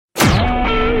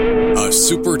a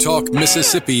Super Talk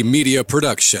Mississippi media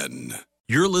production.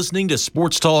 You're listening to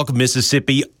Sports Talk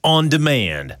Mississippi On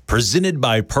Demand, presented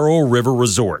by Pearl River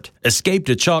Resort. Escape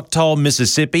to Choctaw,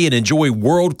 Mississippi and enjoy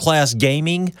world-class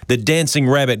gaming, the Dancing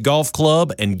Rabbit Golf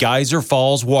Club, and Geyser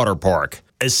Falls Water Park.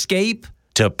 Escape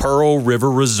to Pearl River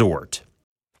Resort.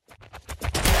 To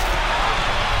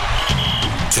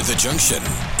the junction,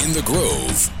 in the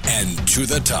Grove, and to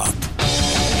the top.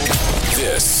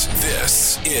 This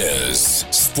is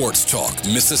Sports Talk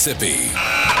Mississippi.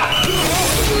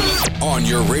 On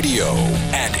your radio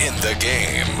and in the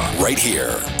game, right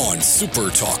here on Super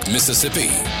Talk Mississippi.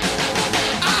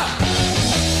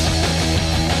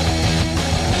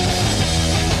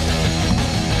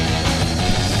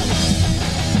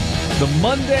 The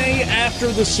Monday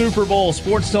after the Super Bowl,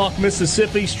 Sports Talk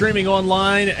Mississippi, streaming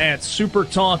online at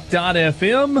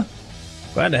supertalk.fm.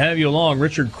 Glad to have you along.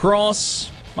 Richard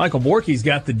Cross, Michael Borky's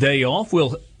got the day off.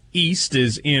 Will East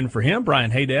is in for him.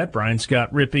 Brian Haydad, Brian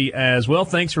Scott Rippey as well.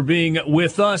 Thanks for being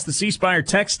with us. The C Spire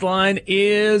text line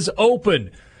is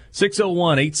open.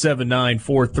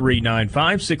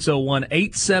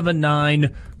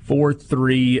 601-879-4395.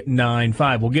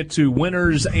 601-879-4395. We'll get to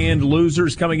winners and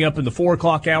losers coming up in the 4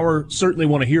 o'clock hour. Certainly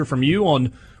want to hear from you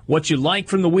on what you liked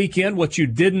from the weekend, what you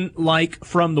didn't like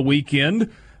from the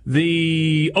weekend.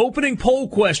 The opening poll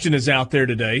question is out there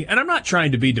today, and I'm not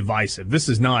trying to be divisive. This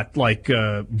is not like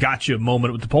a gotcha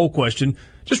moment with the poll question.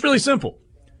 Just really simple.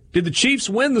 Did the Chiefs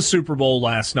win the Super Bowl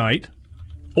last night,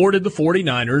 or did the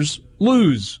 49ers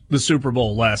lose the Super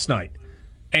Bowl last night?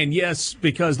 And yes,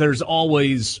 because there's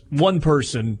always one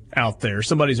person out there.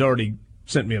 Somebody's already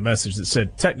sent me a message that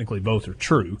said technically both are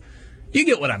true. You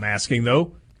get what I'm asking,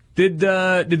 though. Did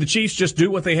the Chiefs just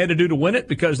do what they had to do to win it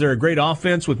because they're a great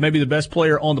offense with maybe the best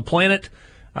player on the planet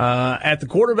at the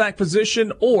quarterback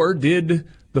position, or did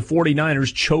the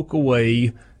 49ers choke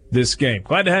away this game?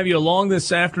 Glad to have you along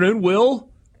this afternoon. Will,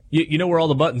 you know where all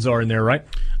the buttons are in there, right?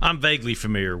 I'm vaguely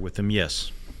familiar with them,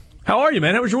 yes. How are you,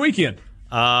 man? How was your weekend?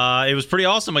 It was pretty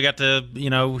awesome. I got to,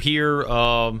 hear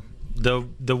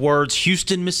the words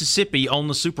Houston, Mississippi on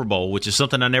the Super Bowl, which is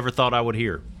something I never thought I would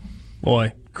hear.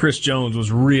 Boy, Chris Jones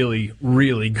was really,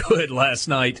 really good last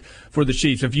night for the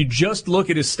Chiefs. If you just look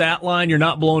at his stat line, you're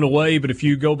not blown away, but if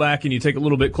you go back and you take a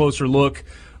little bit closer look,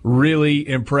 really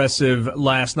impressive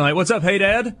last night. What's up, hey,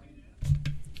 Dad?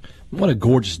 What a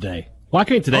gorgeous day. Why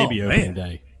can't today be opening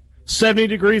day? 70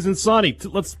 degrees and sunny.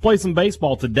 Let's play some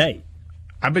baseball today.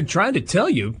 I've been trying to tell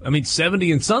you.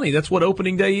 70 and sunny, that's what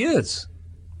opening day is.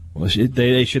 Well,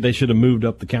 they should have moved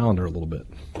up the calendar a little bit.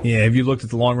 Yeah, have you looked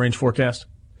at the long-range forecast?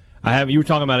 I have. You were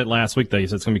talking about it last week, though. You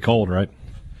said it's going to be cold, right?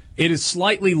 It is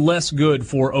slightly less good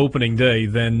for opening day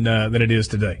than it is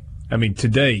today.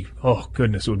 Today, oh,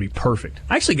 goodness, it would be perfect.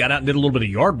 I actually got out and did a little bit of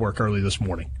yard work early this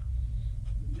morning.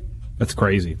 That's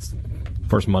crazy. It's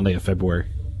first Monday of February.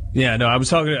 Yeah, no, I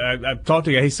talked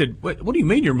to a guy. He said, what do you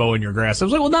mean you're mowing your grass? I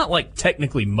was like, well, not like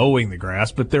technically mowing the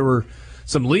grass, but there were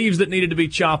some leaves that needed to be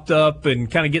chopped up and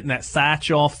kind of getting that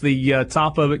thatch off the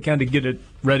top of it, kind of get it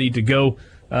ready to go.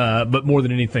 But more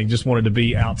than anything, just wanted to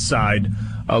be outside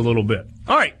a little bit.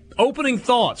 All right, opening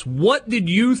thoughts. What did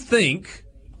you think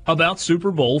about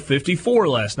Super Bowl 54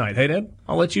 last night? Hey, Dad,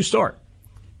 I'll let you start.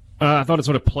 I thought it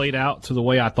sort of played out to the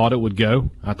way I thought it would go.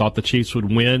 I thought the Chiefs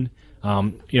would win.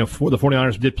 The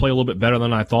 49ers did play a little bit better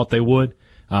than I thought they would,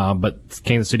 but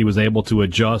Kansas City was able to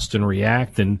adjust and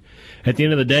react. And at the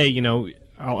end of the day,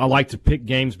 I like to pick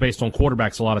games based on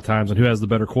quarterbacks a lot of times and who has the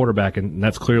better quarterback, and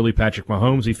that's clearly Patrick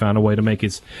Mahomes. He found a way to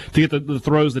get the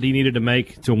throws that he needed to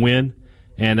make to win,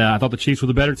 and I thought the Chiefs were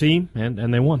the better team,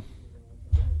 and they won.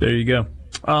 There you go.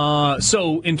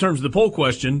 So in terms of the poll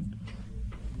question,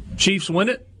 Chiefs win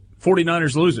it,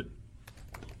 49ers lose it.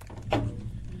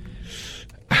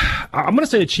 I'm going to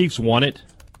say the Chiefs won it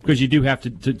because you do have to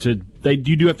do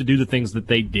the things that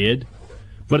they did,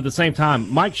 but at the same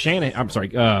time, Kyle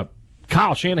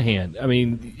Shanahan.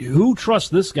 Who trusts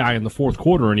this guy in the fourth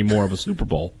quarter anymore of a Super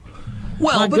Bowl?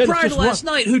 Well, but prior to last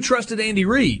night, who trusted Andy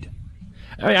Reid?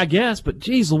 I guess, but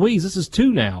geez Louise, this is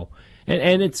 2 now,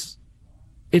 and it's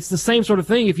the same sort of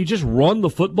thing. If you just run the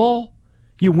football,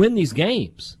 you win these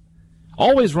games.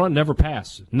 Always run, never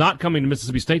pass. Not coming to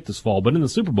Mississippi State this fall, but in the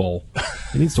Super Bowl,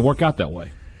 it needs to work out that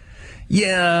way.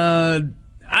 Yeah,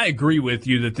 I agree with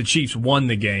you that the Chiefs won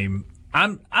the game.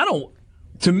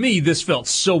 To me, this felt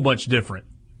so much different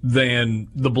than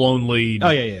the blown lead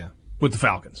with the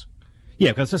Falcons.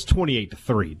 Yeah, because that's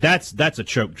 28-3. That's a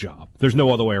choke job. There's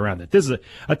no other way around it. This is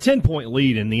a 10-point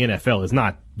lead in the NFL is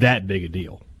not that big a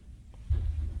deal.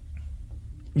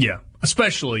 Yeah,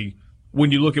 especially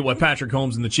when you look at what Patrick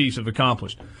Mahomes and the Chiefs have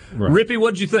accomplished. Right. Rippy,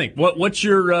 what did you think? What's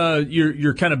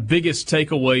your kind of biggest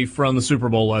takeaway from the Super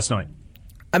Bowl last night?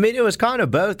 I mean, it was kind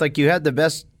of both. Like you had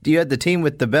the team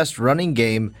with the best running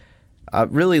game,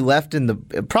 really left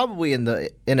probably in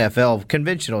the NFL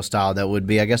conventional style. That would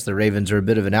be, I guess, the Ravens are a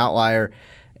bit of an outlier,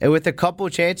 and with a couple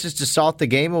of chances to salt the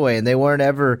game away, and they weren't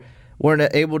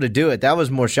able to do it. That was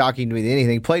more shocking to me than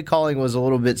anything. Play calling was a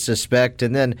little bit suspect,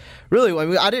 and then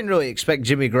really, I didn't really expect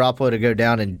Jimmy Garoppolo to go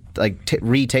down and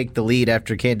retake the lead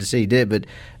after Kansas City did. But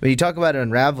when you talk about it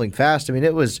unraveling fast, I mean,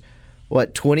 it was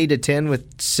 20-10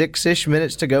 with 6-ish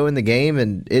minutes to go in the game,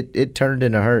 and it turned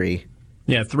in a hurry.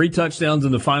 Yeah, 3 touchdowns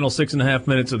in the final 6.5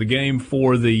 minutes of the game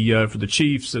for the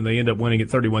Chiefs, and they end up winning at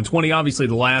 31-20. Obviously,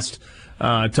 the last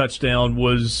touchdown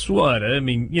was what? I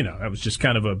mean, that was just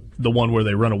kind of the one where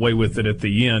they run away with it at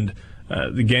the end.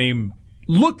 The game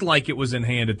looked like it was in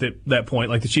hand at that point,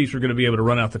 like the Chiefs were going to be able to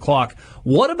run out the clock.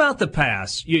 What about the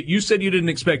pass? You said you didn't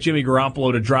expect Jimmy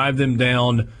Garoppolo to drive them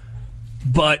down,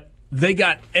 but they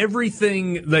got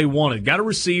everything they wanted. Got a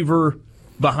receiver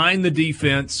behind the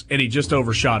defense, and he just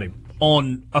overshot him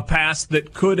on a pass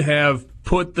that could have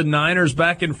put the Niners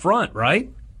back in front,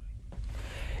 right?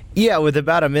 Yeah, with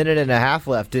about a minute and a half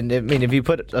left, and I mean, if you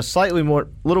put a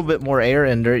little bit more air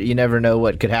under it, you never know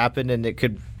what could happen, and it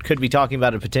could be talking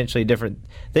about a potentially different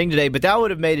thing today. But that would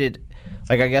have made it,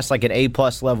 like an A+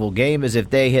 level game, as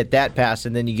if they hit that pass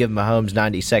and then you give Mahomes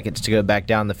 90 seconds to go back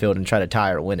down the field and try to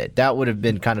tie or win it. That would have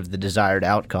been kind of the desired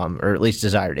outcome, or at least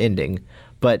desired ending.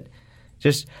 But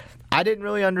I didn't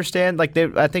really understand.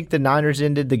 I think the Niners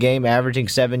ended the game averaging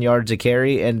 7 yards a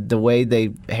carry, and the way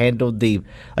they handled it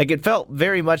felt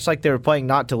very much like they were playing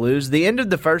not to lose. The end of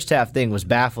the first half thing was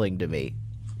baffling to me.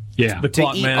 Yeah,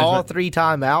 to eat all 3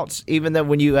 timeouts, even though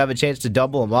when you have a chance to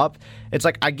double them up, it's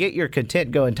like I get you're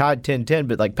content going tied 10-10,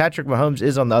 but Patrick Mahomes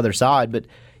is on the other side. But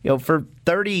for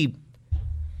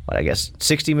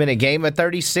 60-minute game at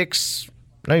 36.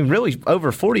 I mean, really,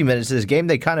 over 40 minutes of this game,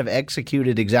 they kind of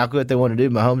executed exactly what they wanted to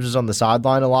do. Mahomes was on the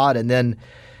sideline a lot, and then,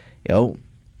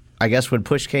 I guess when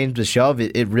push came to shove,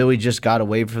 it really just got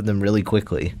away from them really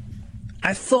quickly.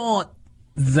 I thought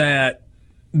that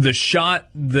the shot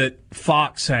that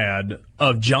Fox had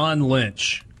of John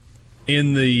Lynch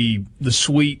in the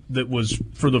suite that was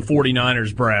for the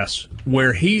 49ers brass,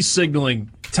 where he's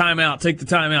signaling, timeout, take the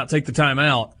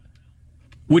timeout,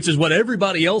 which is what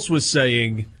everybody else was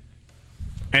saying,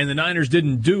 and the Niners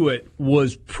didn't do it,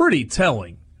 was pretty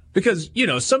telling. Because,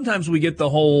 sometimes we get the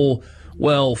whole,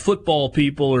 football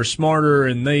people are smarter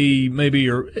and they maybe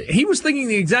are. He was thinking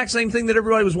the exact same thing that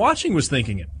everybody was watching was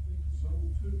thinking it.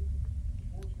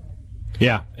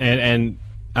 Yeah, and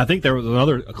I think there was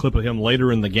another clip of him later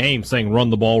in the game saying, run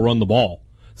the ball, run the ball.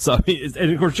 So,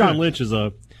 and of course, John Lynch is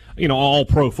a,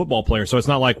 all-pro football player, so it's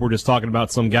not like we're just talking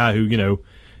about some guy who,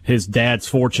 his dad's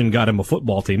fortune got him a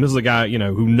football team. This is a guy,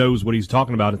 who knows what he's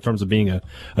talking about in terms of being a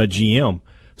GM.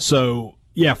 So,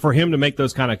 yeah, for him to make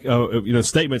those kind of,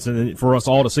 statements and for us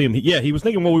all to see him, he was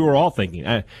thinking what we were all thinking.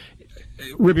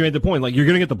 Rippy made the point, you're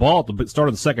going to get the ball at the start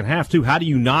of the second half, too. How do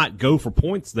you not go for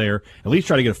points there, at least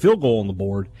try to get a field goal on the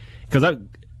board? Because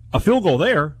a field goal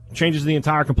there changes the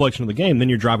entire complexion of the game. Then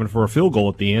you're driving for a field goal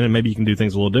at the end, and maybe you can do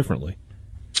things a little differently.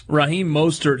 Raheem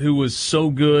Mostert, who was so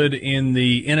good in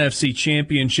the NFC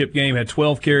Championship game, had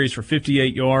 12 carries for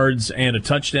 58 yards and a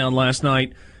touchdown last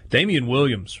night. Damian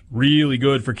Williams, really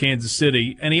good for Kansas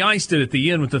City, and he iced it at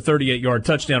the end with the 38-yard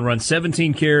touchdown run.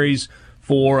 17 carries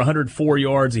for 104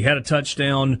 yards. He had a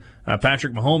touchdown.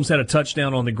 Patrick Mahomes had a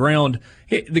touchdown on the ground.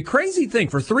 The crazy thing,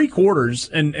 for 3 quarters,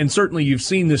 and certainly you've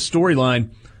seen this storyline,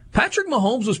 Patrick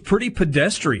Mahomes was pretty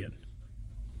pedestrian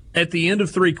at the end of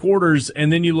 3 quarters,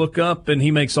 and then you look up and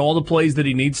he makes all the plays that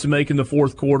he needs to make in the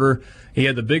fourth quarter. He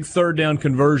had the big third down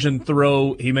conversion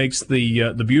throw. He makes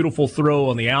the beautiful throw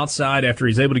on the outside after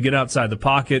he's able to get outside the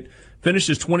pocket.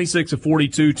 Finishes 26 of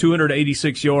 42,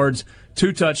 286 yards,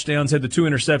 2 touchdowns, had the 2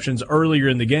 interceptions earlier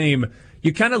in the game.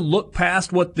 You kind of look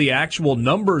past what the actual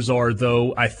numbers are,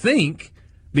 though, I think,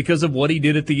 because of what he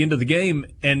did at the end of the game.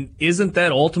 And isn't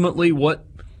that ultimately what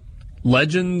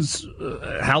legends,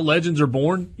 how legends are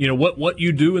born? What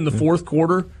you do in the fourth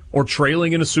quarter or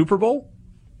trailing in a Super Bowl?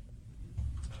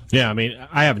 Yeah, I mean,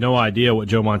 I have no idea what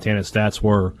Joe Montana's stats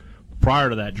were prior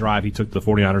to that drive he took the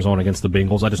 49ers on against the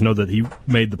Bengals. I just know that he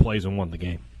made the plays and won the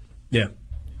game. Yeah,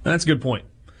 that's a good point.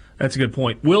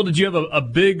 Will, did you have a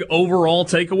big overall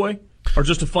takeaway or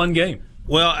just a fun game?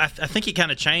 Well, I think it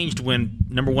kind of changed when,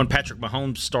 number one, Patrick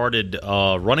Mahomes started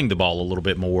running the ball a little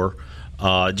bit more.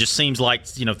 Just seems like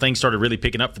things started really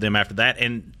picking up for them after that.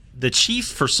 And the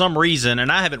Chiefs, for some reason,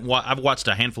 and I haven't. I've watched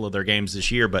a handful of their games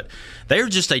this year, but they're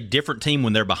just a different team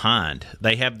when they're behind.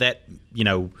 They have that,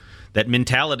 that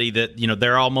mentality that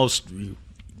they're almost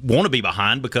want to be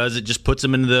behind because it just puts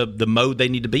them into the mode they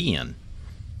need to be in.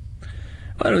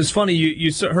 Well, it was funny.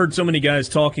 You heard so many guys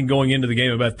talking going into the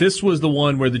game about this was the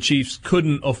one where the Chiefs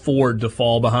couldn't afford to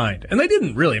fall behind, and they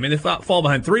didn't really. I mean, they fall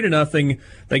behind 3-0.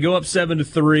 They go up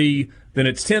 7-3. Then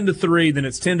it's 10-3. Then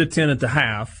it's 10-10 at the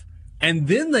half. And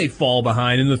then they fall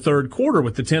behind in the third quarter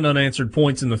with the 10 unanswered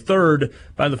points in the third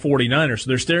by the 49ers. So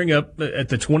they're staring up at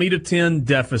the 20-10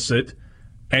 deficit,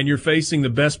 and you're facing the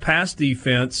best pass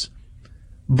defense.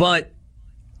 But,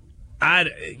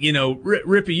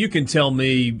 Rippy, you can tell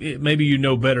me, maybe you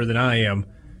know better than I am.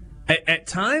 At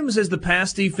times, has the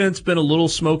pass defense been a little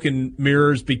smoke and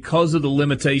mirrors because of the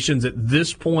limitations at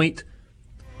this point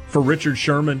for Richard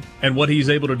Sherman and what he's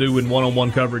able to do in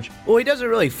one-on-one coverage? Well, he doesn't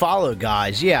really follow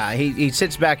guys. Yeah, he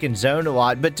sits back in zone a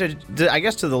lot. But I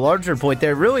guess to the larger point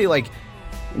there, really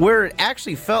where it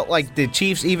actually felt like the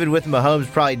Chiefs, even with Mahomes,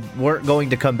 probably weren't going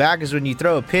to come back is when you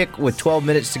throw a pick with 12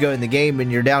 minutes to go in the game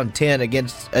and you're down 10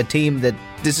 against a team that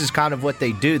this is kind of what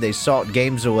they do. They salt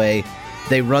games away.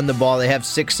 They run the ball. They have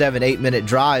 6, 7, 8-minute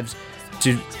drives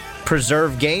to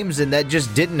preserve games, and that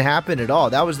just didn't happen at all.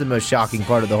 That was the most shocking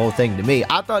part of the whole thing to me.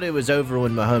 I thought it was over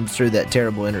when Mahomes threw that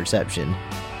terrible interception.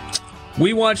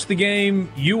 We watched the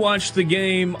game. You watched the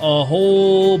game. A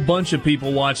whole bunch of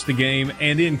people watched the game.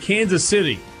 And in Kansas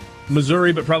City,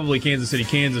 Missouri, but probably Kansas City,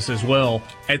 Kansas as well,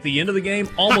 at the end of the game,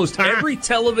 almost every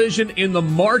television in the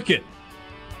market,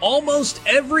 almost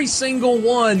every single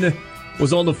one,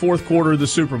 was on the fourth quarter of the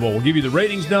Super Bowl. We'll give you the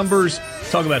ratings numbers,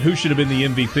 talk about who should have been the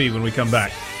MVP when we come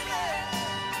back.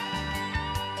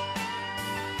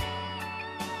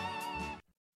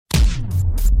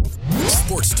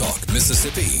 Sports Talk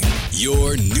Mississippi,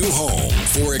 your new home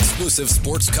for exclusive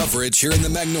sports coverage here in the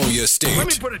Magnolia State. Let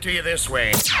me put it to you this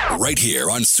way. Right here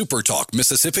on Super Talk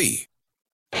Mississippi.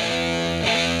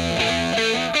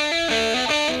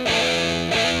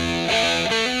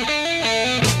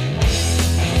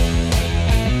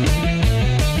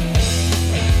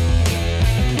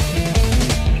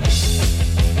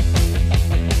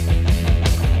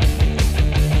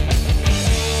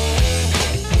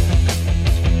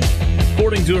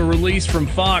 According to a release from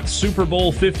Fox, Super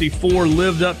Bowl 54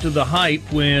 lived up to the hype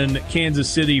when Kansas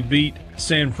City beat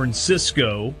San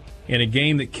Francisco in a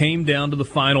game that came down to the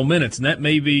final minutes. And that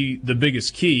may be the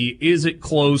biggest key. Is it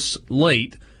close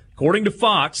late? According to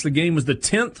Fox, the game was the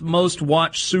 10th most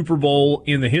watched Super Bowl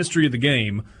in the history of the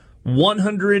game.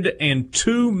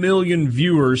 102 million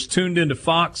viewers tuned into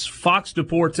Fox, Fox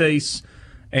Deportes,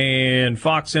 and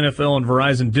Fox NFL and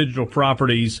Verizon digital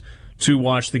properties to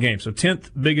watch the game. So 10th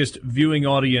biggest viewing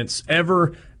audience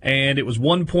ever, and it was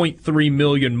 1.3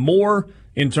 million more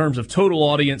in terms of total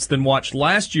audience than watched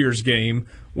last year's game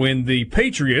when the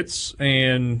Patriots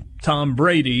and Tom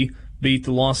Brady beat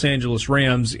the Los Angeles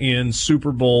Rams in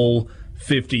Super Bowl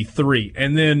 53.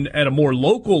 And then at a more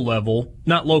local level,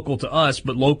 not local to us,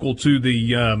 but local to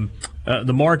the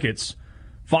markets,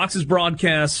 Fox's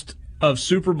broadcast of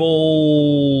Super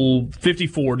Bowl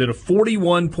 54 did a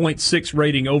 41.6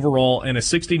 rating overall and a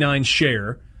 69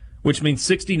 share, which means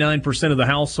 69% of the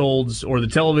households or the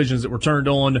televisions that were turned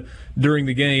on during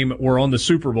the game were on the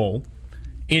Super Bowl.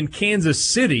 In Kansas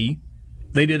City,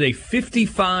 they did a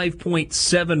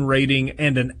 55.7 rating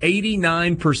and an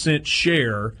 89%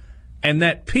 share, and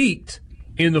that peaked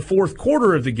in the fourth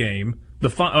quarter of the game,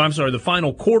 the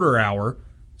final quarter hour,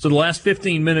 so the last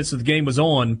 15 minutes of the game was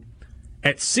on,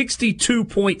 at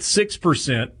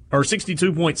 62.6%, or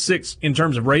 62.6 in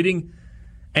terms of rating,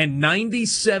 and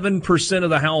 97%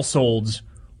 of the households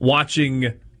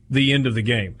watching the end of the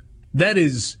game. That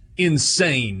is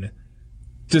insane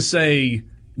to say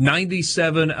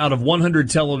 97 out of 100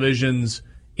 televisions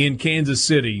in Kansas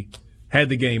City had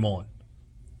the game on.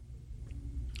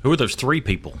 Who are those three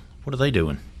people? What are they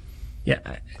doing?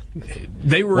 Yeah,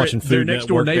 they were watching at their Food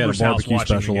next-door Network, neighbor's house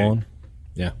watching special the game. on.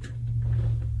 Yeah.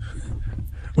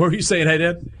 What were you saying, hey,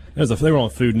 Dad? They were on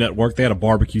Food Network. They had a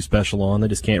barbecue special on. They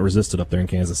just can't resist it up there in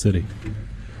Kansas City.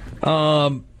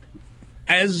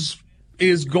 As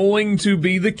is going to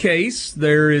be the case,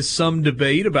 there is some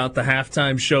debate about the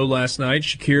halftime show last night.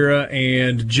 Shakira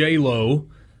and J-Lo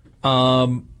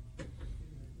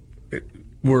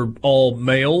were all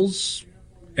males,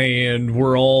 and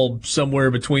we're all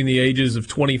somewhere between the ages of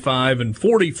 25 and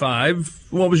 45.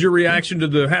 What was your reaction to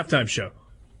the halftime show?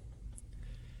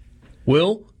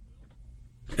 Will?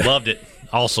 Loved it.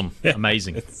 Awesome.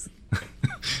 Amazing.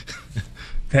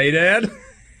 Hey, Dad?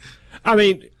 I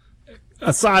mean,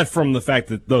 aside from the fact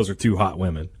that those are two hot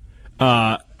women,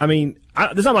 I I mean,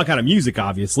 this is not my kind of music,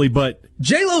 obviously, but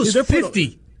J-Lo's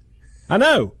 50. I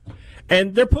know,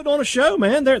 and they're putting on a show,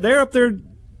 man. They're up there.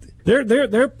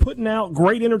 They're putting out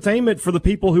great entertainment for the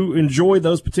people who enjoy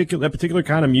that particular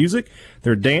kind of music.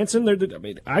 They're dancing. I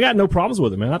mean, I got no problems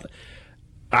with it, man.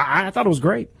 I thought it was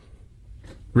great.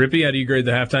 Rippy, how do you grade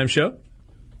the halftime show?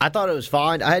 I thought it was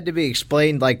fine. I had to be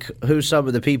explained like who some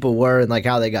of the people were and like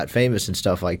how they got famous and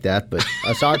stuff like that. But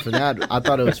aside from that, I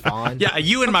thought it was fine. Yeah,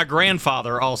 you and my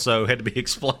grandfather also had to be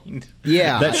explained.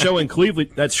 Yeah, that showing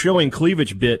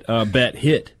cleavage bet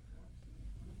hit.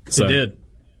 So, it did.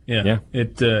 Yeah.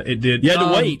 It did. You had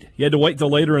to wait. You had to wait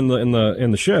till later in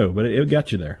the show, but it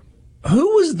got you there.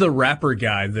 Who was the rapper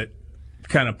guy that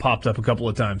kind of popped up a couple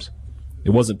of times? It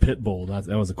wasn't Pitbull.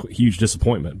 That was a huge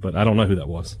disappointment, but I don't know who that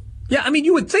was. Yeah, I mean,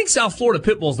 you would think South Florida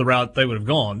Pitbull's the route they would have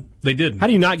gone. They didn't. How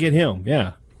do you not get him?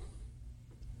 Yeah.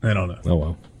 I don't know. Oh,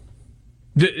 well.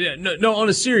 No, on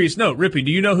a serious note, Rippy,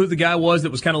 do you know who the guy was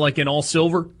that was kind of like in all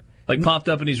silver? Like popped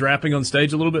up and he's rapping on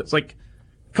stage a little bit? It's like,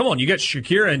 come on, you got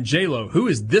Shakira and J-Lo. Who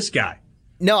is this guy?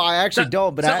 No, I actually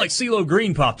don't. But it's not like CeeLo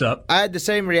Green popped up. I had the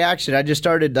same reaction. I just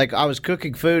started, like, I was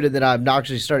cooking food and then I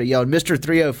obnoxiously started yelling, Mr.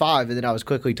 305, and then I was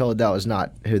quickly told that was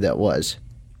not who that was.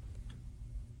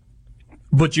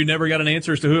 But you never got an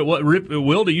answer as to who it was.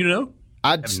 Will, do you know?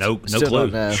 I have no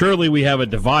clue. Surely we have a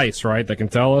device, right, that can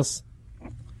tell us.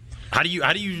 How do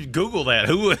you Google that?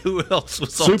 Who else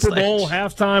was on Super Bowl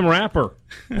halftime rapper?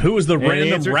 Who was the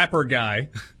random rapper guy?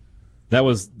 That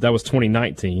was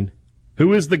 2019.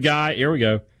 Who is the guy? Here we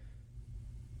go.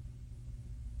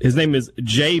 His name is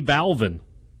J Balvin.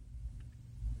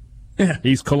 Yeah.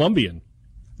 He's Colombian.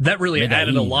 That really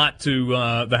added a lot to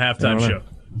the halftime show.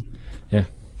 Yeah.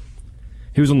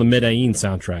 He was on the Medellin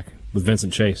soundtrack with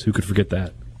Vincent Chase. Who could forget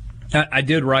that? I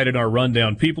did write in our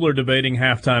rundown. People are debating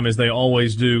halftime as they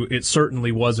always do. It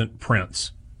certainly wasn't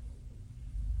Prince.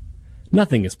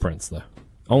 Nothing is Prince, though.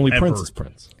 Only Ever. Prince is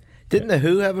Prince. Didn't The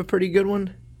Who have a pretty good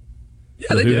one?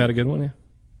 Yeah, they Who did. had a good one, yeah.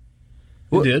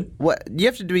 They did. What? You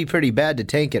have to be pretty bad to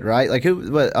tank it, right? Like,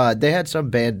 they had some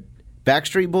band.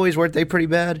 Backstreet Boys, weren't they pretty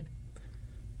bad?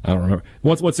 I don't remember.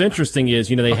 What's interesting is,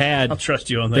 they had... I'll trust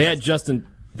you on that.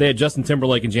 They had Justin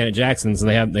Timberlake and Janet Jackson's, and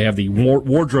they have the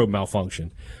wardrobe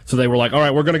malfunction. So they were like, all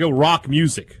right, we're going to go rock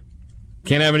music.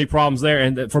 Can't have any problems there.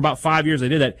 And for about 5 years they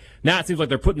did that. Now it seems like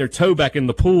they're putting their toe back in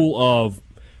the pool of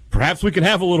perhaps we can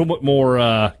have a little bit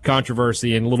more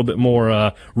controversy and a little bit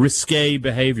more risque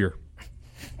behavior.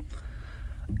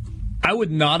 I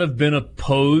would not have been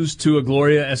opposed to a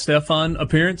Gloria Estefan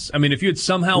appearance. I mean, if you had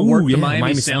somehow worked the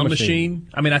Miami Sound Machine.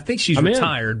 I mean, I think she's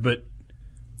retired, but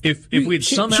if we had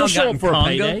somehow gotten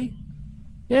Conga,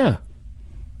 yeah.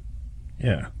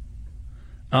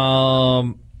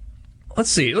 Let's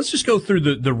see. Let's just go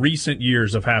through the recent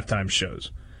years of halftime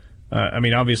shows. I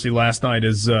mean, obviously, last night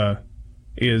is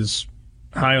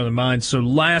high on the mind. So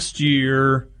last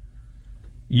year,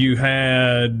 you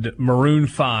had Maroon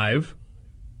 5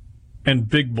 and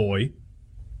Big Boy.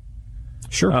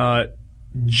 Sure.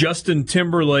 Justin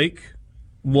Timberlake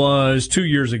was 2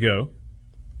 years ago.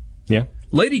 Yeah.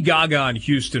 Lady Gaga in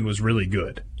Houston was really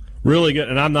good. Really good.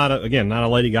 And I'm not a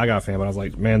Lady Gaga fan, but I was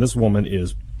like, man, this woman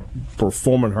is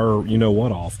performing her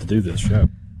you-know-what off to do this show.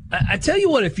 I tell you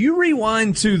what, if you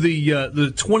rewind to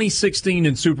the 2016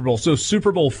 in Super Bowl, so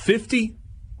Super Bowl 50,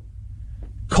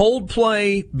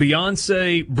 Coldplay,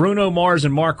 Beyonce, Bruno Mars,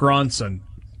 and Mark Ronson,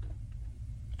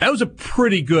 that was a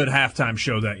pretty good halftime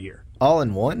show that year. All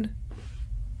in one?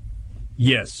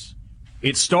 Yes.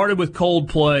 It started with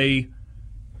Coldplay.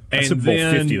 That's and Super Bowl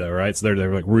then, 50, though, right? So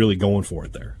they're like really going for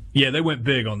it there. Yeah, they went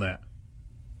big on that.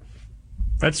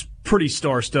 That's pretty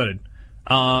star-studded.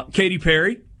 Katy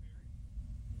Perry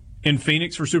in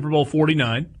Phoenix for Super Bowl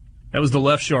 49. That was the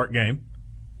Left Shark game.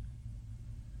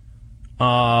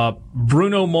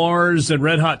 Bruno Mars and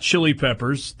Red Hot Chili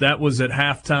Peppers. That was at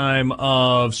halftime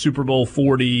of Super Bowl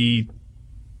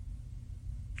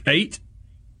 48.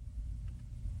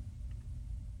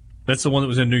 That's the one that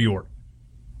was in New York.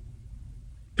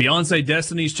 Beyonce,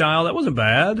 Destiny's Child. That wasn't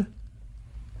bad.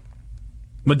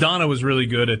 Madonna was really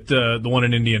good at the one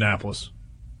in Indianapolis.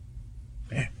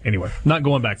 Anyway, not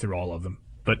going back through all of them,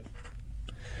 but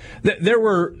there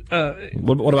were.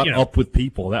 What about Up With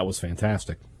People? That was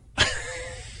fantastic.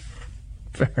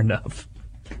 Fair enough.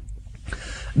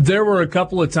 There were a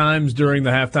couple of times during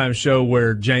the halftime show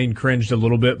where Jane cringed a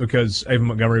little bit because Ava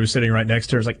Montgomery was sitting right next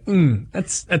to her. It's like,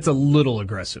 that's a little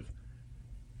aggressive.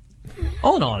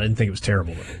 All in all, I didn't think it was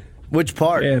terrible. Which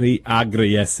part? Very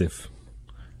aggressive.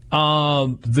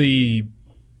 Let's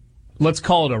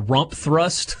call it a rump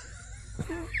thrust.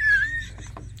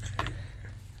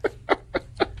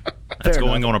 That's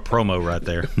going on a promo right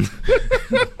there.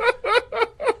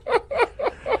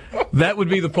 That would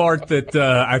be the part that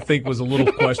I think was a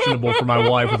little questionable for my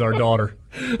wife with our daughter.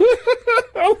 I'm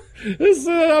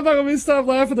not going to stop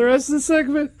laughing the rest of the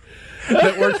segment.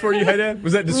 That worked for you, hey, Dad?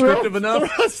 Was that descriptive enough?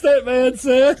 That's that man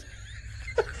said.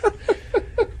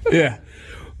 Yeah.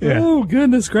 Oh,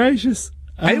 goodness gracious.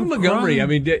 Ava Montgomery, I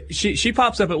mean, she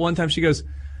pops up at one time. She goes,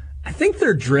 I think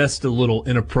they're dressed a little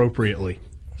inappropriately.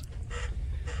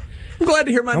 I'm glad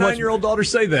to hear my 9-year-old daughter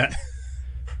say that.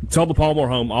 Tell the Palmer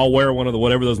home I'll wear one of the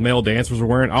whatever those male dancers are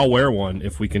wearing. I'll wear one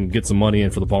if we can get some money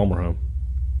in for the Palmer home.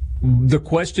 The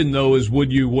question, though, is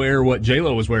would you wear what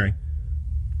J-Lo was wearing?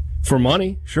 For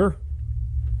money, sure.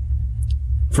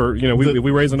 For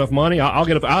we raise enough money,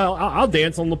 I'll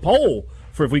dance on the pole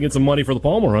for if we get some money for the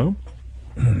Palmer home.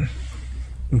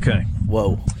 Okay.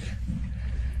 Whoa.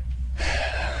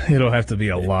 It'll have to be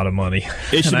a lot of money.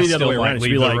 It should be the other way around. It should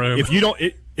be like if you don't.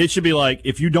 It should be like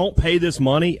if you don't pay this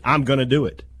money, I'm going to do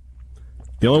it.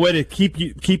 The only way to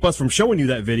keep us from showing you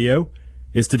that video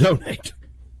is to donate.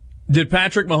 Did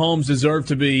Patrick Mahomes deserve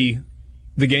to be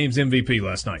the game's MVP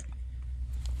last night?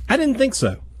 I didn't think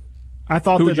so. I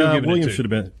thought that Williams should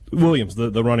have been Williams,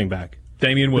 the running back.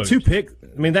 Damian Williams. The 2 pick.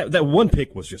 I mean, that 1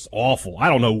 pick was just awful. I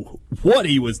don't know what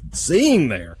he was seeing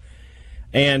there.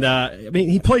 And I mean,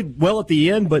 he played well at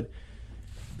the end, but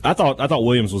I thought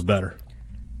Williams was better.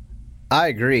 I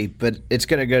agree, but it's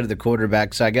going to go to the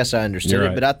quarterback, so I guess I understood You're it.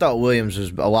 right. But I thought Williams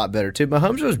was a lot better, too.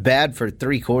 Mahomes was bad for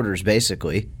 3 quarters,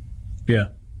 basically. Yeah.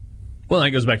 Well, that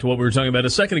goes back to what we were talking about a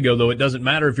second ago, though. It doesn't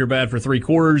matter if you're bad for 3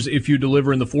 quarters. If you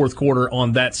deliver in the 4th quarter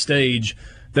on that stage,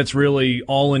 that's really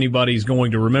all anybody's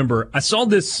going to remember. I saw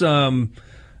this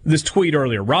this tweet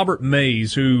earlier. Robert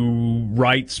Mays, who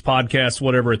writes podcasts,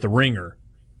 whatever, at The Ringer,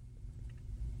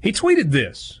 he tweeted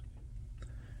this.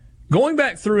 Going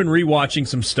back through and rewatching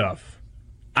some stuff,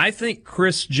 I think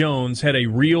Chris Jones had a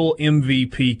real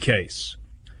MVP case.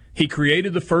 He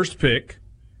created the first pick,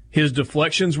 his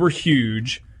deflections were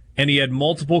huge, and he had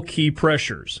multiple key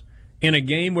pressures. In a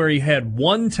game where he had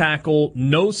 1 tackle,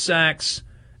 no sacks,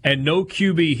 and no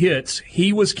QB hits,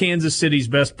 he was Kansas City's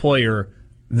best player.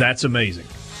 That's amazing.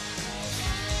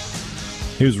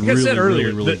 He was Like I said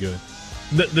earlier, really good.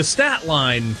 The stat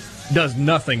line does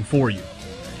nothing for you.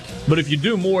 But if you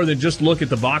do more than just look at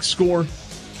the box score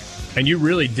and you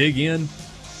really dig in,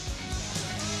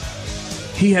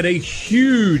 he had a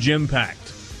huge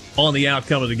impact on the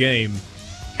outcome of the game.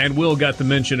 And Will got the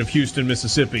mention of Houston,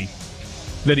 Mississippi,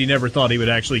 that he never thought he would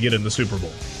actually get in the Super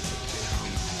Bowl.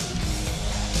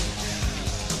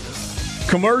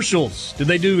 Commercials, did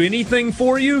they do anything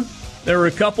for you? There were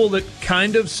a couple that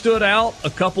kind of stood out, a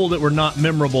couple that were not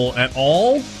memorable at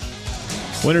all.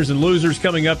 Winners and losers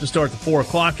coming up to start the 4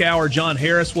 o'clock hour. John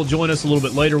Harris will join us a little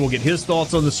bit later. We'll get his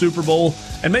thoughts on the Super Bowl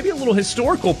and maybe a little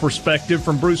historical perspective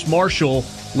from Bruce Marshall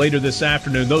later this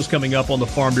afternoon. Those coming up on the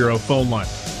Farm Bureau phone line.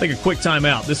 Take a quick time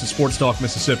out. This is Sports Talk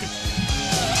Mississippi.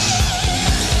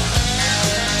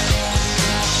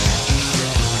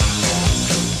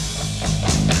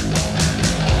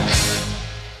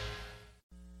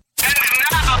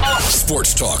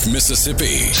 Sports Talk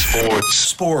Mississippi.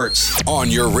 Sports.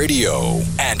 On your radio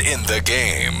and in the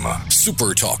game.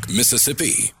 Super Talk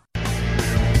Mississippi.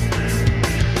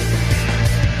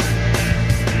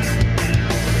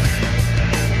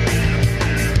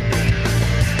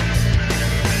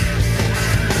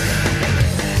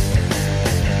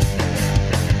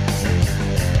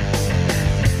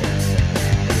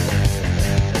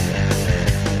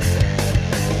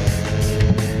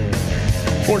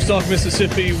 Sports Talk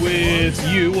Mississippi with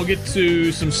you. We'll get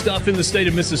to some stuff in the state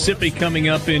of Mississippi coming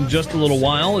up in just a little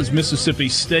while as Mississippi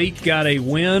State got a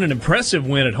win, an impressive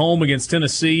win at home against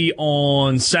Tennessee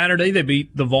on Saturday. They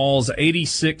beat the Vols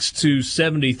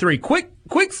 86-73.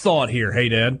 Quick thought here, hey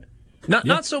Dad.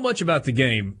 Not so much about the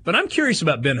game, but I'm curious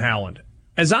about Ben Howland.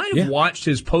 As I have watched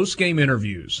his post-game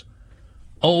interviews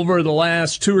over the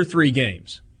last 2 or 3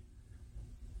 games,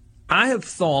 I have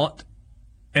thought,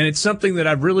 and it's something that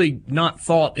I've really not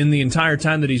thought in the entire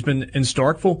time that he's been in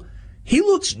Starkville, he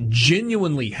looks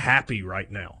genuinely happy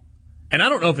right now. And I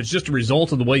don't know if it's just a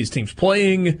result of the way his team's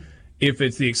playing, if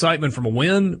it's the excitement from a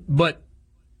win, but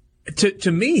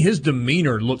to me, his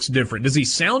demeanor looks different. Does he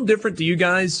sound different to you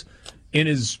guys in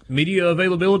his media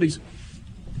availabilities?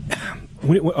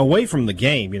 Away from the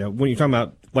game, when you're talking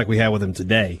about like we have with him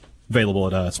today,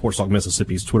 available at Sports Talk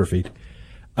Mississippi's Twitter feed,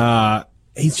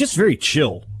 he's just very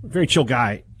chill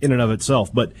guy in and of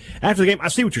itself. But after the game, I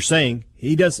see what you're saying.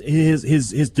 He does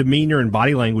his demeanor and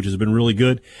body language has been really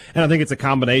good, and I think it's a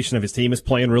combination of his team is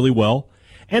playing really well,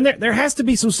 and there has to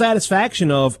be some satisfaction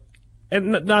of,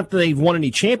 and not that they've won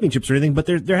any championships or anything, but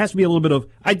there has to be a little bit of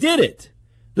I did it.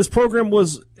 This program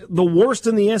was the worst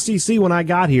in the SEC when I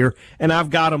got here, and I've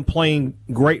got them playing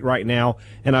great right now,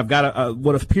 and I've got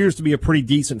what appears to be a pretty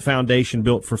decent foundation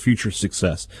built for future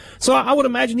success. So I would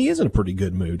imagine he is in a pretty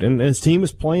good mood, and his team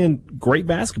is playing great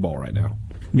basketball right now.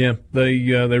 Yeah, they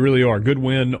really are. Good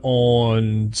win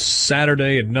on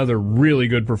Saturday. Another really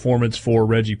good performance for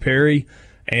Reggie Perry.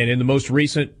 And in the most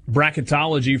recent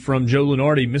bracketology from Joe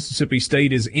Lunardi, Mississippi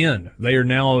State is in. They are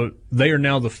now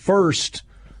the first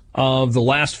of the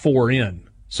last four in.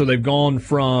 So they've gone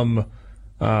from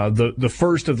the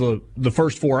first of the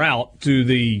first four out to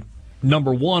the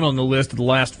number one on the list of the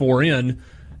last four in,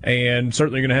 and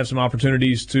certainly going to have some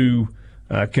opportunities to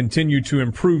continue to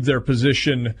improve their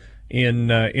position in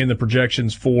the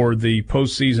projections for the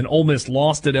postseason. Ole Miss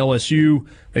lost at LSU.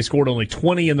 They scored only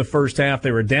 20 in the first half.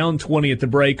 They were down 20 at the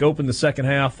break, opened the second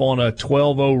half on a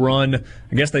 12-0 run.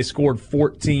 I guess they scored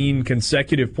 14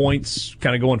 consecutive points,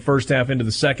 kind of going first half into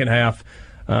the second half,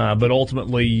 but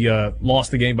ultimately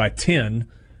lost the game by 10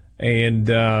 and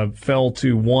fell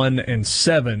to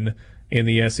 1-7 in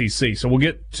the SEC. So we'll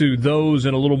get to those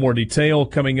in a little more detail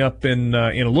coming up in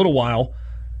a little while.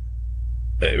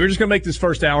 We're just going to make this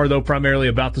first hour, though, primarily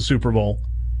about the Super Bowl.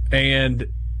 And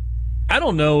I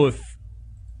don't know if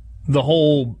the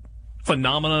whole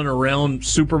phenomenon around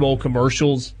Super Bowl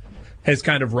commercials has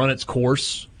kind of run its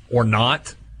course or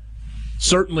not.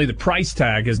 Certainly the price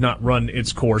tag has not run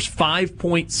its course.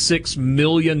 $5.6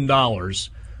 million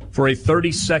for a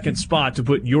 30-second spot to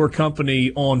put your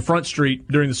company on Front Street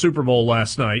during the Super Bowl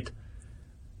last night.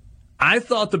 I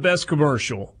thought the best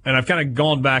commercial, and I've kind of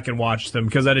gone back and watched them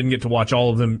because I didn't get to watch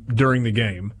all of them during the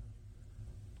game.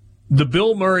 The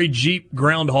Bill Murray Jeep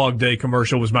Groundhog Day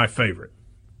commercial was my favorite.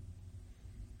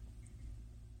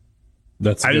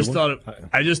 I just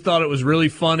thought it was really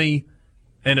funny,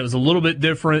 and it was a little bit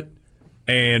different.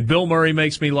 And Bill Murray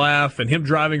makes me laugh, and him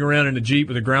driving around in a Jeep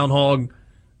with a groundhog.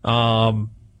 I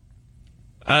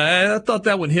thought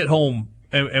that one hit home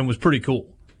and was pretty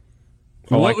cool.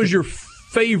 What was your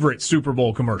favorite Super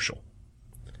Bowl commercial?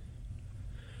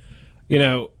 You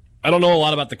know, I don't know a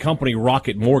lot about the company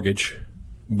Rocket Mortgage,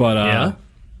 but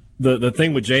the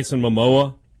thing with Jason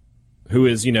Momoa, who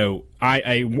is, you know,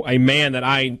 a man that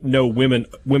I know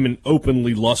women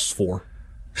openly lust for,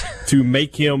 to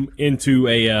make him into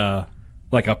a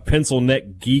like a pencil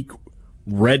neck geek,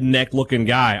 redneck looking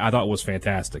guy, I thought was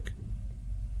fantastic.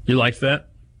 You liked that?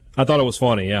 I thought it was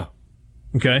funny, yeah.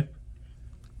 Okay.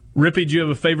 Rippy, do you have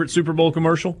a favorite Super Bowl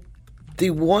commercial? The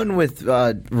one with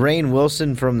Rainn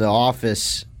Wilson from The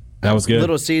Office. That was good.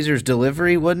 Little Caesars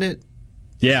Delivery, wasn't it?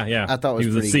 Yeah. I thought it was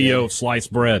he was pretty the CEO good. of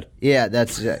Sliced Bread. Yeah,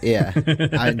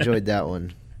 I enjoyed that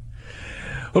one.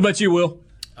 What about you, Will?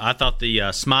 I thought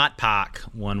the Smart Pack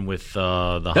one with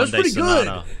the That was Hyundai pretty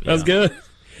Sonata. good. That was good.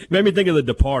 Made me think of The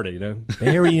Departed, you know.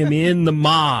 Bury him in the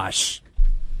mosh.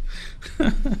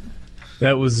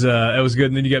 That was good.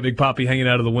 And then you got Big Papi hanging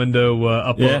out of the window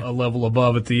up a level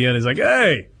above at the end. He's like,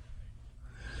 hey,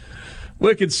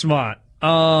 wicked smart.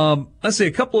 Let's see,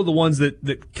 a couple of the ones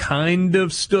that kind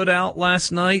of stood out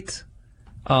last night.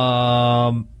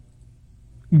 Google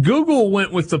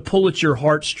went with the Pull at Your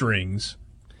Heartstrings,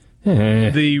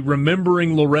 the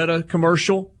Remembering Loretta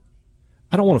commercial.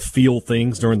 I don't want to feel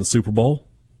things during the Super Bowl.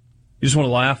 You just want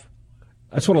to laugh?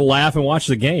 I just want to laugh and watch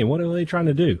the game. What are they trying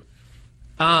to do?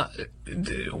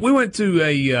 We went to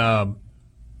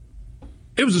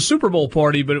it was a Super Bowl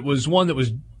party, but it was one that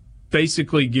was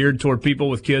basically geared toward people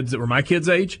with kids that were my kids'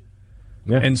 age.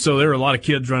 Yeah. And so there were a lot of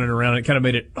kids running around. It kind of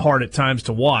made it hard at times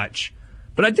to watch.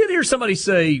 But I did hear somebody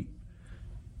say,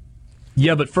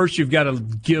 yeah, but first you've got to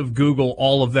give Google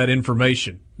all of that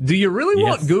information. Do you really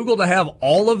want Google to have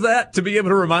all of that to be able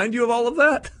to remind you of all of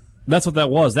that? That's what that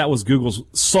was. That was Google's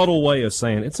subtle way of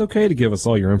saying it's okay to give us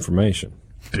all your information.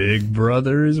 Big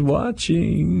Brother is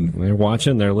watching. They're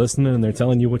watching, they're listening, and they're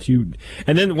telling you what you...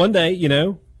 And then one day, you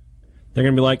know, they're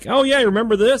going to be like, oh, yeah,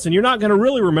 remember this? And you're not going to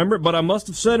really remember it, but I must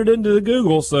have said it into the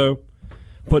Google, so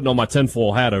putting on my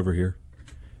tinfoil hat over here.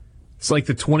 It's like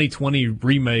the 2020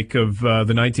 remake of the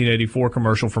 1984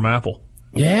 commercial from Apple.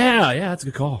 Yeah, that's a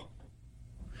good call.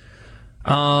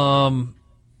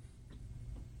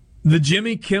 The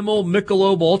Jimmy Kimmel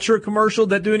Michelob Ultra commercial,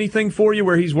 did that do anything for you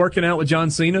where he's working out with John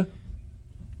Cena?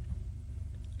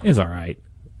 It was all right.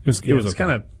 It was okay.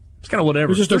 kind of whatever. It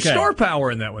was just There's okay. star power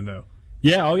in that one, though.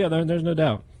 Yeah, there's no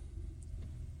doubt.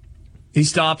 He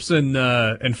stops and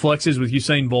flexes with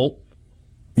Usain Bolt.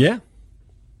 Yeah.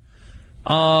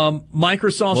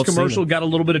 Microsoft's commercial got a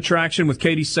little bit of traction with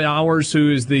Katie Sowers,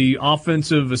 who is the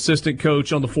offensive assistant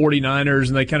coach on the 49ers,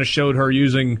 and they kind of showed her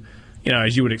using, you know,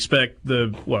 as you would expect, the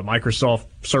Microsoft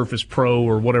Surface Pro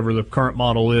or whatever the current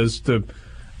model is to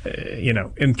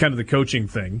in kind of the coaching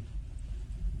thing.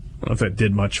 I don't know if that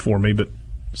did much for me, but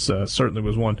certainly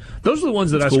was one. Those are the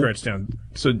ones that I scratched down.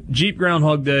 So Jeep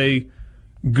Groundhog Day,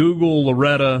 Google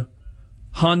Loretta,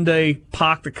 Hyundai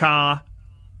Park the Car,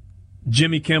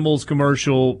 Jimmy Kimmel's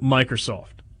commercial, Microsoft.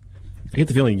 I get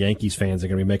the feeling Yankees fans are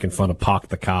going to be making fun of Park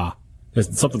the Car.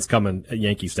 Something's coming at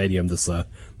Yankee Stadium this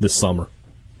summer.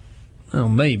 Well,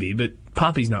 maybe, but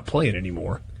Poppy's not playing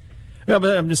anymore. Yeah,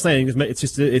 but I'm just saying it's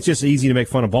just easy to make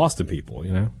fun of Boston people,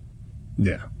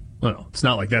 Yeah. Well, it's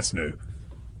not like that's new.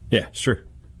 Yeah, sure.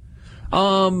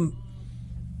 And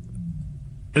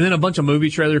then a bunch of movie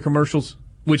trailer commercials,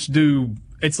 which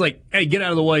it's like, hey, get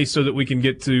out of the way so that we can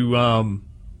get to,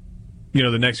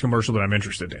 the next commercial that I'm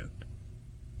interested in.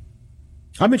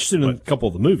 I'm interested in a couple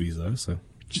of the movies, though. So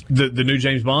the new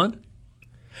James Bond?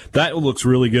 That looks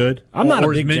really good. I'm not a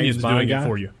big Minions James Bond doing guy. it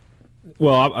for you?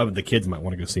 Well, the kids might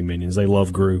want to go see Minions. They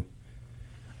love Gru.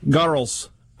 Girls.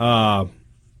 No,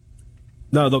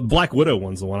 the Black Widow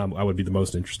one's the one I would be the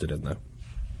most interested in, though.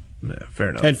 Yeah, fair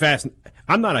enough. And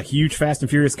I'm not a huge Fast and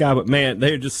Furious guy, but man,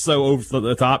 they're just so over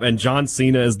the top. And John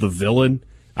Cena as the villain,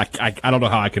 I don't know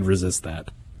how I can resist that.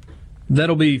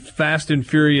 That'll be Fast and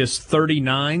Furious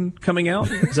 39 coming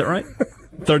out. Is that right?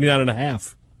 39 and a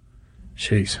half.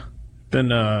 Jeez.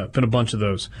 Been a bunch of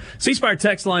those. C-Spire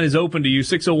text line is open to you,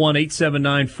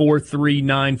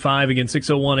 601-879-4395. Again,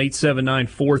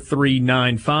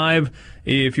 601-879-4395.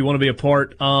 If you want to be a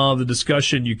part of the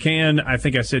discussion, you can. I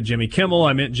think I said Jimmy Kimmel.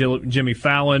 I meant Jimmy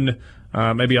Fallon.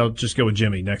 Maybe I'll just go with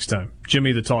Jimmy next time.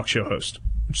 Jimmy, the talk show host,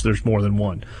 which there's more than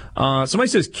one. Somebody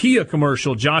says Kia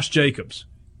commercial, Josh Jacobs.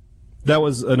 That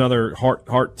was another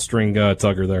heartstring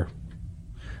tugger there.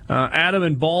 Adam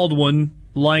and Baldwin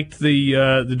liked the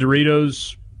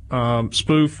Doritos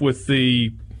spoof with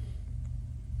the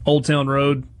Old Town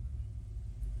Road.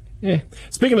 Yeah.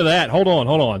 Speaking of that, hold on.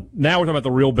 Now we're talking about the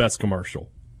real best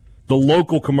commercial. The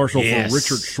local commercial for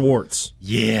Richard Schwartz.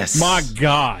 Yes. My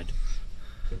God.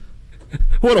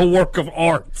 What a work of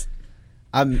art.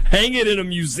 Hang it in a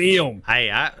museum.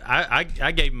 Hey, I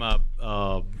gave him a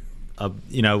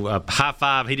high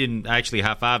five. He didn't actually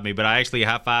high five me, but I actually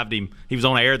high fived him. He was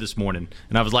on air this morning,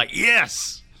 and I was like,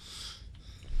 yes.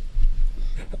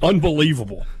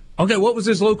 Unbelievable. Okay, what was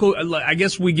his local? I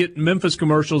guess we get Memphis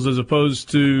commercials as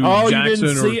opposed to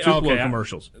Jackson or Tupelo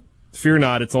commercials. Fear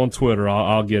not, it's on Twitter.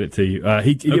 I'll get it to you.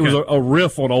 It was a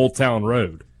riff on Old Town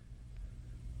Road.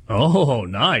 Oh,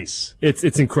 nice!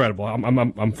 It's incredible.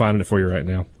 I'm finding it for you right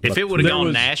now. If it would have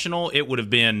gone national, it would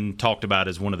have been talked about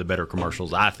as one of the better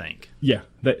commercials, I think. Yeah,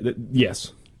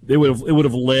 yes, it would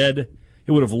have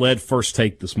led First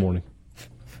Take this morning.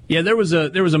 Yeah, there was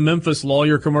a Memphis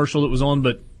lawyer commercial that was on,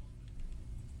 but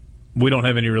we don't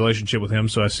have any relationship with him,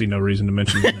 so I see no reason to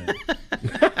mention that.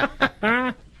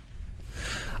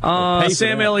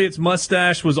 Sam Elliott's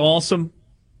mustache was awesome.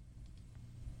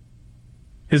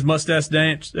 His mustache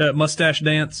dance.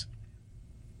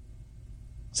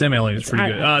 Sam Elliott's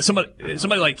pretty good.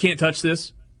 Somebody like Can't Touch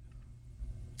This.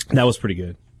 That was pretty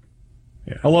good.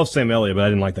 Yeah, I love Sam Elliott, but I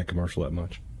didn't like that commercial that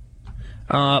much.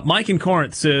 Mike in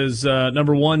Corinth says,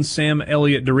 number 1, Sam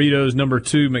Elliott Doritos. Number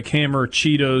 2, McHammer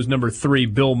Cheetos. Number 3,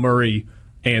 Bill Murray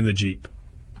and the Jeep.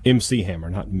 MC Hammer,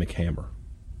 not McHammer.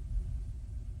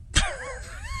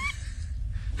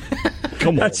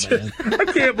 Come on, man. I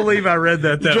can't believe I read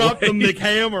that Drop way. the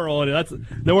McHammer on it.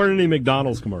 There weren't any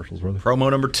McDonald's commercials, brother. Promo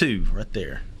number 2, right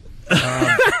there.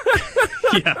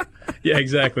 Yeah,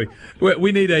 exactly.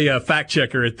 We need a fact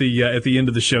checker at the end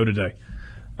of the show today.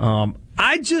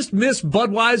 I just miss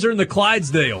Budweiser and the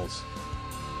Clydesdales.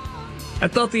 I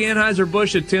thought the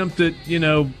Anheuser-Busch attempt at,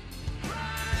 the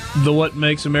what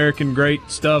makes American great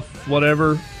stuff,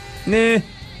 whatever, it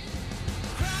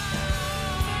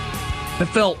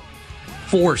felt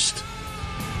forced.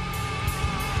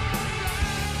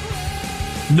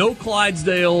 No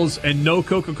Clydesdales and no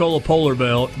Coca-Cola polar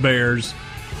bears,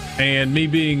 and me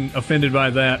being offended by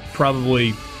that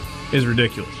probably is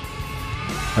ridiculous.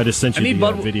 I just sent you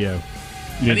the video.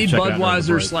 I need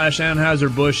Budweiser /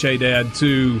 Anheuser-Busch, hey, Dad,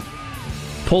 to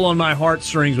pull on my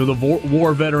heartstrings with a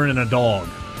war veteran and a dog.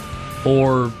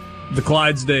 Or the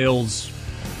Clydesdales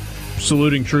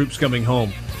saluting troops coming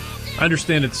home. I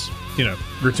understand it's,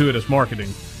 gratuitous marketing.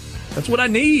 That's what I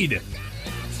need.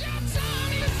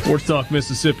 Sports Talk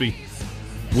Mississippi.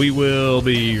 We will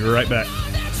be right back.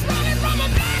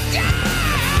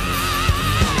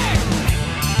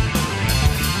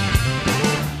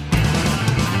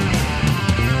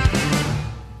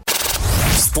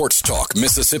 Sports Talk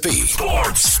Mississippi.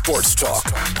 Sports Talk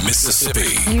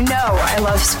Mississippi. I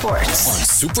love sports. On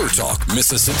Super Talk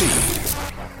Mississippi.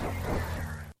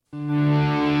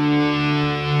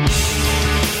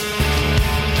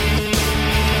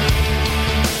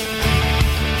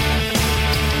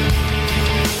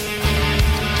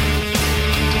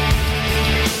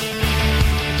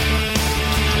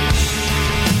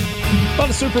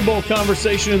 Super Bowl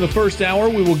conversation in the first hour.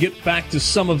 We will get back to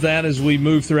some of that as we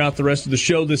move throughout the rest of the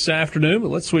show this afternoon. But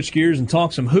let's switch gears and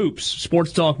talk some hoops.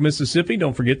 Sports Talk Mississippi.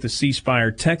 Don't forget the C Spire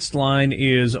text line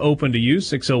is open to you,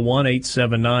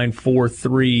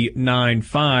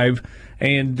 601-879-4395.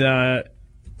 And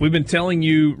we've been telling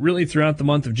you really throughout the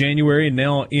month of January and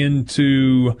now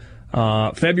into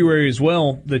February as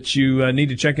well that you need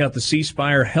to check out the C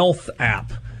Spire Health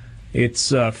app. It's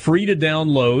free to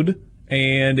download,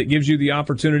 and it gives you the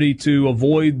opportunity to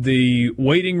avoid the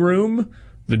waiting room,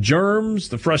 the germs,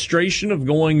 the frustration of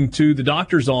going to the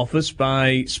doctor's office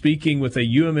by speaking with a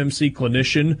UMMC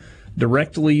clinician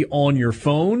directly on your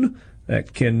phone.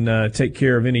 That can take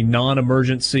care of any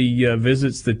non-emergency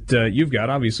visits that you've got.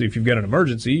 Obviously, if you've got an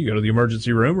emergency, you go to the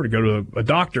emergency room or to go to a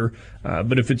doctor.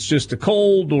 But if it's just a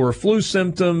cold or flu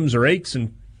symptoms or aches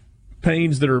and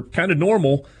pains that are kind of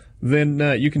normal, then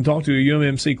you can talk to a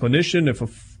UMMC clinician. If a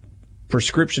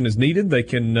prescription is needed, they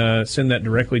can send that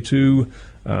directly to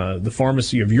the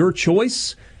pharmacy of your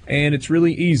choice, and it's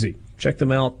really easy. Check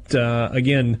them out,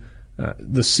 again,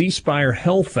 the C Spire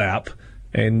Health app,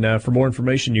 and for more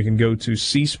information, you can go to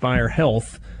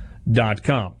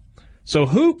cspirehealth.com. So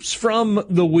hoops from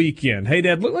the weekend. Hey,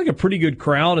 Dad, looked like a pretty good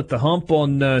crowd at the Hump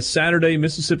on Saturday.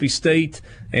 Mississippi State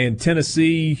and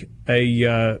Tennessee,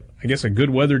 I guess a good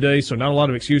weather day, so not a lot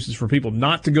of excuses for people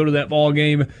not to go to that ball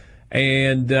game.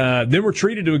 And then we're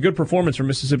treated to a good performance from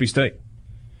Mississippi State.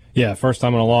 Yeah, first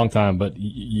time in a long time, but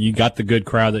you got the good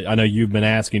crowd that I know you've been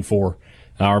asking for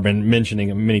or been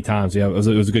mentioning many times. Yeah, it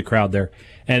was a good crowd there.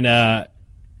 And,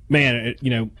 man,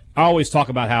 I always talk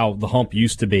about how the Hump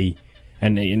used to be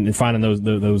and finding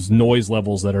those noise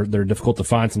levels that are difficult to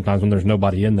find sometimes when there's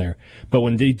nobody in there. But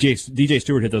when DJ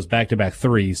Stewart hit those back-to-back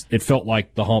threes, it felt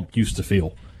like the Hump used to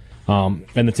feel.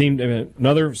 And the team,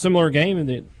 another similar game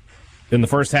in the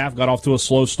first half, got off to a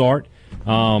slow start.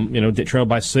 Trailed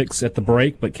by 6 at the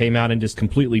break, but came out and just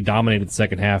completely dominated the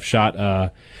second half. Shot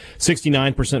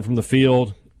 69% from the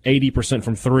field, 80%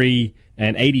 from 3,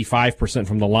 and 85%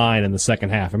 from the line in the second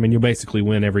half. I mean, you basically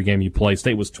win every game you play.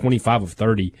 State was 25 of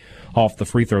 30 off the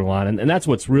free throw line, and that's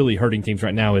what's really hurting teams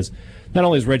right now is not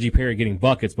only is Reggie Perry getting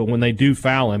buckets, but when they do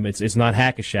foul him, it's not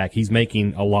hack-a-shack. He's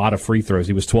making a lot of free throws.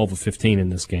 He was 12 of 15 in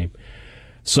this game.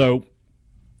 So,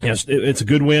 yes, it's a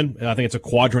good win. I think it's a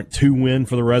quadrant 2 win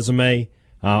for the resume.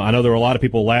 I know there were a lot of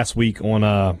people last week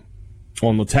on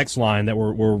the text line that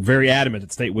were very adamant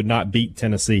that State would not beat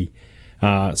Tennessee.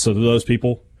 So to those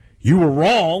people, you were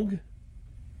wrong.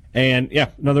 And, yeah,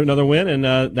 another win. And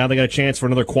now they got a chance for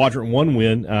another quadrant 1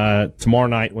 win tomorrow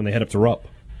night when they head up to Rupp.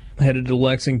 Headed to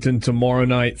Lexington tomorrow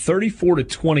night,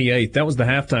 34-28. That was the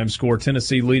halftime score.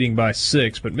 Tennessee leading by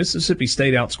 6, but Mississippi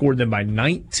State outscored them by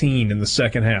 19 in the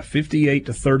second half,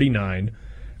 58-39.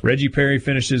 Reggie Perry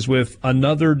finishes with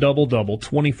another double-double,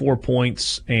 24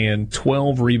 points and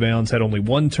 12 rebounds. Had only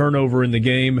 1 turnover in the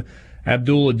game.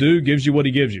 Abdul Adu gives you what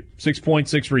he gives you, 6 points,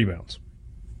 6 rebounds.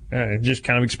 Just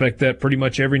kind of expect that pretty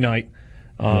much every night.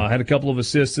 Had a couple of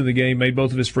assists in the game, made both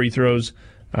of his free throws.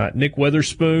 Nick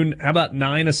Weatherspoon, how about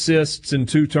 9 assists and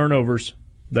 2 turnovers?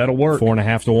 That'll work.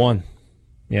 4.5 to 1.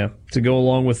 Yeah, to go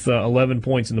along with 11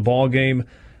 points in the ball game.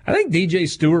 I think DJ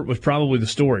Stewart was probably the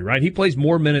story, right? He plays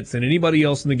more minutes than anybody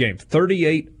else in the game.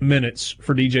 38 minutes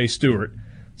for DJ Stewart.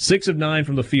 6 of 9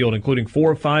 from the field, including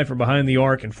 4 of 5 from behind the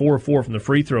arc and 4 of 4 from the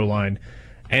free throw line.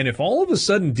 And if all of a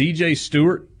sudden DJ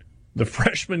Stewart, the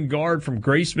freshman guard from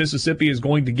Grace, Mississippi, is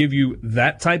going to give you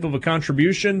that type of a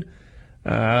contribution,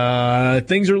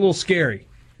 things are a little scary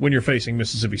when you're facing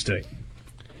Mississippi State.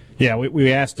 Yeah,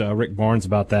 we asked Rick Barnes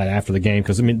about that after the game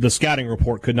because, the scouting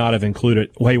report could not have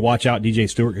included, hey, watch out, DJ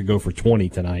Stewart could go for 20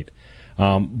 tonight.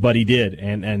 But he did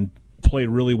and played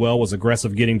really well, was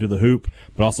aggressive getting to the hoop,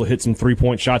 but also hit some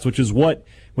three-point shots, which is what,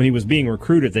 when he was being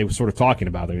recruited, they were sort of talking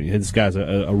about. This guy's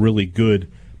a really good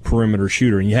perimeter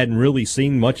shooter, and you hadn't really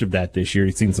seen much of that this year.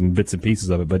 You'd seen some bits and pieces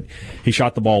of it, but he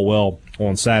shot the ball well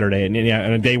on Saturday. And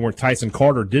on a day where Tyson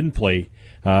Carter didn't play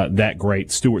that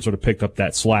great, Stewart sort of picked up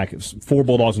that slack. It was 4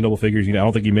 Bulldogs in double figures. I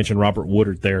don't think you mentioned Robert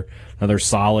Woodard there. Another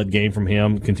solid game from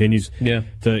him. Continues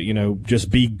to just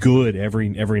be good every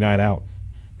night out.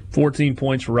 14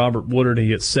 points for Robert Woodard. He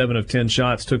hit 7 of 10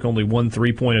 shots, took only 1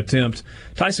 3-point attempt.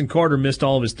 Tyson Carter missed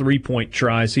all of his 3-point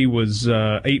tries. He was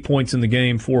 8 points in the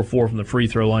game, 4 of 4 from the free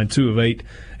throw line, 2 of 8.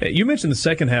 You mentioned the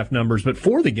second half numbers, but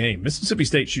for the game, Mississippi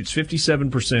State shoots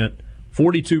 57%,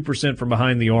 42% from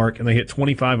behind the arc, and they hit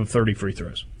 25 of 30 free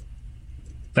throws.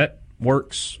 That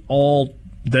works all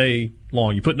day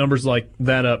long. You put numbers like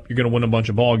that up, you're going to win a bunch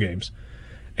of ball games.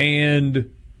 And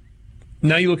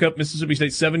now you look up Mississippi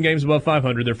State, 7 games above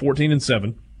 500. They're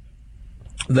 14-7.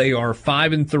 They are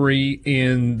 5-3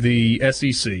 in the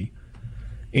SEC.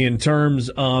 in terms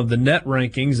of the net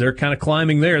rankings. They're kind of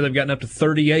climbing there. They've gotten up to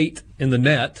 38 in the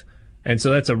net, and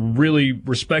so that's a really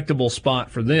respectable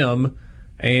spot for them,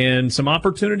 and some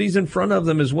opportunities in front of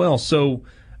them as well. So,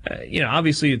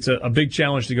 obviously it's a big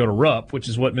challenge to go to Rupp, which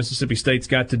is what Mississippi State's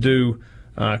got to do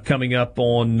coming up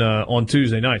on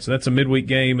Tuesday night. So that's a midweek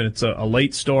game, and it's a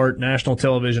late start, national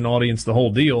television audience, the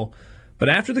whole deal. But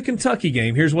after the Kentucky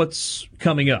game, here's what's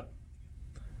coming up.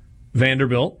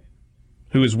 Vanderbilt,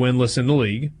 who is winless in the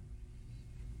league,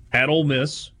 at Ole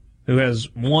Miss, who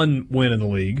has one win in the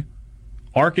league,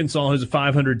 Arkansas, who's a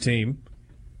 500 team.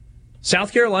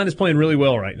 South Carolina's playing really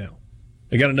well right now.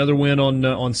 They got another win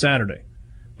on Saturday.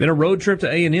 Then a road trip to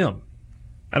A&M.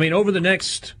 I mean, over the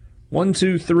next 1,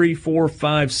 2, 3, 4,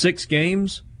 5, 6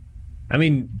 games,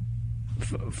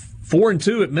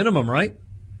 4-2 at minimum, right?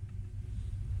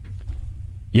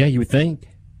 Yeah, you would think.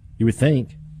 I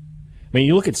mean,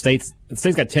 you look at State's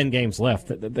got 10 games left.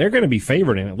 They're going to be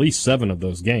favored in at least 7 of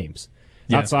those games.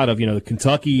 Yeah. Outside of, the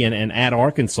Kentucky and at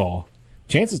Arkansas,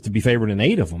 chances to be favored in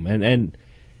 8 of them. And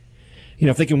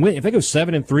if they can win, if they go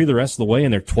 7-3 the rest of the way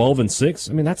and they're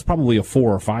 12-6, that's probably a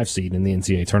 4 or 5 seed in the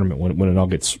NCAA tournament when it all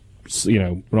gets,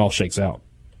 when it all shakes out.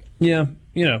 Yeah,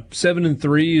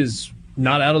 7-3 is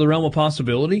not out of the realm of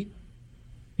possibility.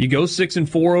 You go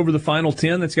 6-4 over the final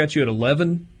 10, that's got you at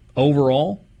 11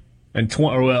 overall, and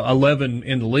 11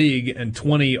 in the league and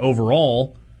 20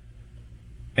 overall,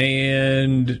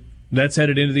 and that's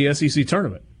headed into the SEC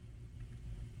tournament.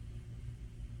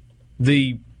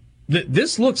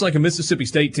 This looks like a Mississippi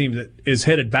State team that is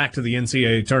headed back to the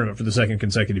NCAA tournament for the second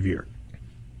consecutive year.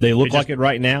 They look like it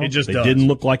right now. It just they does. Didn't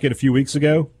look like it a few weeks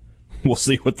ago. We'll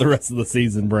see what the rest of the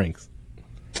season brings.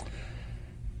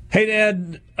 Hey,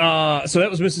 Dad, so that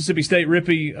was Mississippi State.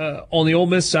 Rippy, on the Ole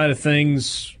Miss side of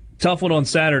things, tough one on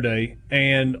Saturday,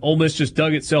 and Ole Miss just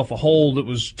dug itself a hole that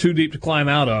was too deep to climb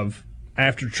out of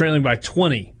after trailing by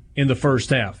 20 in the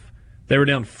first half. They were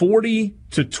down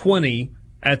 40-20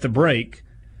 at the break.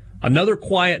 Another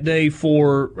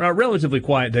relatively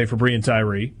quiet day for Breein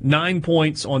Tyree. 9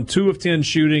 points on 2 of 10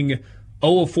 shooting,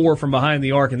 0 of 4 from behind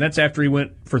the arc, and that's after he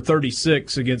went for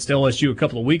 36 against LSU a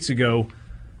couple of weeks ago.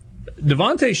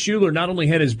 Devontae Shuler not only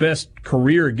had his best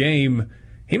career game,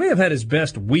 he may have had his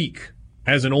best week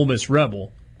as an Ole Miss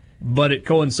Rebel, but it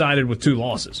coincided with 2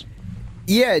 losses.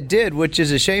 Yeah, it did, which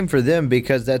is a shame for them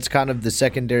because that's kind of the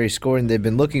secondary scoring they've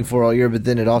been looking for all year, but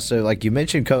then it also, like you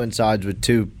mentioned, coincides with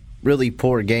 2 really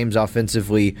poor games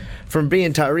offensively from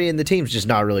Breein Tyree, and the team's just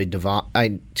not really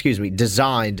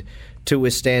designed to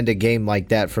withstand a game like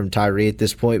that from Tyree at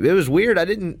this point. It was weird.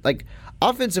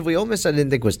 Offensively, Ole Miss I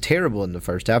didn't think was terrible in the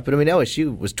first half, but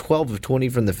LSU was 12 of 20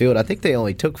 from the field. I think they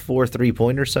only took 4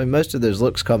 3-pointers, so most of those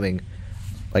looks coming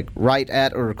right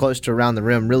at or close to around the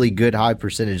rim, really good high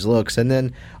percentage looks. And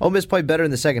then Ole Miss played better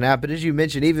in the second half, but as you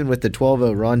mentioned, even with the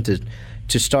 12-0 run to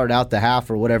start out the half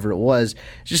or whatever it was,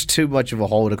 just too much of a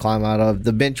hole to climb out of.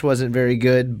 The bench wasn't very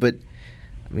good, but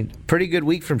pretty good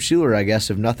week from Shuler, I guess,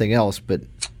 if nothing else. But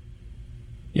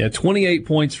yeah, 28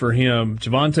 points for him.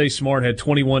 Javonte Smart had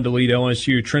 21 to lead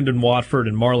LSU. Trendon Watford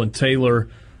and Marlon Taylor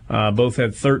both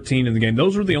had 13 in the game.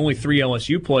 Those were the only 3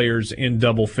 LSU players in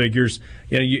double figures.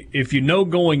 If you know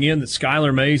going in that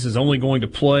Skylar Mays is only going to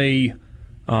play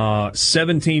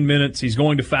 17 minutes, he's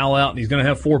going to foul out, and he's going to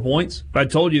have 4 points. If I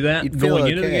told you that going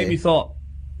into the game, you thought,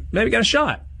 maybe got a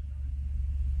shot.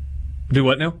 Do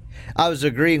what now? I was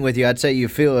agreeing with you. I'd say you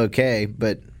feel okay,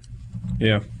 but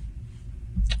yeah.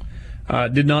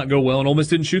 Did not go well, and Ole Miss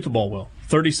didn't shoot the ball well.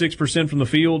 36% from the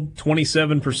field,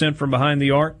 27% from behind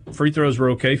the arc. Free throws were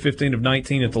okay, 15 of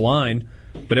 19 at the line,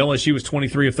 but LSU was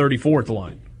 23 of 34 at the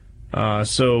line.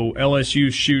 So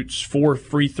LSU shoots 4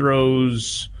 free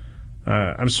throws.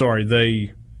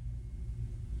 They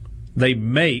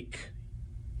make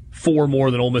 4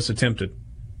 more than Ole Miss attempted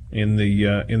in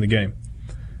the game.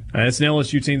 It's an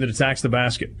LSU team that attacks the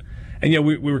basket. And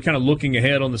we were kind of looking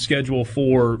ahead on the schedule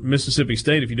for Mississippi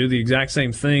State. If you do the exact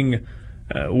same thing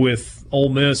with Ole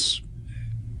Miss,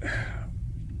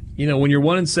 when you're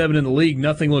 1-7 in the league,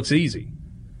 nothing looks easy.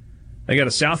 They got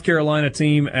a South Carolina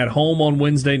team at home on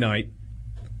Wednesday night,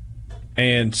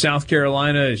 and South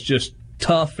Carolina is just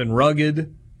tough and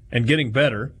rugged and getting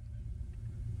better.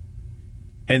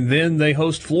 And then they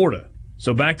host Florida,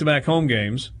 so back-to-back home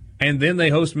games, and then they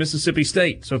host Mississippi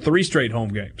State, so 3 straight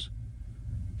home games.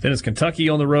 Then it's Kentucky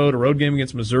on the road, a road game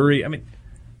against Missouri.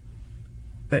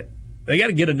 They got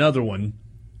to get another one.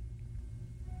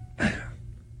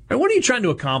 And what are you trying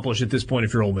to accomplish at this point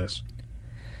if you're Ole Miss?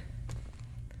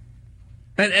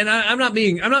 And I'm not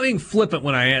being flippant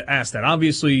when I ask that.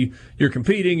 Obviously, you're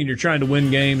competing and you're trying to win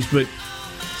games, but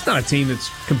it's not a team that's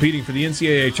competing for the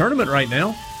NCAA tournament right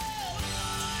now.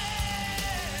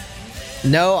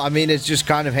 No, I mean, it's just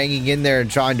kind of hanging in there and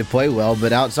trying to play well.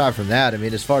 But outside from that, I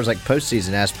mean, as far as like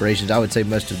postseason aspirations, I would say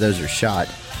most of those are shot.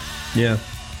 Yeah.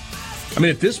 I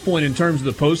mean, at this point, in terms of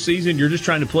the postseason, you're just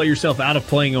trying to play yourself out of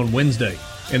playing on Wednesday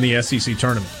in the SEC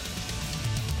tournament.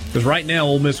 Because right now,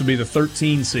 Ole Miss would be the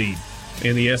 13 seed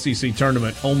in the SEC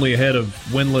tournament, only ahead of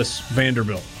winless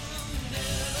Vanderbilt.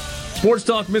 Sports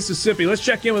Talk Mississippi. Let's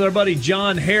check in with our buddy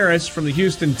John Harris from the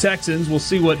Houston Texans. We'll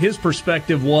see what his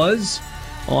perspective was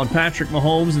on Patrick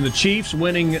Mahomes and the Chiefs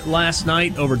winning last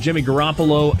night over Jimmy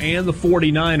Garoppolo and the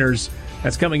 49ers.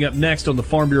 That's coming up next on the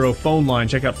Farm Bureau phone line.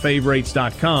 Check out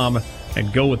favorites.com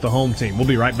and go with the home team. We'll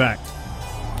be right back.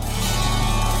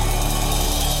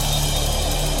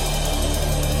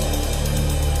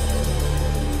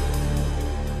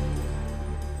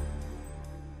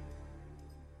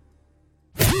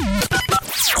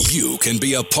 You can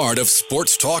be a part of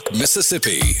Sports Talk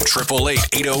Mississippi.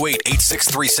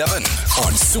 888-808-8637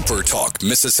 on Super Talk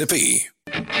Mississippi.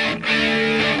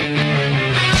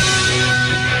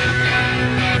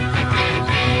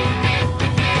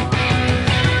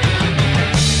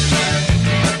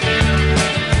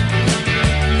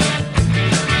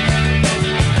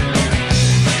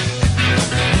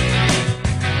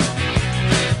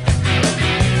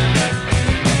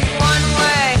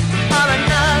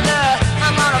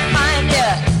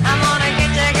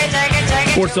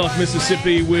 Sports Talk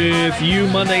Mississippi with you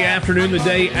Monday afternoon, the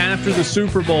day after the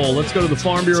Super Bowl. Let's go to the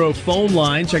Farm Bureau phone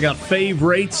line. Check out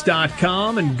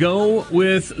favorites.com and go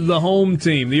with the home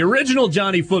team. The original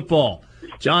Johnny Football,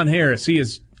 John Harris. He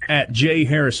is at J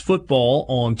Harris Football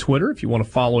on Twitter if you want to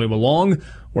follow him along.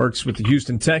 Works with the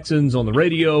Houston Texans on the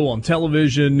radio, on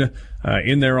television,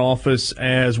 in their office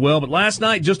as well. But last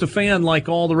night, just a fan like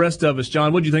all the rest of us.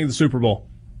 John, what did you think of the Super Bowl?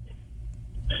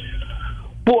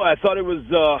 Boy, I thought it was,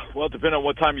 well, depending on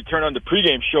what time you turn on the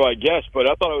pregame show, I guess, but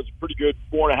I thought it was a pretty good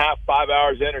 4.5, 5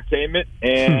 hours of entertainment.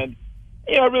 And,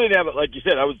 you know, I really didn't have it. Like you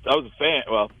said, I was a fan.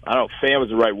 Well, I don't know if fan was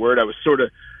the right word. I was sort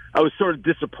of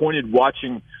disappointed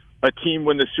watching a team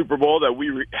win the Super Bowl that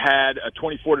we had a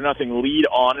 24-0 lead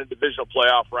on in the divisional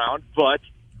playoff round. But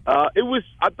I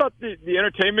thought the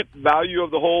entertainment value of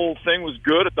the whole thing was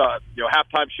good. I thought, you know,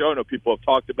 halftime show, I know people have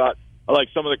talked about, I like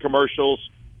some of the commercials.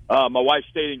 My wife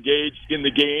stayed engaged in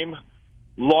the game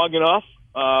long enough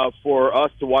for us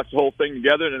to watch the whole thing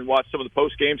together and then watch some of the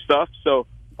post-game stuff. So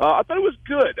I thought it was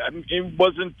good. I mean, it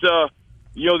wasn't,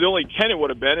 you know, the only tenet would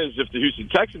have been is if the Houston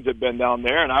Texans had been down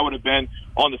there and I would have been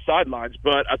on the sidelines.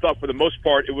 But I thought for the most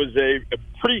part it was a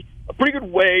pretty good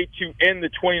way to end the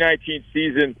 2019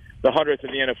 season, the 100th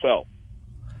in the NFL.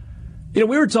 You know,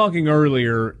 we were talking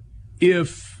earlier,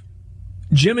 if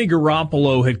Jimmy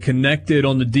Garoppolo had connected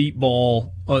on the deep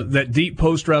ball, that deep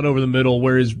post route over the middle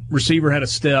where his receiver had a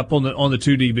step on the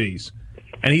two DBs,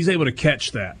 and he's able to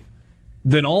catch that,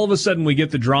 then all of a sudden we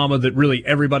get the drama that really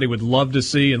everybody would love to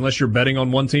see unless you're betting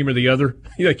on one team or the other.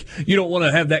 Like, you don't want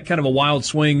to have that kind of a wild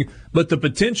swing, but the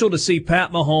potential to see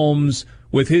Pat Mahomes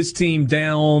with his team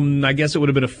down, I guess it would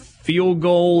have been a field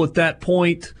goal at that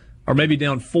point, or maybe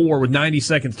down 4 with 90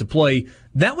 seconds to play,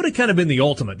 that would have kind of been the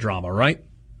ultimate drama, right?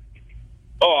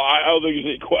 Oh, I don't think there's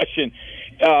any question.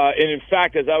 And in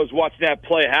fact, as I was watching that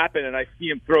play happen and I see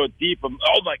him throw it deep,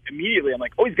 immediately, I'm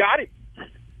like, oh, he's got it.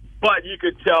 But you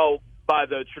could tell by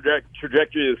the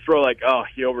trajectory of the throw, like, oh,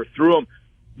 he overthrew him.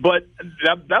 But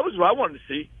that was what I wanted to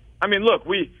see. I mean, look,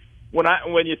 when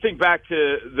you think back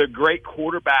to the great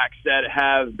quarterbacks that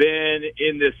have been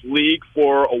in this league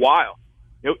for a while,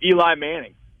 you know, Eli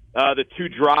Manning, the 2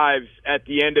 drives at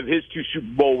the end of his 2 Super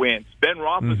Bowl wins, Ben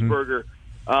Roethlisberger.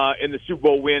 In the Super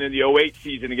Bowl win in the 2008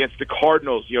 season against the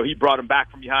Cardinals. You know, he brought him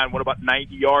back from behind, what about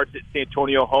 90 yards at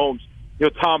Santonio Holmes. You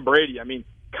know, Tom Brady, I mean,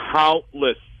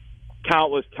 countless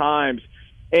times.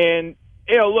 And,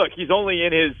 you know, look, he's only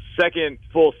in his second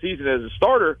full season as a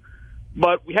starter,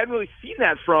 but we hadn't really seen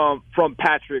that from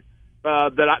Patrick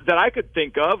that I could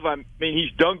think of. I mean,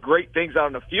 he's done great things out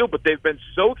on the field, but they've been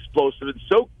so explosive and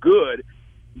so good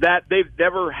that they've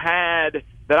never had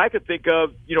 – that I could think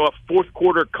of, you know, a fourth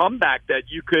quarter comeback that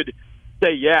you could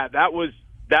say, yeah, that was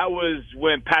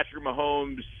when Patrick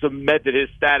Mahomes cemented his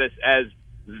status as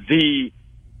the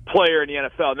player in the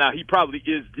NFL. Now, he probably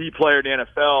is the player in the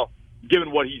NFL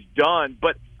given what he's done,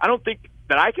 but I don't think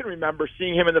that I can remember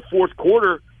seeing him in the fourth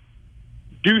quarter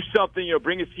do something, you know,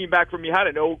 bring his team back from behind.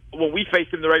 I know when we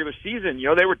faced him in the regular season, you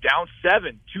know, they were down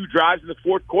 7, 2 drives in the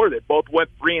fourth quarter. They both went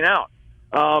 3 and out.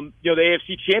 You know, the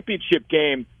AFC Championship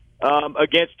game,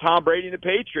 against Tom Brady and the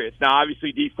Patriots. Now,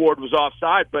 obviously, Dee Ford was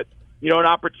offside, but, you know, an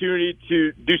opportunity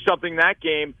to do something in that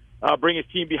game, bring his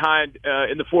team behind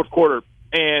in the fourth quarter.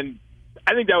 And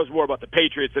I think that was more about the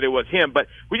Patriots than it was him, but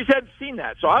we just hadn't seen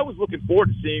that. So I was looking forward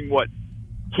to seeing what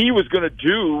he was going to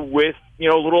do with, a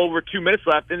little over 2 minutes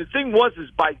left. And the thing was, is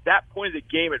by that point of the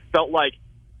game, it felt like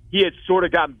he had sort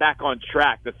of gotten back on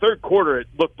track. The third quarter, it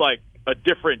looked like a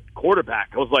different quarterback.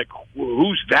 I was like,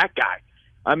 who's that guy?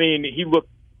 I mean, he looked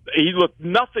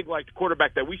nothing like the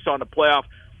quarterback that we saw in the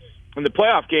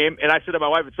playoff game. And I said to my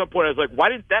wife at some point, I was like, why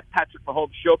didn't that Patrick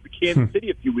Mahomes show up in Kansas City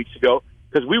a few weeks ago?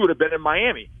 Because we would have been in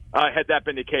Miami had that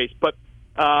been the case. But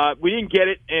we didn't get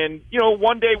it. And,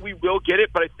 one day we will get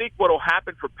it. But I think what will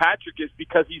happen for Patrick is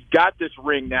because he's got this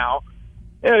ring now,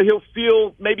 he'll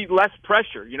feel maybe less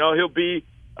pressure. He'll be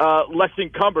less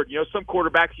encumbered. Some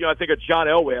quarterbacks, I think of John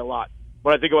Elway a lot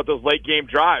when I think about those late game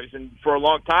drives. And for a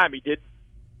long time, he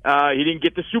didn't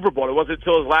get the Super Bowl. It wasn't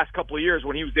until his last couple of years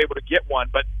when he was able to get one.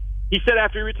 But he said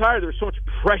after he retired, there was so much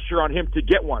pressure on him to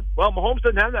get one. Well, Mahomes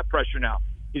doesn't have that pressure now.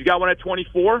 He's got one at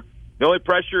 24. The only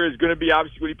pressure is going to be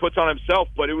obviously what he puts on himself,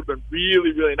 but it would have been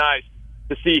really, really nice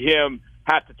to see him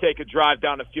have to take a drive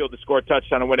down the field to score a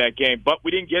touchdown and win that game. But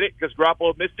we didn't get it because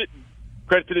Garoppolo missed it.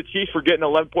 Credit to the Chiefs for getting an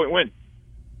 11-point win.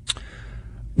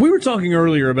 We were talking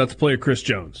earlier about the play of Chris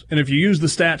Jones, and if you use the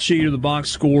stat sheet or the box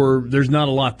score, there's not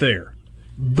a lot there.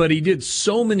 But he did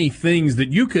so many things that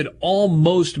you could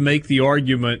almost make the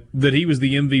argument that he was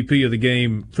the MVP of the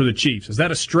game for the Chiefs. Is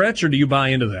that a stretch, or do you buy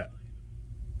into that?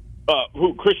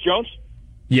 Who, Chris Jones?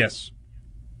 Yes.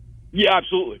 Yeah,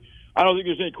 absolutely. I don't think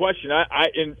there's any question.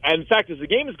 In fact, as the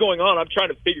game is going on, I'm trying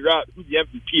to figure out who the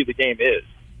MVP of the game is.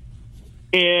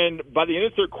 And by the end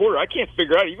of the third quarter, I can't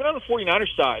figure out, even on the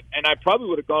 49ers side, and I probably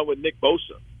would have gone with Nick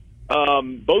Bosa.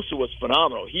 Bosa was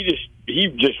phenomenal. He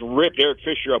just ripped Eric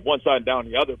Fisher up one side and down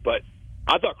the other, but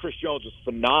I thought Chris Jones was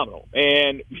phenomenal.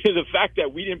 And the fact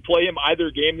that we didn't play him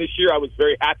either game this year, I was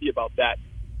very happy about that.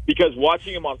 Because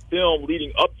watching him on film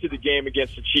leading up to the game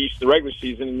against the Chiefs, the regular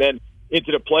season, and then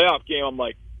into the playoff game, I'm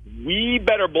like, we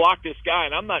better block this guy,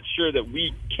 and I'm not sure that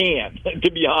we can,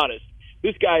 to be honest.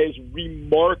 This guy is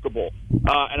remarkable.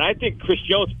 And I think Chris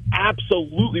Jones,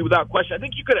 absolutely, without question, I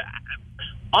think you could have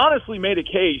honestly made a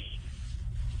case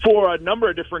for a number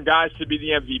of different guys to be the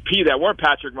MVP that weren't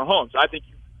Patrick Mahomes. I think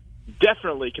you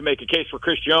definitely can make a case for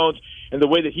Chris Jones and the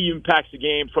way that he impacts the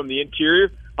game from the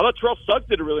interior. I thought Terrell Suggs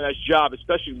did a really nice job,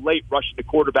 especially late rushing the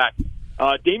quarterback.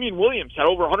 Damian Williams had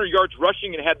over 100 yards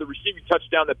rushing and had the receiving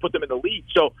touchdown that put them in the lead.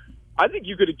 So I think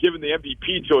you could have given the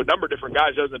MVP to a number of different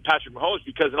guys other than Patrick Mahomes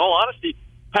because, in all honesty,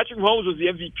 Patrick Mahomes was the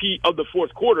MVP of the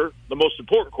fourth quarter, the most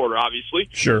important quarter, obviously.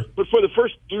 Sure. But for the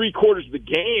first three quarters of the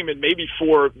game and maybe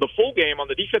for the full game on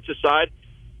the defensive side,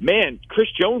 man, Chris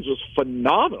Jones was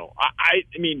phenomenal. I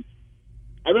mean,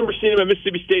 I remember seeing him at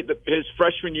Mississippi State his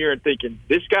freshman year and thinking,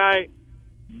 this guy,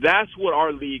 that's what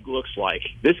our league looks like.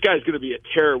 This guy's going to be a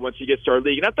terror once he gets to our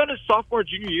league. And I thought his sophomore and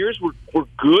junior years were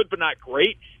good but not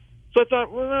great. So I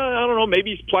thought, well, I don't know,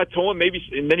 maybe he's plateauing,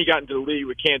 and then he got into the league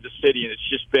with Kansas City, and it's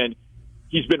just been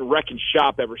he's been wrecking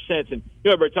shop ever since. And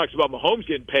everybody talks about Mahomes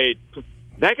getting paid.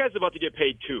 That guy's about to get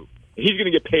paid too. He's going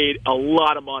to get paid a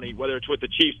lot of money, whether it's with the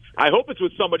Chiefs. I hope it's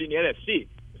with somebody in the NFC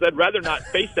because I'd rather not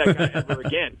face that guy ever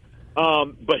again.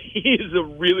 But he is a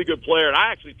really good player, and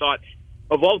I actually thought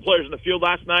of all the players in the field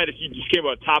last night, if you just came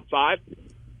out top five,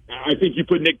 I think you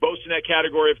put Nick Bosa in that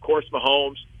category, of course,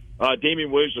 Mahomes.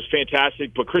 Damian Williams was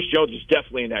fantastic, but Chris Jones is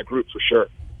definitely in that group for sure.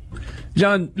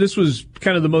 John, this was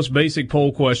kind of the most basic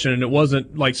poll question, and it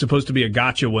wasn't like supposed to be a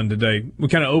gotcha one today. We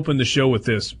kind of opened the show with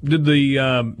this. Did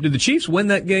the Chiefs win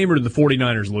that game, or did the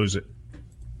 49ers lose it?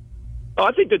 Oh,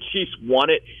 I think the Chiefs won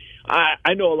it.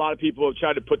 I know a lot of people have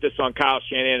tried to put this on Kyle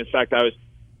Shanahan. In fact, I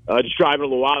was just driving a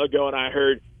little while ago, and I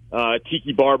heard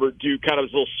Tiki Barber do kind of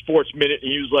his little sports minute,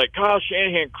 and he was like, Kyle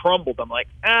Shanahan crumbled. I'm like,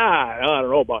 I don't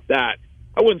know about that.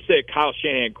 I wouldn't say Kyle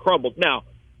Shanahan crumbled. Now,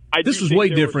 this was way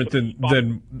different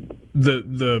than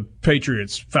the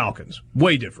Patriots Falcons.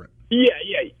 Way different. Yeah,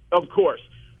 of course.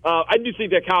 I do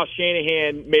think that Kyle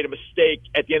Shanahan made a mistake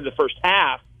at the end of the first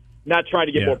half, not trying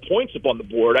to get more points up on the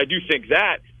board. I do think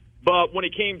that. But when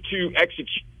it came to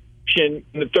execution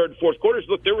in the third and fourth quarters,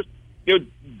 look, there was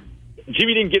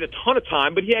Jimmy didn't get a ton of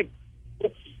time, but he had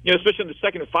especially in the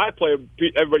second and five play,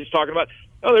 everybody's talking about,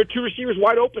 there are two receivers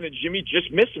wide open, and Jimmy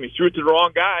just missed him. He threw it to the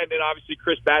wrong guy, and then obviously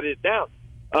Chris batted it down.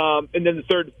 And then the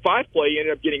third and five play, he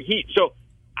ended up getting heat. So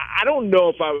I don't know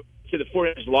if I would say the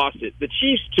 49ers lost it. The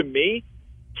Chiefs, to me,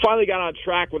 finally got on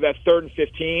track with that 3rd and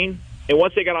 15. And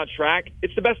once they got on track,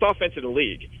 it's the best offense in the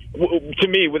league, to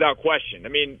me, without question. I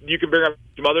mean, you can bring up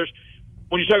some others.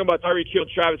 When you're talking about Tyreek Hill,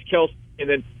 Travis Kelce, and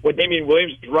then when Damian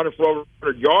Williams was running for over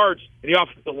 100 yards, and the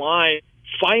offensive line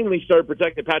finally started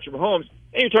protecting Patrick Mahomes,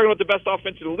 and you're talking about the best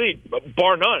offense in the league,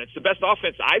 bar none. It's the best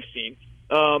offense I've seen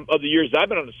of the years I've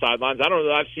been on the sidelines. I don't know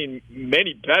that I've seen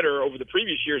many better over the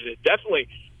previous years. It definitely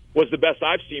was the best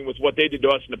I've seen with what they did to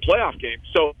us in the playoff game.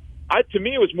 So to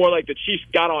me, it was more like the Chiefs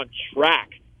got on track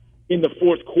in the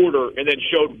fourth quarter and then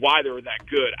showed why they were that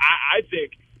good. I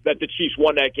think that the Chiefs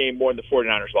won that game more than the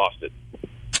 49ers lost it.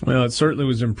 Well, it certainly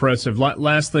was impressive.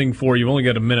 Last thing for you, you've only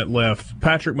got a minute left.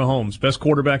 Patrick Mahomes, best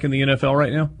quarterback in the NFL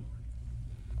right now?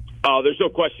 There's no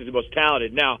question he's the most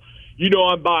talented. Now, you know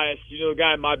I'm biased. You know the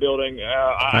guy in my building.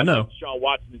 I know Deshaun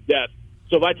Watson to death.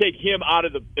 So if I take him out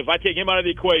of the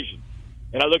equation,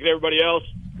 and I look at everybody else,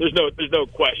 there's no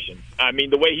question. I mean,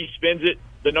 the way he spins it,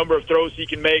 the number of throws he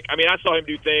can make. I mean, I saw him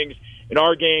do things in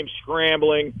our game,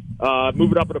 scrambling,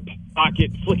 moving up in a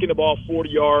pocket, flicking the ball 40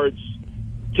 yards.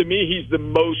 To me, he's the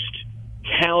most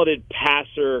talented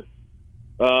passer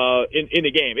in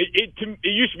the game. It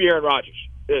used to be Aaron Rodgers,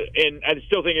 and I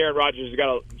still think Aaron Rodgers has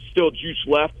got still juice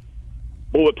left.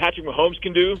 But what Patrick Mahomes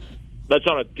can do, that's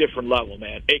on a different level,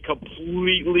 man. A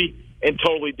completely and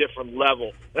totally different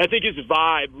level. And I think his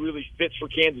vibe really fits for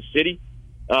Kansas City.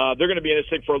 They're going to be in this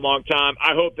thing for a long time.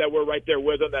 I hope that we're right there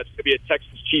with them. That's going to be a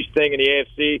Texas Chiefs thing in the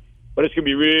AFC. But it's going to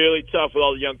be really tough with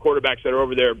all the young quarterbacks that are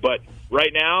over there. But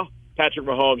right now, Patrick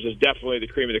Mahomes is definitely the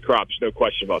cream of the crop. There's no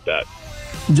question about that.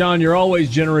 John, you're always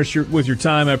generous with your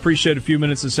time. I appreciate a few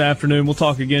minutes this afternoon. We'll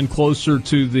talk again closer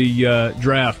to the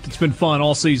draft. It's been fun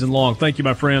all season long. Thank you,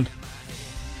 my friend.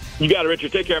 You got it,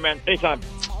 Richard. Take care, man. Anytime.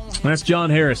 That's John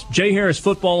Harris. Jay Harris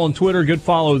Football on Twitter. Good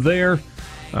follow there.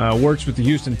 Works with the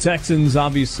Houston Texans.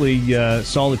 Obviously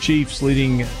saw the Chiefs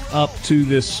leading up to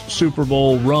this Super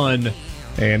Bowl run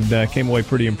and came away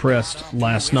pretty impressed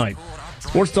last night.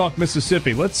 Sports Talk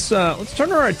Mississippi. Let's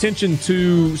turn our attention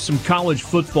to some college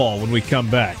football when we come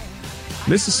back.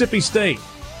 Mississippi State,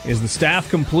 is the staff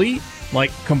complete?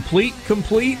 Like complete?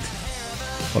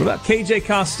 What about KJ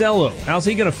Costello? How's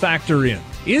he going to factor in?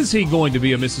 Is he going to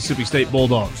be a Mississippi State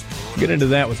Bulldog? We'll get into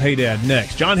that with Hey Dad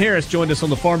next. John Harris joined us on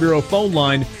the Farm Bureau phone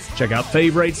line. Check out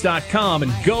favorites.com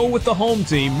and go with the home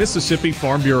team, Mississippi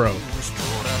Farm Bureau.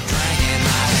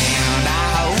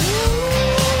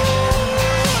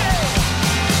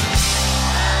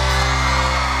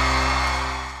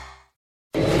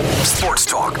 Sports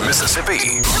Talk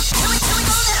Mississippi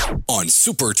on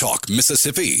Super Talk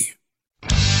Mississippi.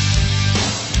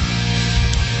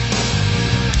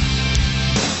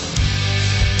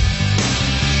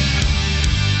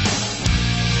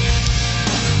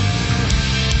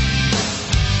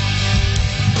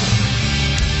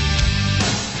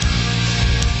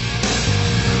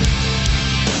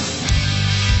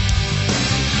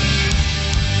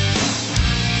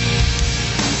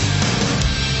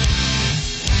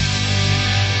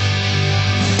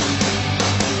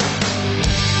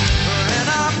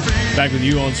 Back with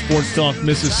you on Sports Talk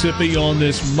Mississippi on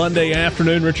this Monday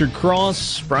afternoon. Richard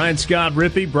Cross, Brian Scott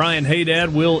Rippey, Brian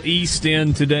Haydad, Will East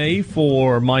in today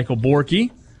for Michael Borky.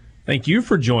 Thank you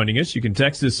for joining us. You can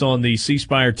text us on the C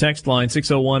Spire text line,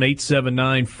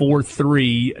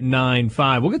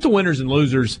 601-879-4395. We'll get to winners and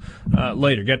losers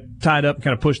later. Got tied up,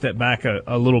 kind of pushed that back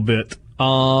a little bit.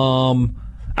 I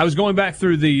was going back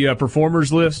through the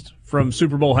performers list from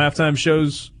Super Bowl halftime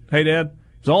shows, Haydad. It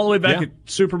was all the way back at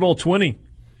Super Bowl 20.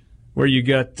 Where you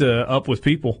got Up With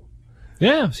People.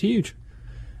 Yeah, it's huge.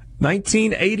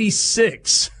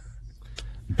 1986.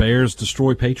 Bears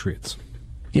destroy Patriots.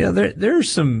 Yeah, there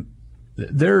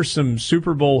are some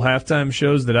Super Bowl halftime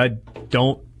shows that I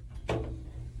don't.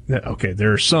 Okay,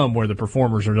 there are some where the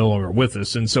performers are no longer with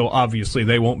us, and so obviously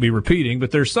they won't be repeating.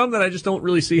 But there's some that I just don't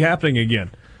really see happening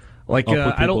again. Like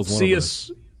I don't see us.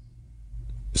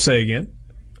 Say again.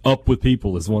 Up With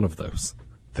People is one of those.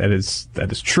 That is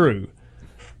true.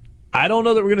 I don't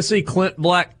know that we're going to see Clint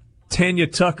Black, Tanya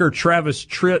Tucker, Travis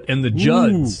Tritt, and the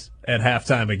Judds at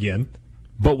halftime again.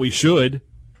 But we should.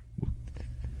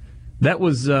 That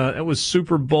was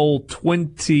Super Bowl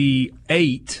 28,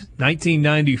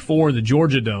 1994 in the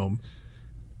Georgia Dome.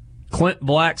 Clint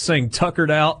Black sang Tuckered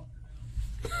Out.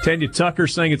 Tanya Tucker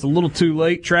sang It's a Little Too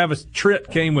Late. Travis Tritt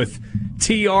came with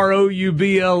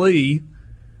Trouble.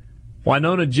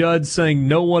 Winona Judd sang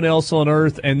No One Else on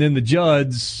Earth, and then the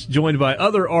Judds, joined by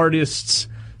other artists,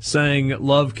 sang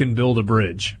Love Can Build a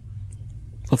Bridge.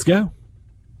 Let's go.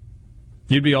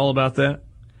 You'd be all about that?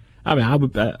 I mean, I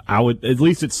would. At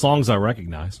least it's songs I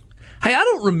recognize. Hey, I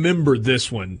don't remember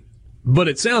this one, but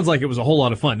it sounds like it was a whole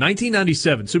lot of fun.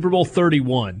 1997, Super Bowl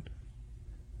 31.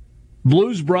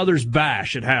 Blues Brothers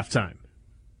Bash at halftime.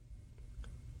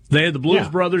 They had the Blues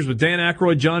Brothers with Dan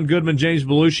Aykroyd, John Goodman, James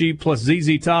Belushi, plus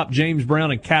ZZ Top, James Brown,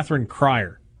 and Catherine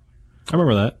Cryer. I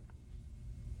remember that.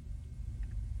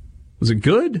 Was it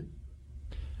good?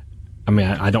 I mean,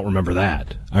 I don't remember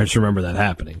that. I just remember that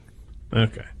happening.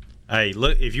 Okay. Hey,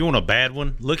 look! If you want a bad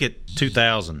one, look at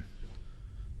 2000.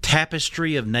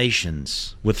 tapestry of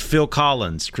nations with Phil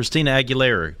Collins, Christina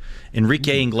Aguilera,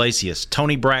 Enrique Iglesias,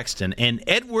 Tony Braxton, and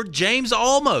Edward James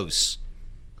Olmos.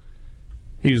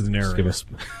 He's the narrator. Just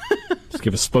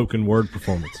give a spoken word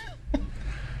performance.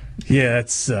 Yeah,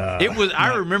 it's. It was.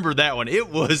 I remember that one. It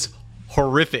was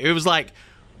horrific. It was like,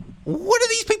 what are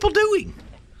these people doing?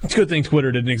 It's a good thing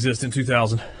Twitter didn't exist in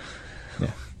 2000.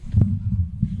 Yeah.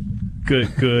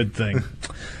 Good thing.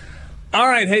 All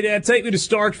right, hey, Dad, take me to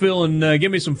Starkville and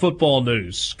give me some football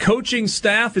news. Coaching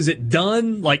staff, is it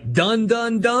done? Like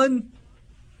done?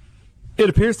 It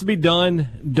appears to be done.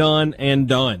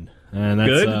 And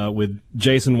that's with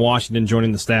Jason Washington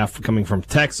joining the staff coming from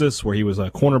Texas, where he was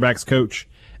a cornerbacks coach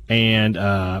and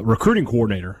recruiting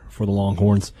coordinator for the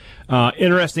Longhorns.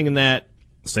 Interesting in that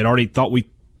State already thought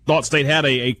State had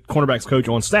a cornerbacks coach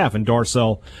on staff in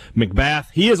Darcel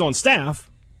McBath. He is on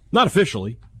staff, not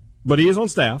officially, but he is on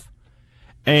staff.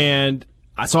 And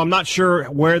so I'm not sure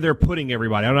where they're putting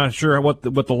everybody. I'm not sure what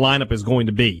the lineup is going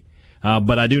to be.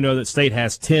 But I do know that State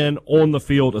has 10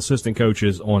 on-the-field assistant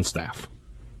coaches on staff.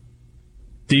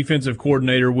 Defensive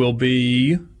coordinator will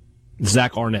be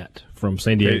Zach Arnett from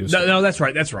San Diego State. No, that's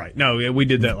right. No, we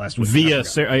did that last week. Via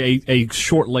a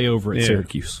short layover at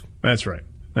Syracuse. That's right.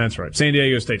 San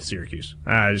Diego State to Syracuse.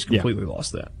 I just completely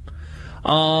lost that.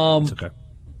 It's okay.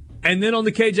 And then on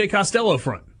the KJ Costello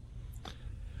front.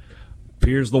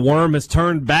 Appears the worm has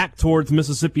turned back towards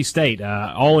Mississippi State.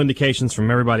 All indications from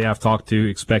everybody I've talked to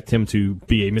expect him to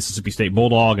be a Mississippi State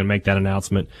Bulldog and make that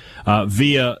announcement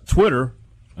via Twitter.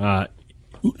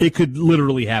 It could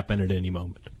literally happen at any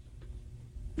moment.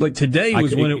 Like today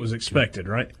was when it was expected,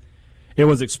 right? It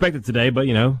was expected today, but,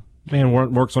 man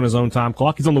works on his own time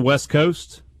clock. He's on the West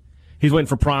Coast. He's waiting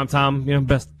for prime time,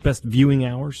 best viewing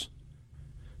hours.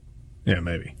 Yeah,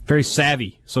 maybe. Very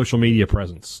savvy social media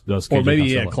presence. Does KJ or maybe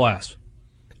Costello. he had class.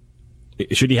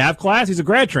 Should he have class? He's a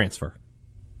grad transfer.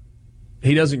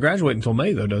 He doesn't graduate until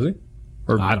May, though, does he?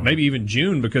 Or maybe even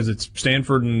June, because it's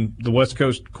Stanford and the West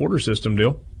Coast quarter system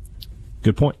deal.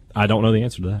 Good point. I don't know the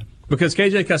answer to that. Because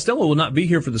KJ Costello will not be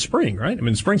here for the spring, right? I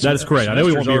mean, spring. That is correct. I know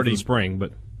he won't be here for the spring,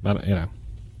 but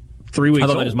 3 weeks. I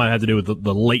thought old. that just might have to do with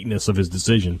the lateness of his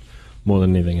decision more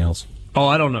than anything else. Oh,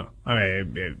 I don't know. I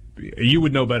mean, you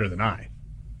would know better than I.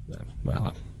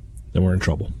 Well, then we're in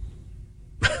trouble.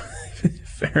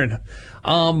 Fair enough.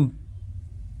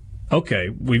 Okay,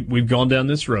 we've gone down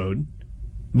this road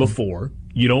before.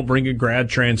 You don't bring a grad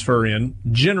transfer in,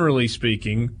 generally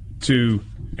speaking, to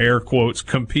air quotes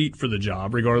compete for the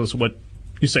job, regardless of what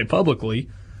you say publicly.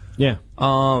 Yeah.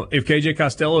 If KJ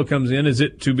Costello comes in, is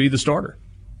it to be the starter?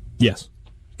 Yes.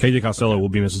 KJ Costello will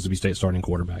be Mississippi State starting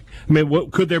quarterback. I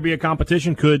mean, could there be a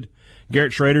competition? Could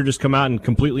Garrett Schrader just come out and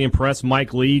completely impress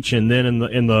Mike Leach, and then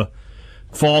in the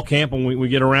fall camp when we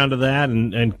get around to that,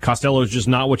 and Costello is just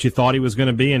not what you thought he was going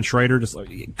to be, and Schrader just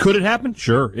could it happen?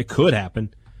 Sure, it could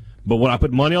happen. But would I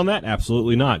put money on that?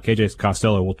 Absolutely not. KJ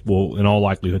Costello will in all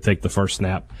likelihood take the first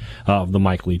snap of the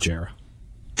Mike Leach era.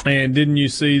 And didn't you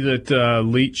see that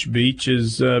Leach Beach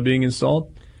is being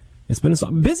installed? It's been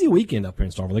a busy weekend up here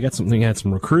in Starkville. They had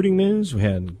some recruiting news. We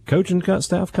had coaching cut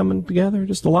staff coming together.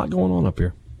 Just a lot going on up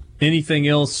here. Anything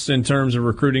else in terms of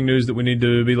recruiting news that we need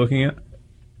to be looking at?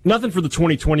 Nothing for the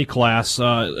 2020 class,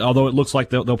 although it looks like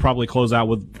they'll probably close out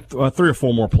with 3 or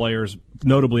 4 more players,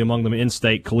 notably among them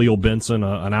in-state Khalil Benson,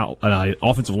 an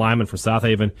offensive lineman for South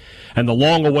Haven, and the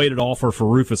long-awaited offer for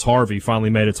Rufus Harvey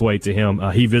finally made its way to him.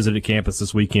 He visited campus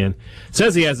this weekend.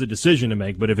 Says he has a decision to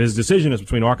make, but if his decision is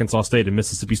between Arkansas State and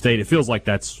Mississippi State, it feels like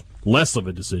that's less of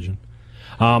a decision.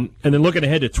 And then looking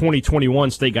ahead to 2021,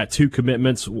 State got 2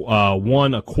 commitments,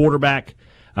 one a quarterback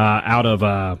out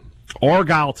of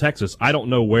Argyle, Texas. I don't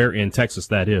know where in Texas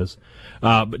that is.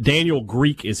 But Daniel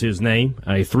Greek is his name,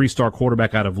 a 3-star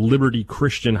quarterback out of Liberty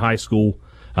Christian High School.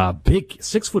 Big,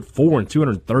 6'4" and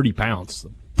 230 pounds.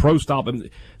 Pro style.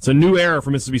 It's a new era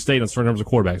for Mississippi State in terms of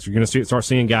quarterbacks. You're going to start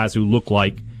seeing guys who look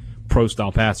like pro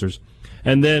style passers.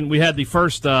 And then we had the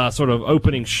first sort of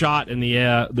opening shot in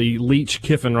the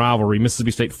Leach-Kiffin rivalry.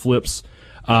 Mississippi State flips.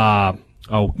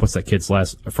 What's that kid's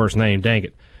first name? Dang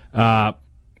it.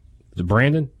 Is it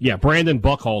Brandon? Yeah, Brandon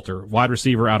Buckhalter, wide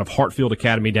receiver out of Hartfield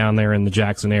Academy down there in the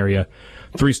Jackson area.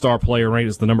 3-star player, ranked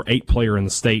as the number 8 player in the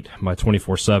state by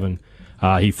 24/7.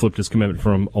 He flipped his commitment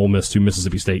from Ole Miss to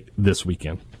Mississippi State this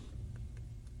weekend.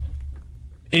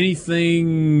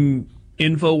 Anything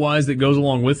info-wise that goes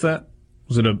along with that?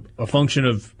 Was it a function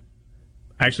of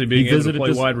actually being able to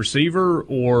play wide receiver?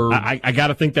 Or I got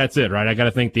to think that's it, right? I got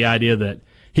to think the idea that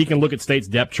he can look at State's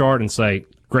depth chart and say,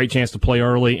 great chance to play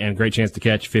early and great chance to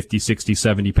catch 50, 60,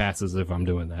 70 passes if I'm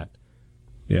doing that.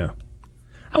 Yeah.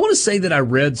 I want to say that I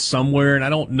read somewhere, and I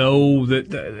don't know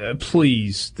that.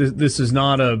 Please, this is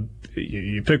not a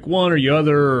you pick one or the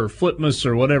other or Flipmas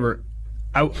or whatever.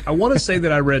 I want to say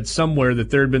that I read somewhere that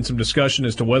there had been some discussion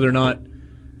as to whether or not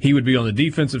he would be on the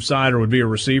defensive side or would be a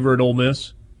receiver at Ole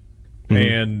Miss,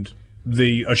 and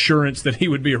the assurance that he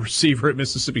would be a receiver at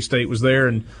Mississippi State was there,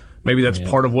 and maybe that's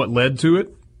part of what led to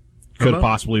it. Could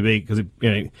possibly be because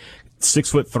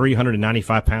 6'3",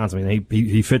 395 pounds. I mean,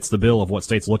 he fits the bill of what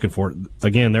State's looking for.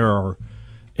 Again, there are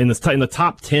in the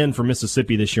top 10 for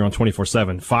Mississippi this year on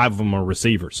 24/7. 5 of them are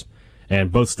receivers,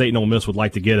 and both State and Ole Miss would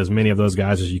like to get as many of those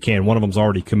guys as you can. One of them's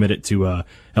already committed to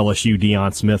LSU.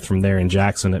 Deion Smith from there in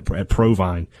Jackson at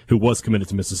Provine, who was committed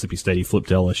to Mississippi State. He flipped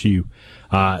to LSU.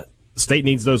 State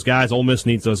needs those guys. Ole Miss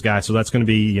needs those guys. So that's going to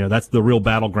be that's the real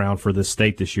battleground for this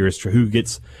State this year is to who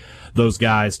gets those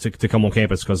guys to come on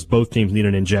campus because both teams need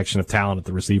an injection of talent at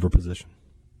the receiver position.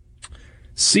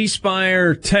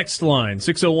 C-Spire text line,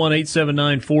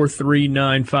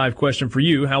 601-879-4395. Question for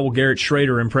you. How will Garrett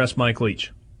Schrader impress Mike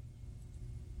Leach?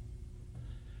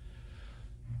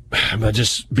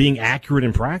 Just being accurate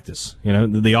in practice.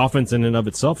 The offense in and of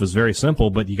itself is very simple,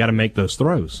 but you got to make those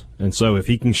throws. And so if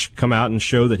he can come out and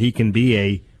show that he can be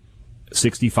a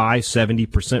 65,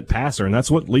 70% passer, and that's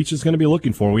what Leach is going to be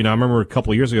looking for. I remember a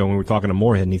couple of years ago when we were talking to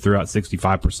Moorhead and he threw out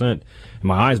 65%, and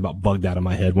my eyes about bugged out of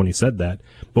my head when he said that.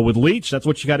 But with Leach, that's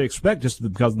what you got to expect just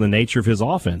because of the nature of his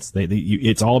offense.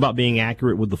 It's all about being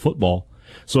accurate with the football.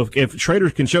 So if Schrader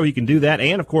can show he can do that,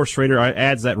 and of course Schrader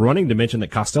adds that running dimension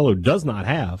that Costello does not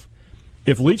have,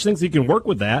 if Leach thinks he can work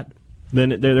with that,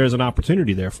 then there's an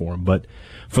opportunity there for him. But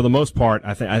for the most part,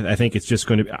 I think it's just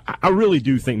going to. I really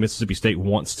do think Mississippi State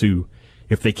wants to,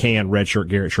 if they can, redshirt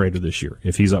Garrett Schrader this year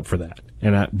if he's up for that,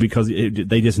 and because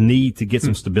they just need to get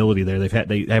some stability there.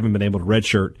 They haven't been able to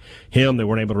redshirt him. They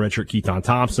weren't able to redshirt Keaton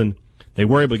Thompson. They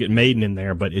were able to get Maiden in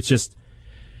there, but it's just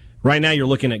right now you're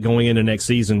looking at going into next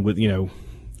season with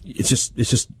it's just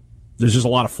there's just a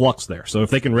lot of flux there. So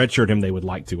if they can redshirt him, they would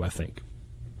like to. I think.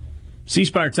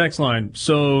 C-Spire text line.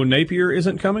 So Napier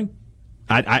isn't coming?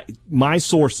 My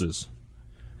sources,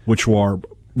 which are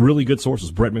really good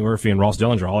sources, Brett McMurphy and Ross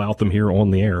Dellinger, I'll out them here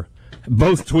on the air,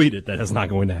 both tweeted that is not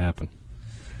going to happen.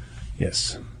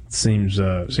 Yes, seems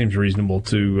reasonable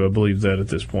to believe that at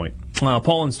this point.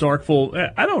 Paul and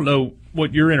Starkville, I don't know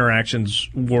what your interactions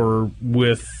were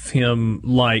with him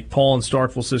like. Paul in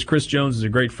Starkville says, Chris Jones is a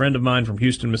great friend of mine from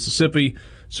Houston, Mississippi.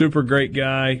 Super great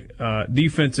guy,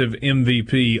 defensive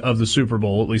MVP of the Super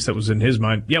Bowl. At least that was in his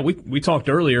mind. Yeah, we talked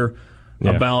earlier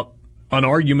about an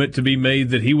argument to be made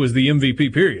that he was the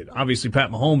MVP, period. Obviously,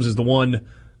 Pat Mahomes is the one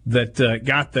that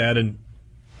got that. And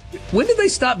when did they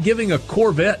stop giving a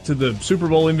Corvette to the Super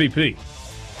Bowl MVP?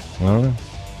 I don't know.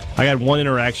 I had one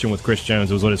interaction with Chris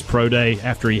Jones. It was on his pro day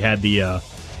after he had the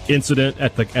incident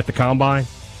at the Combine.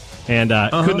 And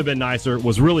couldn't have been nicer.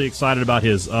 Was really excited about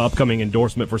his upcoming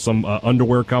endorsement for some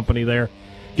underwear company there.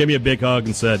 Gave me a big hug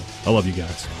and said, I love you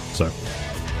guys. So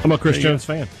I'm a Chris Jones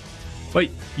fan. But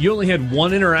you only had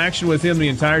one interaction with him the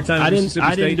entire time at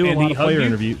Mississippi State? I didn't do a lot of player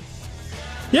interview.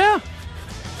 Yeah.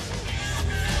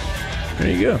 There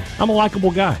you go. I'm a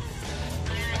likable guy.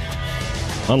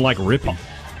 Unlike Rippy.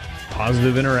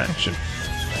 Positive interaction.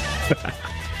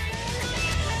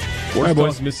 Sports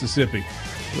Talk Mississippi.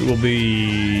 We will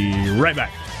be right back.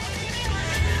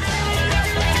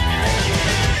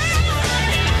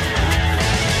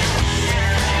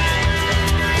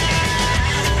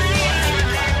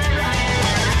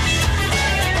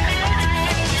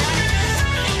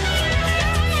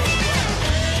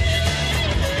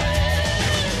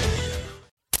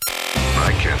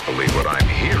 I can't believe what I'm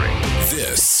hearing.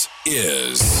 This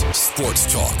is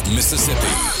Sports Talk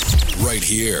Mississippi, right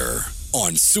here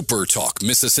on Super Talk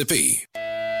Mississippi.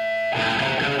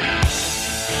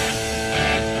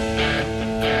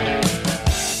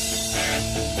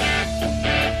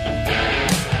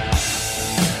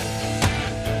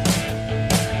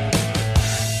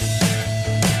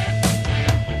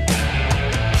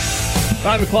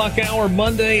 5 o'clock hour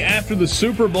Monday after the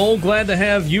Super Bowl. Glad to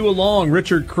have you along.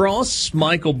 Richard Cross,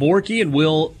 Michael Borky, and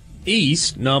Will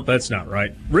East. Nope, that's not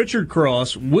right. Richard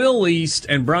Cross, Will East,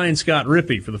 and Brian Scott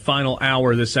Rippey for the final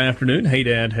hour this afternoon.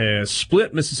 Haydad has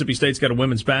split. Mississippi State's got a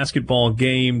women's basketball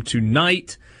game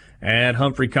tonight at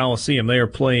Humphrey Coliseum. They are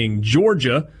playing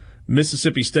Georgia.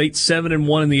 Mississippi State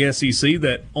 7-1 in the SEC.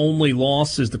 That only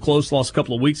loss is the close loss a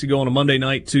couple of weeks ago on a Monday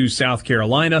night to South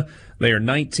Carolina. They are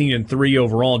 19-3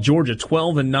 overall. Georgia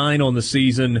 12-9 on the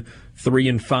season,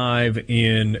 3-5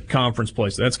 in conference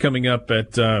play. So that's coming up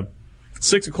at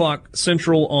 6 o'clock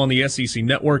Central on the SEC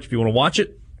Network if you want to watch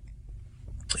it.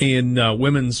 In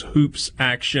women's hoops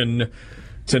action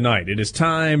tonight. It is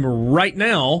time right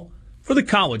now for the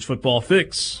College Football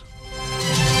Fix.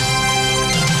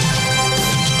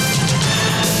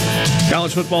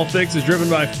 College Football Fix is driven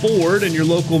by Ford and your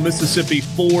local Mississippi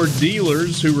Ford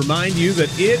dealers who remind you that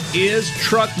it is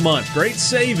Truck Month. Great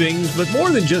savings, but more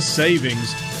than just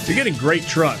savings, you're getting great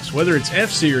trucks, whether it's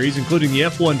F-Series, including the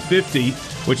F-150,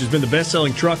 which has been the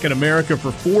best-selling truck in America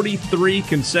for 43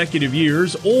 consecutive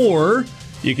years, or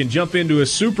you can jump into a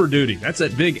Super Duty. That's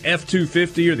that big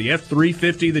F-250 or the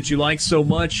F-350 that you like so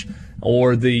much,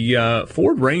 or the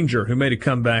Ford Ranger, who made a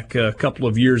comeback a couple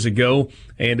of years ago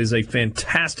and is a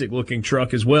fantastic-looking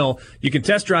truck as well. You can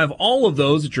test drive all of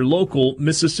those at your local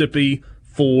Mississippi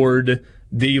Ford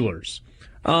dealers.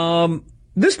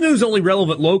 This news is only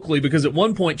relevant locally because at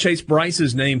one point Chase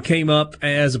Bryce's name came up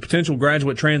as a potential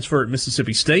graduate transfer at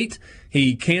Mississippi State.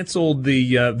 He canceled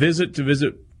the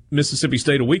visit Mississippi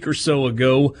State a week or so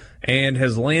ago and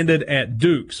has landed at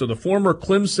Duke. So the former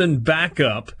Clemson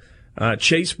backup,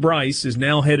 Chase Bryce, is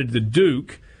now headed to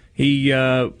Duke. He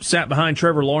sat behind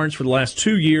Trevor Lawrence for the last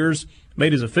 2 years,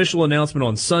 made his official announcement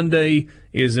on Sunday,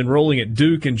 is enrolling at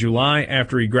Duke in July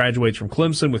after he graduates from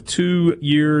Clemson with 2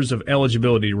 years of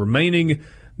eligibility remaining.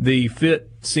 The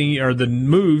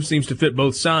move seems to fit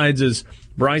both sides, as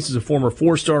Bryce is a former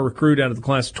 4-star recruit out of the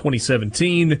class of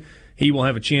 2017. He will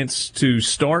have a chance to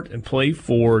start and play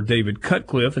for David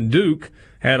Cutcliffe, and Duke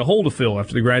had a hole to fill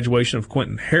after the graduation of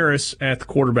Quentin Harris at the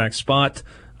quarterback spot.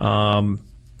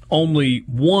 Only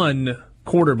one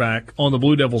quarterback on the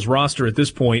Blue Devils roster at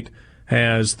this point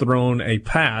has thrown a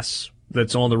pass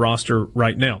that's on the roster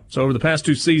right now. So over the past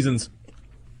 2 seasons,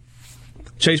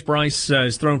 Chase Bryce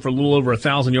has thrown for a little over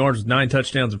 1,000 yards with 9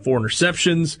 touchdowns and 4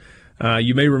 interceptions.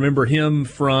 You may remember him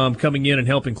from coming in and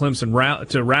helping Clemson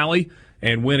to rally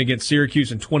and win against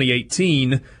Syracuse in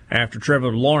 2018 after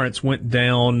Trevor Lawrence went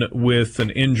down with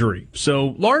an injury.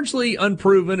 So largely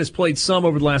unproven, has played some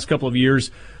over the last couple of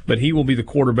years, but he will be the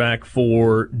quarterback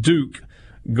for Duke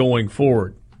going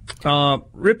forward.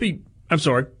 Rippy, I'm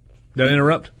sorry. Did I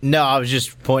interrupt? No, I was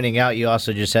just pointing out you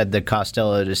also just had the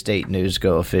Costello to State news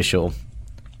go official.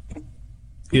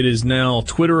 It is now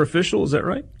Twitter official, is that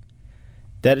right?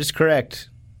 That is correct.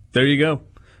 There you go.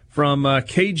 From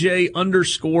KJ_Costello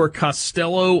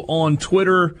on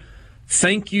Twitter,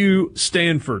 thank you,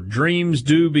 Stanford. Dreams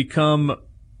do become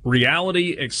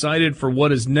reality. Excited for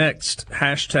what is next.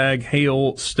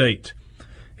 #Hail State.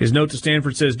 His note to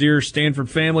Stanford says, Dear Stanford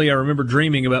family, I remember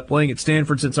dreaming about playing at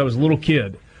Stanford since I was a little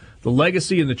kid. The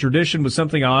legacy and the tradition was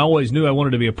something I always knew I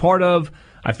wanted to be a part of.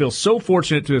 I feel so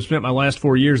fortunate to have spent my last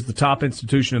 4 years at the top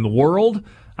institution in the world.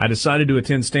 I decided to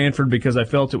attend Stanford because I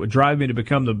felt it would drive me to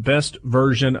become the best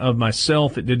version of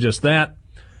myself. It did just that.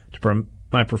 To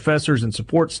my professors and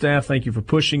support staff, thank you for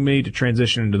pushing me to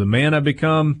transition into the man I've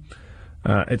become,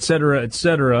 et cetera, et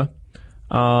cetera.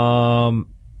 I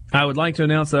would like to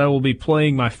announce that I will be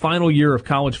playing my final year of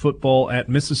college football at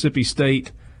Mississippi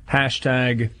State.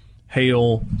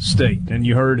 #Hail State. And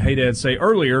you heard Haydad say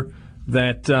earlier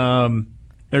that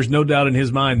there's no doubt in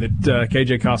his mind that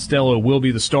KJ Costello will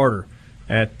be the starter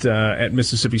at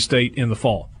Mississippi State in the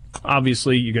fall.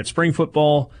 Obviously, you got spring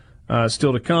football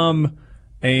still to come,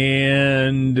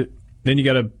 and then you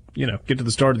got to get to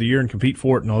the start of the year and compete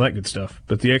for it and all that good stuff.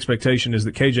 But the expectation is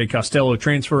that KJ Costello,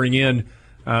 transferring in,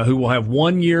 who will have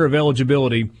 1 year of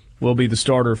eligibility, will be the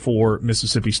starter for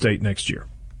Mississippi State next year.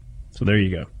 So there you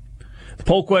go. The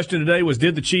poll question today was,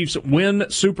 did the Chiefs win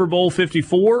Super Bowl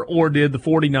 54 or did the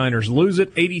 49ers lose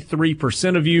it?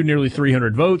 83% of you, nearly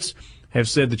 300 votes, have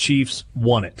said the Chiefs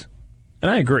won it. And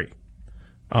I agree.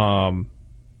 Had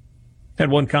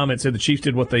one comment said the Chiefs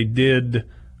did what they did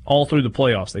all through the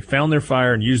playoffs. They found their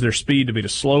fire and used their speed to beat a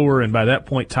slower and by that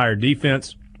point tired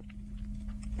defense.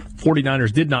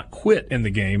 49ers did not quit in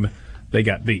the game. They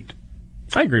got beat.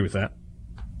 I agree with that.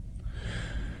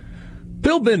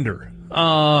 Bill Bender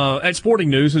at Sporting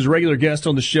News, who's a regular guest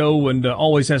on the show and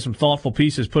always has some thoughtful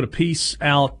pieces, put a piece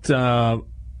out,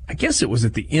 I guess it was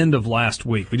at the end of last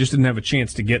week. We just didn't have a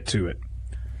chance to get to it.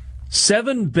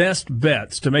 7 best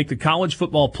bets to make the college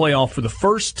football playoff for the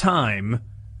first time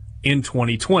in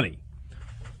 2020.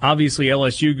 Obviously,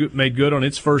 LSU made good on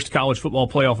its first college football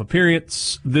playoff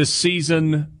appearance this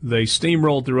season. They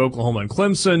steamrolled through Oklahoma and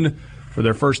Clemson for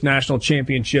their first national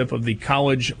championship of the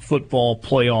college football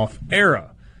playoff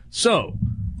era. So,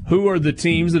 who are the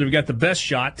teams that have got the best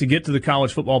shot to get to the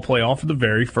college football playoff for the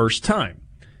very first time?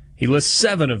 He lists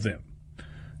 7 of them.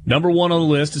 Number 1 on the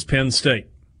list is Penn State.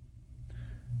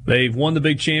 They've won the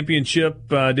big championship,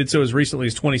 did so as recently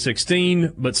as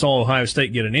 2016, but saw Ohio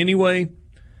State get it anyway.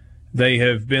 They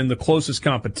have been the closest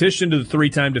competition to the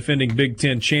 3-time defending Big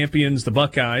Ten champions, the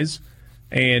Buckeyes,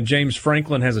 And James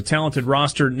Franklin has a talented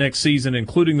roster next season,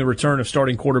 including the return of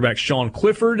starting quarterback Sean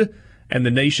Clifford and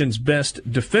the nation's best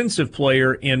defensive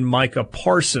player in Micah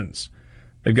Parsons.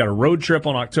 They've got a road trip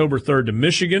on October 3rd to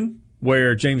Michigan,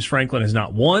 where James Franklin has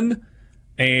not won.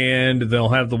 And they'll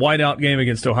have the whiteout game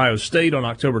against Ohio State on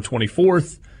October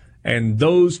 24th. And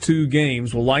those two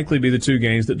games will likely be the two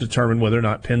games that determine whether or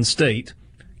not Penn State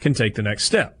can take the next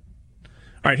step.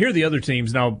 All right, here are the other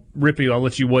teams. Now, Rippy, I'll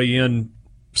let you weigh in,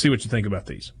 see what you think about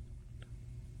these.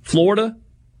 Florida,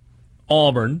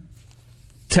 Auburn,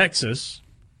 Texas,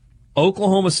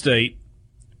 Oklahoma State,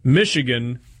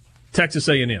 Michigan, Texas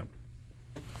A&M.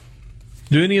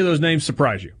 Do any of those names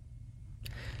surprise you?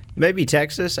 Maybe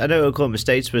Texas. I know Oklahoma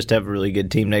State's supposed to have a really good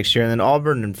team next year. And then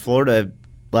Auburn and Florida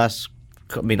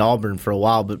Auburn for a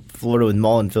while, but Florida with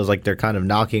Mullen feels like they're kind of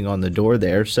knocking on the door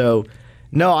there. So,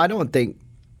 no, I don't think.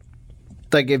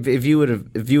 Like if you would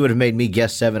have made me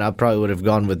guess 7, I probably would have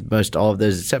gone with most all of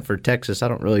those, except for Texas. I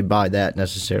don't really buy that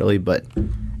necessarily, but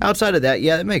outside of that,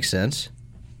 yeah, it makes sense.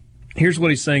 Here's what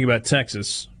he's saying about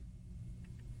Texas.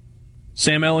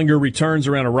 Sam Ehlinger returns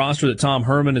around a roster that Tom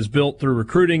Herman has built through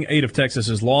recruiting. 8 of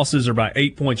Texas's losses are by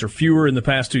 8 points or fewer in the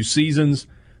past 2 seasons.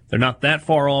 They're not that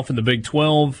far off in the Big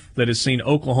 12 that has seen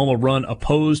Oklahoma run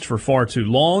opposed for far too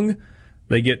long.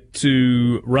 They get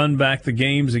to run back the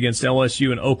games against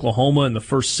LSU and Oklahoma in the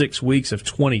first 6 weeks of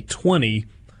 2020.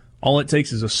 All it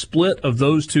takes is a split of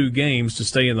those 2 games to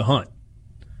stay in the hunt.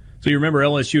 So you remember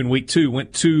LSU in Week 2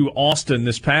 went to Austin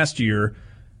this past year.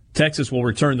 Texas will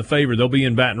return the favor. They'll be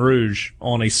in Baton Rouge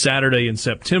on a Saturday in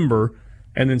September,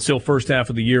 and then still first half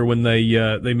of the year when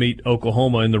they meet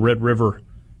Oklahoma in the Red River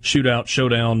shootout,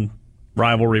 showdown,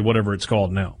 rivalry, whatever it's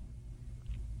called now.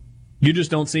 You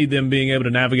just don't see them being able to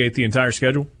navigate the entire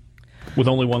schedule with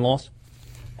only 1 loss?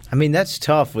 I mean, that's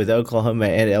tough with Oklahoma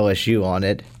and LSU on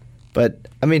it. But,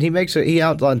 I mean, he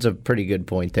outlines a pretty good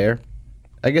point there.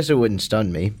 I guess it wouldn't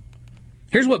stun me.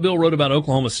 Here's what Bill wrote about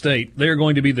Oklahoma State. They are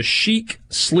going to be the chic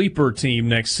sleeper team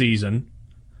next season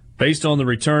based on the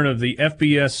return of the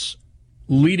FBS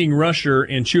leading rusher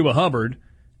in Chuba Hubbard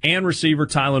and receiver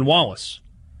Tylan Wallace.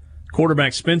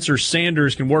 Quarterback Spencer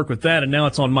Sanders can work with that, and now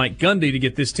it's on Mike Gundy to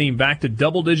get this team back to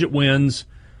double-digit wins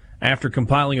after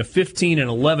compiling a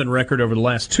 15-11 record over the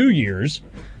last 2 years.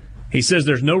 He says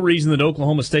there's no reason that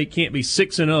Oklahoma State can't be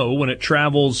 6-0 when it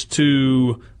travels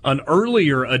to an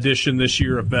earlier edition this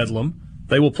year of Bedlam.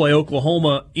 They will play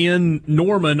Oklahoma in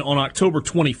Norman on October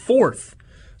 24th,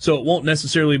 so it won't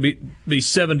necessarily be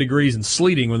 7 degrees and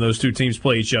sleeting when those two teams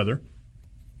play each other.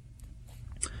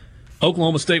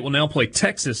 Oklahoma State will now play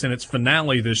Texas in its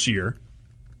finale this year,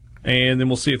 and then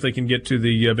we'll see if they can get to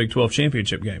the Big 12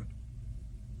 championship game.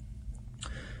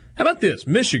 How about this?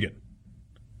 Michigan.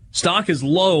 Stock is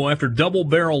low after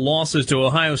double-barrel losses to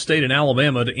Ohio State and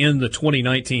Alabama to end the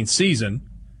 2019 season.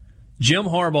 Jim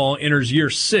Harbaugh enters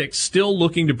year 6, still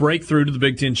looking to break through to the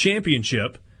Big Ten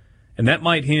championship, and that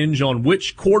might hinge on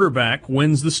which quarterback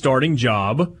wins the starting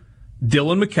job,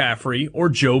 Dylan McCaffrey or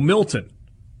Joe Milton.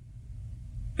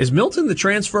 Is Milton the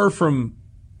transfer from,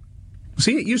 was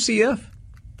he at UCF?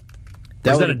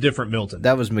 Or is that a different Milton?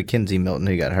 That was McKenzie Milton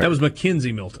who got hurt. That was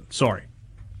McKenzie Milton, sorry.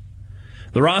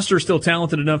 The roster is still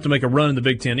talented enough to make a run in the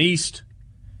Big Ten East.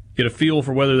 Get a feel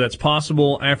for whether that's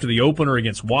possible after the opener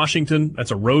against Washington.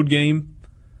 That's a road game.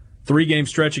 3-game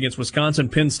stretch against Wisconsin,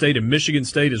 Penn State, and Michigan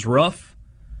State is rough.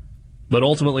 But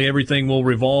ultimately everything will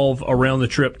revolve around the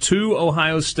trip to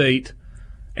Ohio State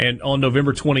and on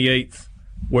November 28th,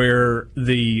 where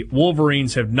the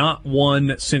Wolverines have not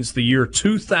won since the year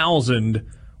 2000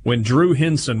 when Drew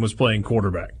Henson was playing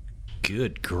quarterback.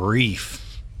 Good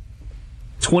grief.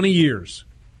 20 years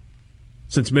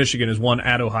since Michigan has won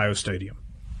at Ohio Stadium.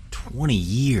 20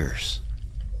 years.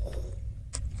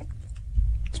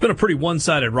 It's been a pretty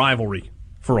one-sided rivalry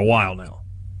for a while now.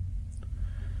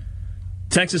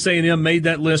 Texas A&M made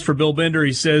that list for Bill Bender.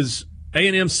 He says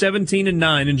A&M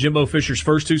 17-9 in Jimbo Fisher's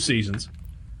first 2 seasons.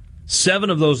 7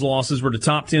 of those losses were to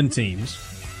top 10 teams.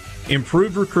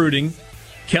 Improved recruiting,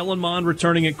 Kellen Mond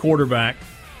returning at quarterback,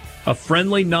 a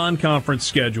friendly non-conference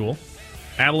schedule,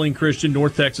 Abilene Christian,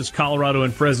 North Texas, Colorado,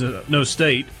 and Fresno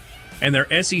State, and their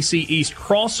SEC East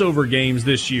crossover games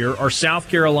this year are South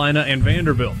Carolina and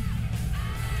Vanderbilt.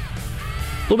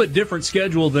 A little bit different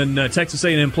schedule than Texas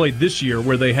A&M played this year,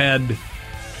 where they had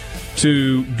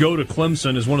to go to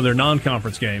Clemson as one of their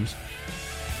non-conference games.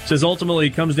 It says ultimately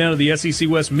it comes down to the SEC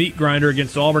West meat grinder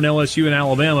against Auburn, LSU, and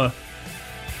Alabama.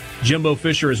 Jimbo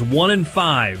Fisher is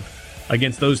 1-5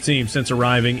 against those teams since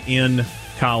arriving in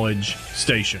College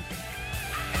Station.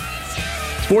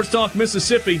 Sports Talk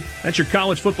Mississippi, that's your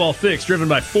college football fix, driven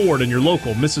by Ford and your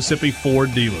local Mississippi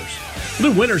Ford dealers.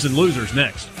 We'll do winners and losers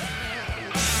next.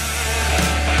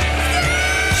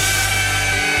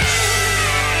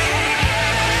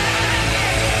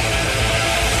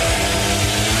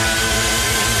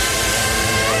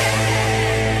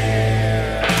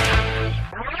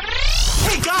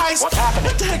 Guys, what's happening?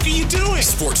 What the heck are you doing?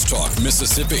 Sports Talk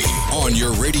Mississippi on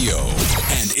your radio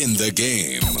and in the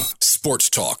game. Sports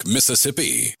Talk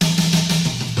Mississippi.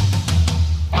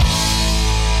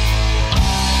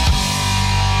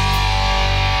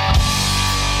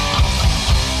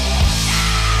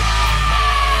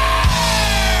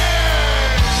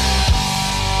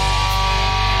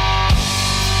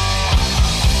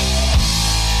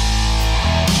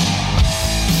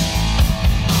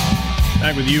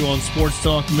 Back with you on Sports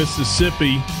Talk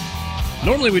Mississippi.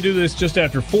 Normally we do this just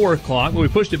after 4 o'clock, but we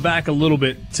pushed it back a little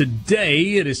bit.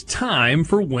 Today it is time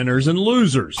for winners and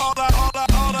losers. All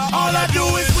I do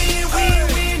is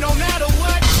win, no matter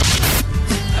what.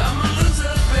 I'm a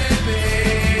loser,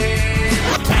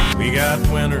 baby. We got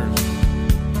winners.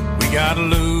 We got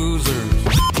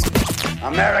losers.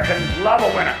 Americans love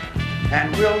a winner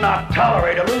and will not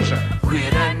tolerate a loser.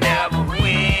 Winner never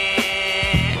win.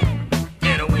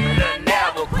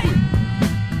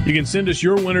 You can send us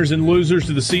your winners and losers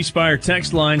to the C Spire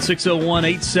text line,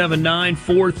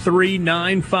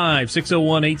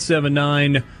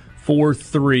 601-879-4395,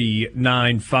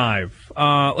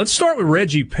 601-879-4395. Let's start with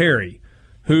Reggie Perry,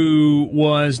 who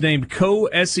was named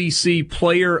Co-SEC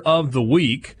Player of the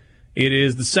Week. It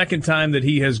is the second time that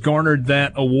he has garnered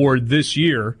that award this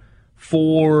year.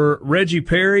 For Reggie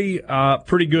Perry,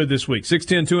 pretty good this week.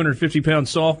 6'10", 250-pound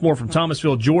sophomore from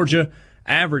Thomasville, Georgia.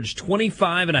 Averaged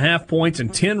 25.5 points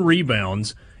and 10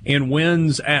 rebounds in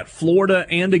wins at Florida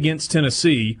and against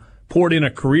Tennessee. Poured in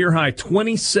a career-high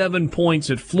 27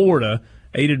 points at Florida,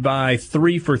 aided by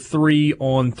 3 for 3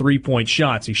 on three-point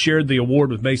shots. He shared the award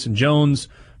with Mason Jones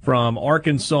from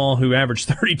Arkansas, who averaged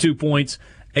 32 points,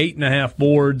 8.5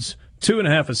 boards,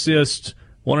 2.5 assists,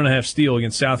 1.5 steal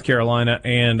against South Carolina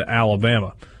and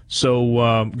Alabama.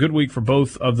 So good week for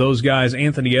both of those guys.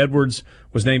 Anthony Edwards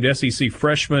was named SEC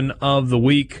Freshman of the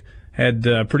Week. Had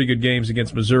pretty good games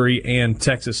against Missouri and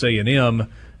Texas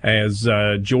A&M as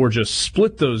Georgia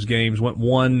split those games, went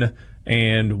 1-1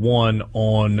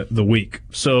 on the week.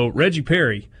 So Reggie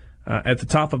Perry at the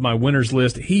top of my winners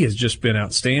list. He has just been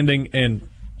outstanding. And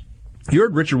you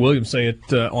heard Richard Williams say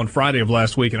it on Friday of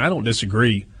last week, and I don't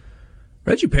disagree.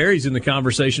 Reggie Perry's in the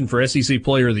conversation for SEC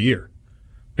Player of the Year.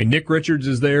 I mean, Nick Richards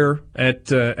is there at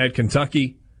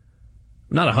Kentucky.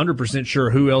 I'm not 100% sure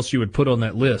who else you would put on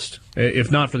that list.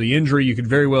 If not for the injury, you could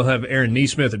very well have Aaron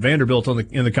Nesmith at Vanderbilt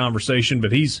in the conversation,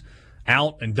 but he's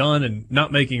out and done and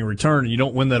not making a return, and you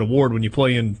don't win that award when you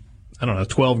play in,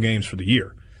 12 games for the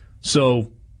year. So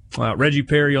Reggie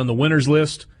Perry on the winners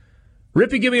list.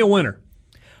 Rippy, give me a winner.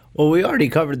 Well, we already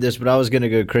covered this, but I was going to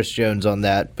go Chris Jones on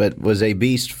that, but was a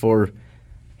beast for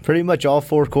pretty much all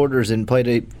 4 quarters and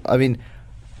played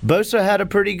Bosa had a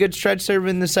pretty good stretch there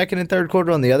in the second and third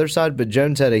quarter on the other side, but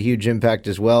Jones had a huge impact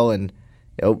as well and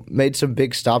made some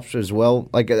big stops as well.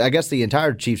 Like, I guess the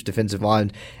entire Chiefs defensive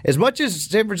line, as much as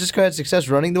San Francisco had success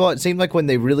running the ball, it seemed like when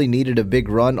they really needed a big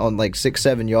run on like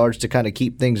 6-7 yards to kind of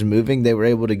keep things moving, they were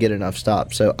able to get enough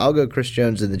stops. So I'll go Chris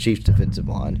Jones and the Chiefs defensive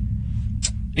line.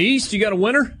 East, you got a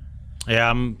winner? Yeah,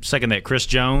 I'm second that. Chris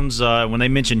Jones. When they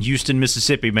mentioned Houston,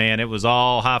 Mississippi, man, it was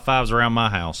all high fives around my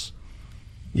house.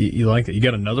 You like that? You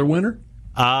got another winner?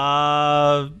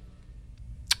 I'm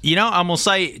going to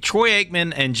say Troy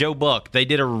Aikman and Joe Buck. They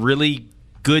did a really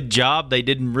good job. They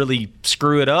didn't really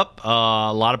screw it up.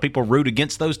 A lot of people root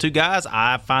against those two guys.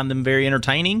 I find them very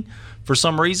entertaining for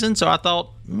some reason. So I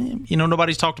thought,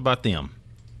 nobody's talked about them.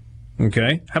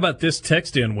 Okay. How about this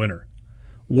text-in winner?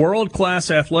 World-class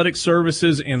athletic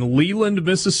services in Leland,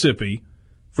 Mississippi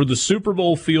for the Super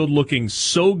Bowl field looking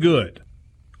so good.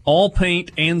 All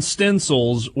paint and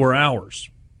stencils were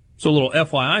ours. So a little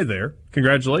FYI there.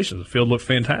 Congratulations. The field looked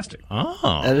fantastic.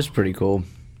 Oh. That is pretty cool.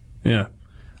 Yeah.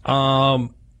 I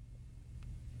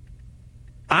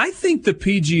think the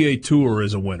PGA Tour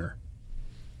is a winner.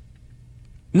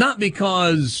 Not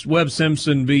because Webb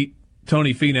Simpson beat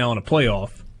Tony Finau in a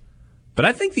playoff, but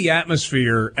I think the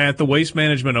atmosphere at the Waste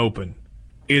Management Open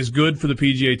is good for the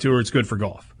PGA Tour. It's good for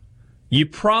golf. You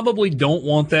probably don't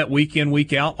want that week in,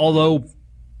 week out, although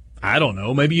I don't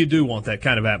know. Maybe you do want that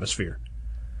kind of atmosphere.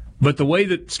 But the way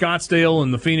that Scottsdale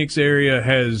and the Phoenix area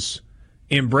has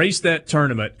embraced that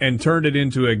tournament and turned it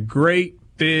into a great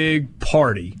big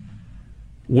party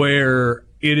where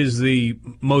it is the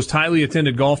most highly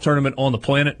attended golf tournament on the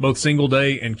planet, both single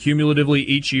day and cumulatively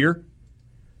each year.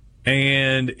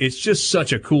 And it's just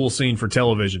such a cool scene for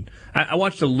television. I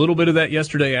watched a little bit of that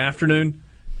yesterday afternoon,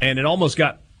 and it almost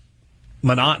got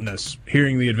monotonous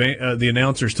hearing the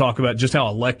announcers talk about just how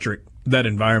electric that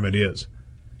environment is.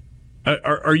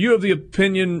 Are you of the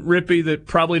opinion, Rippy, that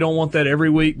probably don't want that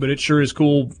every week, but it sure is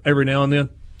cool every now and then?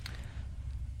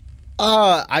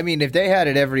 I mean, if they had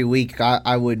it every week,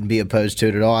 I wouldn't be opposed to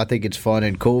it at all. I think it's fun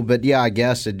and cool. But yeah, I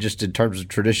guess it just in terms of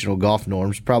traditional golf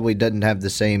norms, probably doesn't have the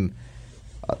same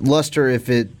luster if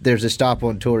there's a stop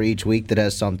on tour each week that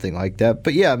has something like that.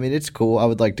 But yeah, I mean, it's cool. I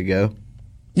would like to go.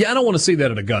 Yeah, I don't want to see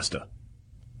that at Augusta.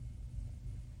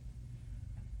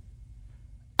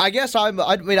 I guess I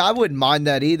wouldn't mind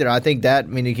that either. I think that,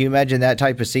 can you imagine that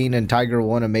type of scene and Tiger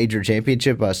won a major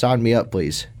championship? Sign me up,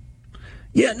 please.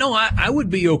 Yeah, no, I would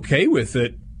be okay with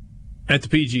it at the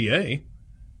PGA.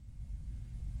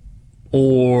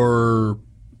 Or,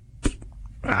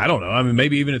 I don't know,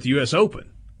 maybe even at the U.S.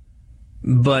 Open.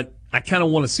 But I kind of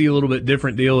want to see a little bit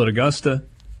different deal at Augusta.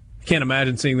 Can't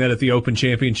imagine seeing that at the Open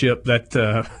Championship. That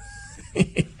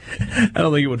I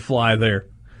don't think it would fly there.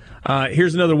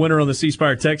 Here's another winner on the C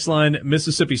Spire text line.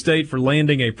 Mississippi State for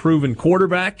landing a proven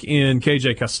quarterback in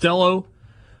KJ Costello.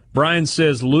 Brian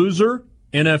says loser.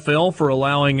 NFL for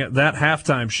allowing that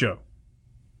halftime show.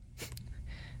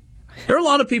 There are a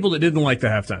lot of people that didn't like the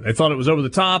halftime. They thought it was over the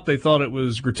top. They thought it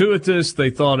was gratuitous. They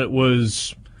thought it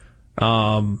was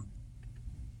overly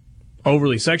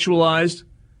sexualized.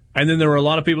 And then there were a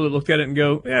lot of people that looked at it and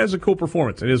go, yeah, it's a cool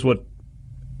performance. It is what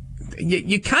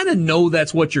you kind of know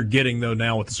that's what you're getting, though,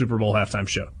 now with the Super Bowl halftime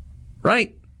show,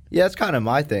 right? Yeah, that's kind of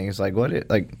my thing. It's like,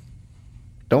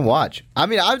 don't watch. I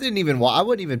didn't even watch. I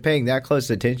wasn't even paying that close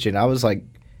attention. I was like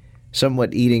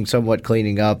somewhat eating, somewhat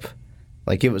cleaning up.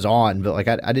 Like it was on, but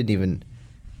I didn't even.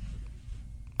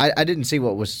 I didn't see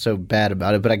what was so bad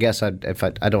about it. But I guess if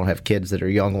I don't have kids that are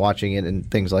young watching it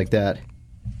and things like that.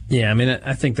 Yeah,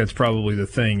 I think that's probably the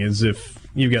thing is if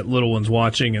you've got little ones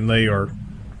watching and they are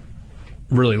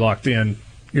really locked in,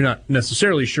 you're not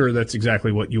necessarily sure that's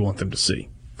exactly what you want them to see.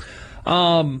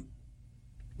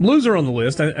 Loser on the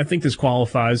list, I think this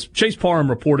qualifies. Chase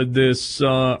Parham reported this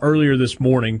earlier this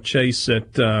morning. Chase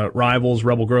at Rivals,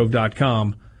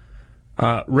 RebelGrove.com.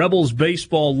 Rebels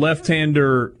baseball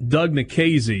left-hander Doug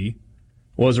Nikhazy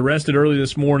was arrested early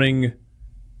this morning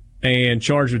and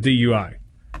charged with DUI.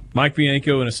 Mike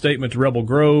Bianco, in a statement to Rebel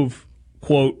Grove,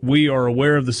 quote, "We are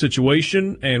aware of the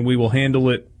situation and we will handle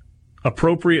it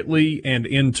appropriately and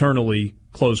internally,"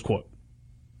 close quote.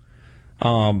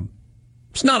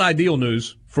 It's not ideal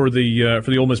news for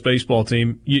the Ole Miss baseball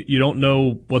team. You don't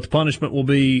know what the punishment will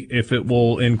be, if it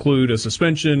will include a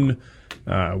suspension,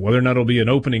 whether or not it'll be an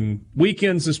opening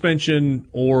weekend suspension,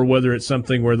 or whether it's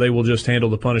something where they will just handle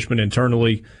the punishment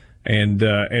internally and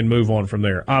move on from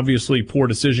there. Obviously, poor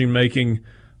decision making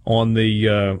on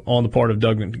the part of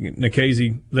Doug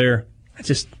Nikhazy there.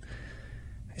 It's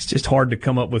just hard to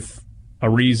come up with a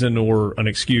reason or an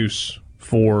excuse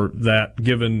for that,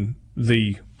 given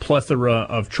the plethora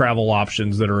of travel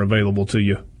options that are available to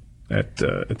you at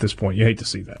this point. You hate to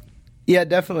see that. Yeah,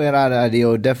 definitely not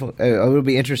ideal. Definitely, it would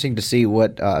be interesting to see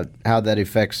how that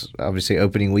affects, obviously,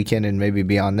 opening weekend and maybe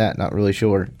beyond that. Not really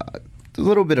sure. A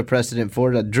little bit of precedent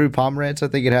for it. Drew Pomerantz, I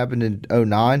think it happened in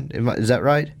 2009. Is that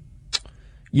right?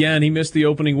 Yeah, and he missed the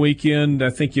opening weekend. I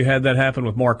think you had that happen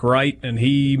with Mark Wright, and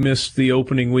he missed the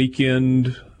opening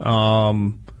weekend.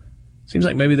 Seems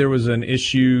like maybe there was an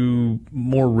issue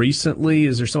more recently.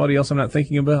 Is there somebody else I'm not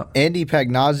thinking about? Andy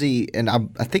Pagnazzi, and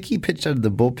I think he pitched out of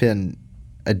the bullpen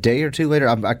a day or two later.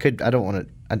 I'm not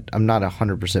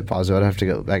 100% positive. I'd have to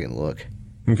go back and look.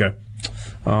 Okay.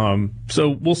 So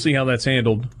we'll see how that's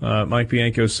handled. Mike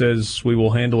Bianco says we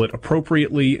will handle it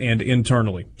appropriately and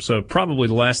internally. So probably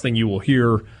the last thing you will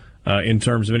hear in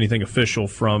terms of anything official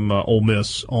from Ole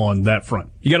Miss on that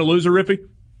front. You got a loser, Rippy?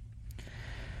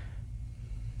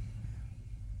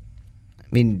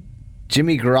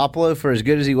 Jimmy Garoppolo, for as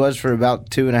good as he was for about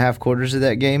 2.5 quarters of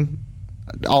that game,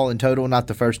 all in total, not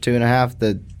the first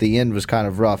 2.5, the end was kind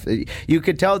of rough. You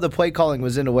could tell the play calling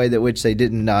was in a way that which they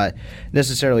didn't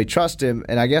necessarily trust him,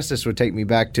 and I guess this would take me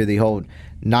back to the whole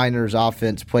Niners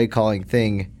offense play calling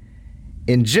thing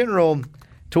in general,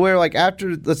 to where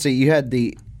after, let's see, you had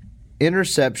the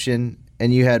interception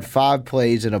and you had 5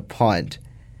 plays and a punt,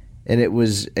 and it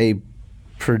was a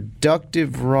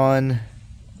productive run.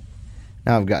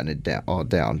 Now I've gotten it all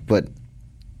down, but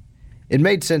it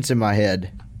made sense in my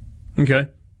head. Okay.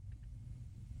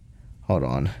 Hold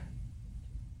on.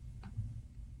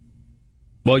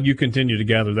 Well, you continue to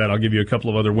gather that. I'll give you a couple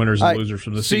of other winners and losers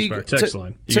from the C-Spire text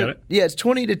line. You got it? Yeah, it's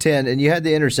 20-10, and you had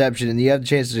the interception, and you have the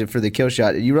chances for the kill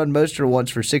shot. You run Mostert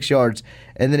once for 6 yards,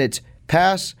 and then it's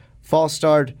pass, false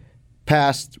start,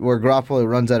 pass, where Garoppolo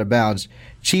runs out of bounds.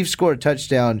 Chiefs score a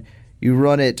touchdown. You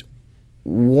run it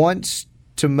once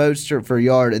to Mostert for a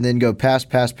yard, and then go pass,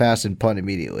 pass, pass, and punt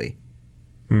immediately.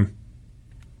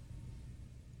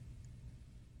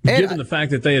 Given the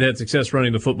fact that they had success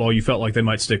running the football, you felt like they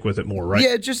might stick with it more, right?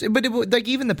 Yeah, but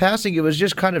even the passing, it was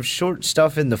just kind of short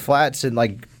stuff in the flats, and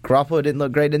like Garoppolo didn't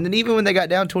look great. And then even when they got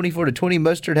down 24-20,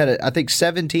 Mostert had I think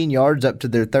 17 yards up to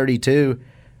their 32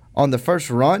 on the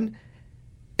first run,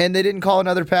 and they didn't call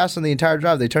another pass on the entire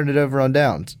drive. They turned it over on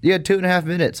downs. You had 2.5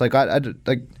 minutes. Like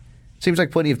seems like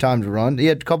plenty of time to run. He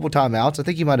had a couple timeouts. I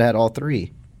think he might have had all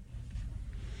three.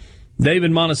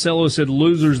 David Monticello said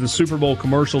losers the Super Bowl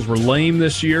commercials were lame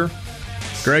this year.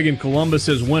 Greg in Columbus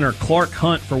says winner Clark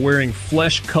Hunt for wearing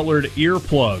flesh-colored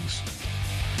earplugs.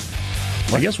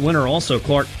 I guess winner also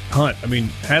Clark Hunt. I mean,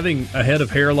 having a head of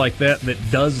hair like that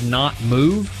does not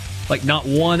move, like not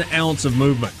 1 ounce of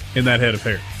movement in that head of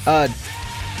hair.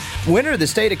 Winner of the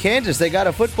state of Kansas. They got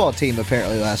a football team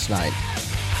apparently last night.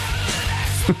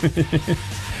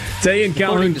 Tay in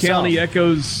Calhoun County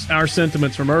echoes our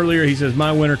sentiments from earlier. He says,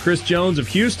 my winner, Chris Jones of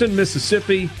Houston,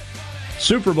 Mississippi,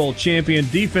 Super Bowl champion,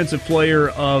 defensive player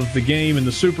of the game in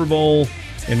the Super Bowl.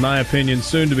 In my opinion,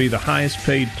 soon to be the highest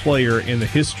paid player in the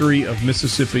history of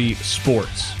Mississippi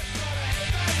sports.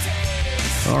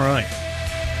 All right.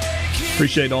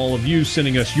 Appreciate all of you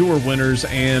sending us your winners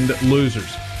and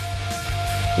losers.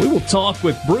 We will talk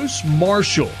with Bruce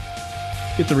Marshall.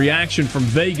 Get the reaction from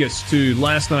Vegas to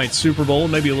last night's Super Bowl,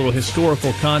 maybe a little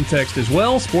historical context as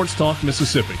well. Sports Talk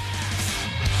Mississippi.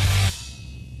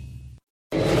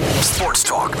 Sports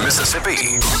Talk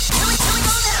Mississippi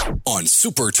on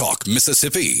Super Talk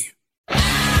Mississippi.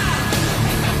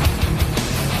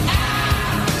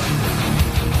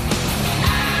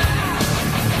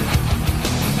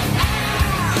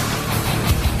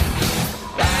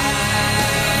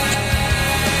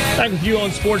 Back with you on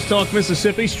Sports Talk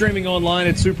Mississippi, streaming online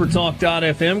at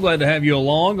supertalk.fm. Glad to have you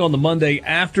along on the Monday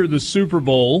after the Super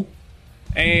Bowl.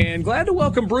 And glad to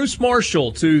welcome Bruce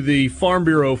Marshall to the Farm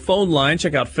Bureau phone line.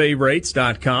 Check out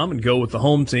favorites.com and go with the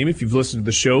home team. If you've listened to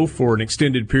the show for an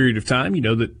extended period of time, you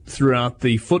know that throughout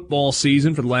the football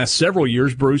season for the last several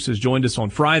years, Bruce has joined us on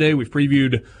Friday. We've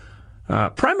previewed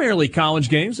primarily college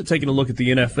games, but taking a look at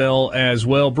the NFL as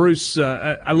well. Bruce,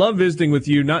 I love visiting with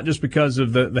you, not just because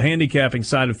of the handicapping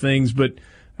side of things, but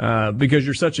because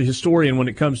you're such a historian when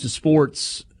it comes to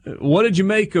sports. What did you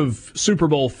make of Super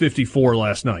Bowl 54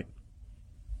 last night?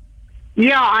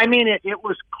 Yeah, I mean, it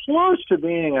was close to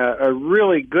being a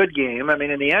really good game. I mean,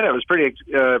 in the end, it was pretty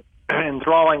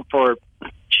enthralling for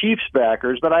Chiefs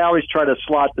backers, but I always try to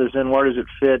slot this in. Where does it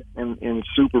fit in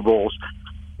Super Bowls?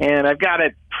 And I've got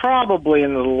it probably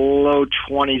in the low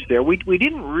 20s there. We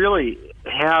didn't really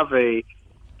have a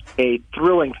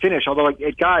thrilling finish, although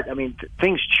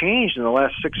things changed in the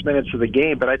last 6 minutes of the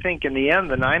game. But I think in the end,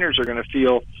 the Niners are going to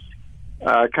feel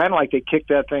kind of like they kicked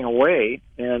that thing away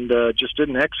and just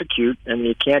didn't execute, and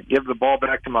you can't give the ball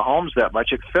back to Mahomes that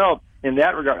much. It felt, in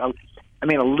that regard, a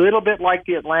little bit like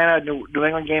the Atlanta-New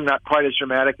England game, not quite as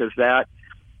dramatic as that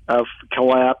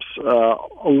collapse,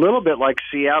 a little bit like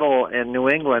Seattle and New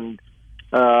England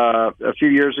a few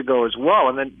years ago as well.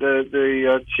 And then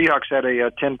the Seahawks had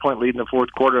a 10-point lead in the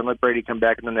fourth quarter and let Brady come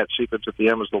back, and then that sequence at the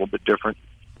end was a little bit different.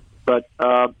 But,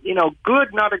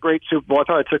 good, not a great Super Bowl. I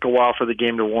thought it took a while for the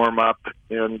game to warm up.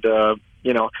 And,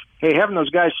 hey, having those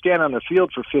guys stand on the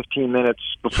field for 15 minutes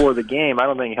before the game, I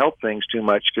don't think helped things too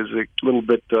much because a little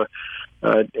bit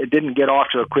it didn't get off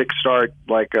to a quick start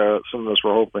like some of us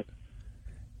were hoping.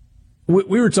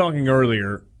 We were talking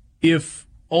earlier, if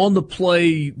on the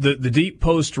play, the deep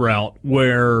post route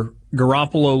where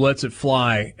Garoppolo lets it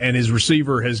fly and his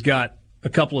receiver has got a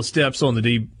couple of steps on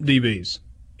the DBs,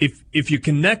 if you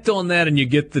connect on that and you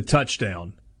get the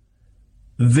touchdown,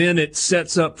 then it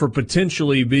sets up for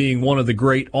potentially being one of the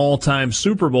great all-time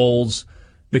Super Bowls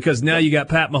because now you got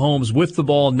Pat Mahomes with the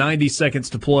ball, 90 seconds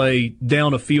to play,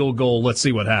 down a field goal. Let's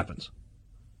see what happens.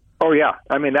 Oh yeah,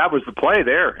 I mean that was the play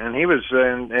there, and it was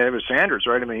Sanders,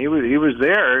 right? I mean he was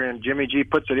there, and Jimmy G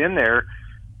puts it in there.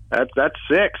 That's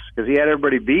 6 because he had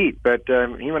everybody beat, but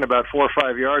he went about 4 or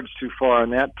 5 yards too far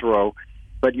on that throw.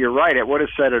 But you're right, it would have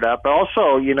set it up.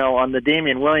 Also, on the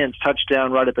Damian Williams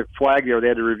touchdown right at the flag there, they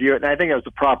had to review it, and I think it was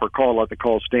the proper call, let the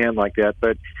call stand like that.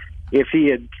 But if he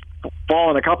had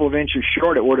fallen a couple of inches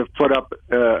short, it would have put up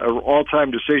an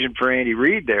all-time decision for Andy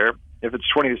Reid there. If it's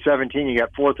 20-17, you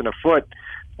got 4th and a foot.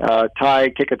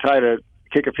 Kick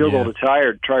a field goal to tie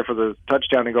or try for the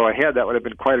touchdown and go ahead. That would have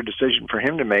been quite a decision for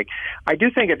him to make. I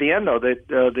do think at the end, though, that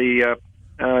the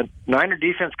Niner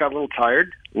defense got a little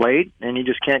tired late, and you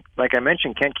just can't, like I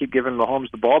mentioned, can't keep giving Mahomes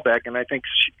the ball back. And I think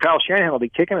Kyle Shanahan will be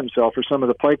kicking himself for some of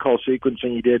the play call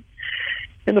sequencing he did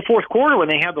in the fourth quarter when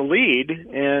they had the lead.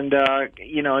 And,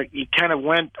 he kind of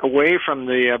went away from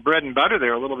the bread and butter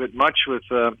there a little bit much with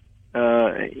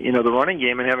the running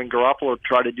game and having Garoppolo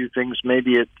try to do things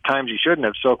maybe at times he shouldn't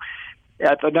have. So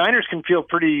the Niners can feel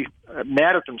pretty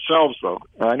mad at themselves, though.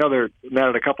 I know they're mad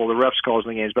at a couple of the refs calls in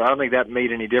the games, but I don't think that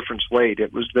made any difference late.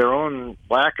 It was their own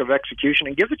lack of execution.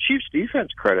 And give the Chiefs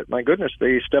defense credit. My goodness,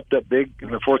 they stepped up big in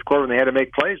the fourth quarter when they had to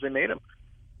make plays. They made them.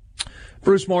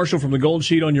 Bruce Marshall from the Gold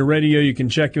Sheet on your radio. You can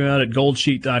check him out at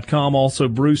goldsheet.com. Also,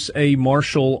 Bruce A.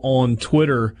 Marshall on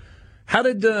Twitter. How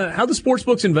the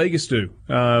sportsbooks in Vegas do?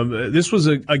 This was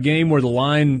a game where the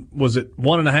line was at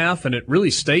 1.5, and it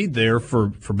really stayed there for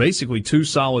basically 2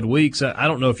 solid weeks. I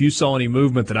don't know if you saw any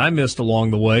movement that I missed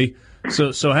along the way.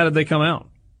 So how did they come out?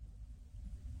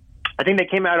 I think they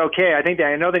came out okay.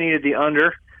 I know they needed the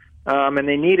under, and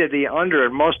they needed the under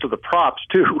in most of the props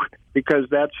too, because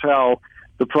that's how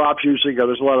the props usually go.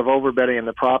 There's a lot of overbetting in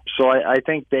the props, so I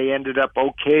think they ended up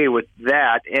okay with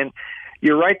that. And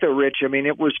you're right, though, Rich. I mean,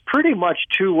 it was pretty much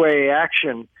two-way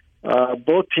action.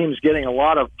 Both teams getting a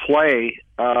lot of play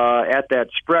at that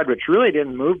spread, which really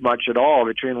didn't move much at all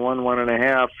between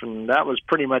 1.5, and that was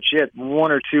pretty much it.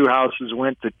 1 or 2 houses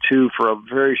went to 2 for a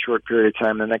very short period of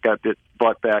time, and then that got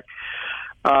bought back.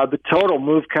 The total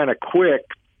moved kind of quick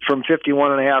from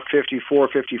 51.5, 54,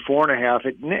 54.5.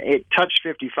 It touched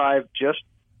 55 just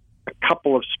a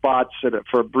couple of spots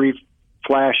for brief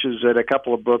flashes at a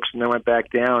couple of books, and then went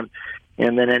back down,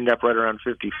 and then end up right around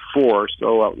 54.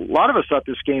 So a lot of us thought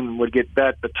this game would get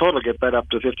bet, the total get bet up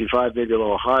to 55, maybe a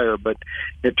little higher, but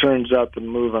it turns out the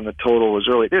move on the total was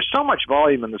early. There's so much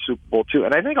volume in the Super Bowl too,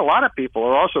 and I think a lot of people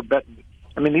are also betting.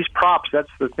 I mean, these props, that's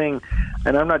the thing,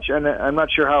 and I'm not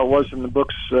sure how it was in the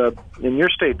books in your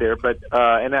state there, but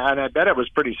and I bet it was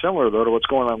pretty similar though to what's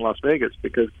going on in Las Vegas,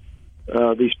 because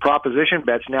these proposition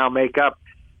bets now make up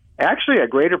actually a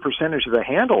greater percentage of the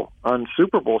handle on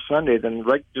Super Bowl Sunday than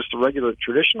just the regular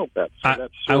traditional bets. So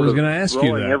I was going to ask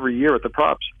you that every year with the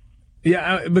props.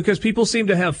 Yeah, because people seem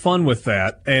to have fun with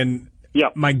that, and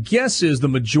my guess is the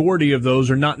majority of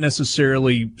those are not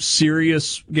necessarily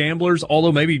serious gamblers,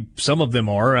 although maybe some of them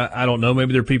are. I don't know.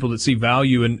 Maybe there are people that see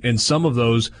value in some of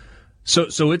those.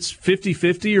 So it's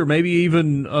 50-50 or maybe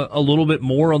even a little bit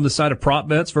more on the side of prop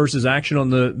bets versus action on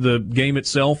the game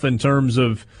itself in terms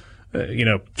of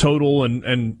total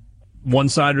and one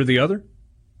side or the other?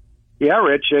 Yeah,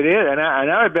 Rich, it is. And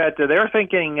I bet they're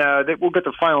thinking that we'll get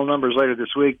the final numbers later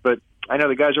this week, but I know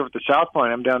the guys over at the South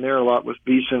Point, I'm down there a lot with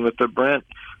Beeson, with the Brent,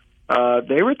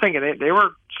 they were thinking, they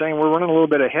were saying we're running a little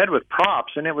bit ahead with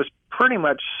props, and it was pretty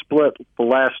much split the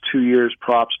last 2 years,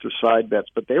 props to side bets.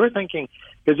 But they were thinking,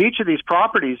 because each of these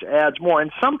properties adds more,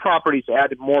 and some properties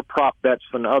added more prop bets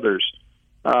than others.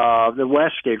 The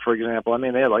Westgate, for example, I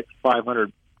mean, they had like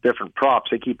 500 different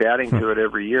props. They keep adding to it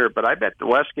every year, but I bet the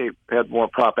Westgate had more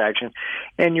prop action.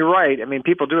 And you're right. I mean,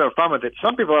 people do have fun with it.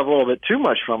 Some people have a little bit too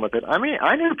much fun with it. I mean,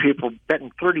 I knew people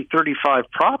betting 30, 35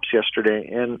 props yesterday,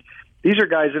 and these are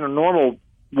guys in a normal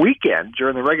weekend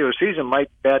during the regular season might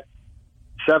bet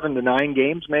 7 to 9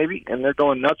 games maybe, and they're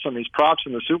going nuts on these props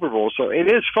in the Super Bowl. So it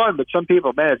is fun, but some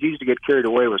people, man, it's easy to get carried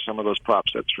away with some of those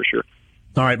props, that's for sure.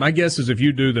 All right, my guess is if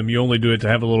you do them, you only do it to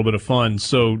have a little bit of fun.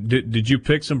 So did you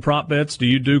pick some prop bets? Do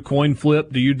you do coin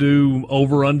flip? Do you do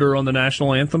over-under on the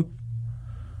national anthem?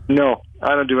 No, I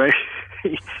don't do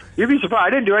any. You'd be surprised. I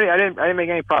didn't do any. I didn't make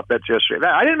any prop bets yesterday.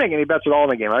 I didn't make any bets at all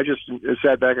in the game. I just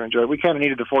sat back and enjoyed it. We kind of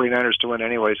needed the 49ers to win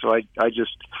anyway, so I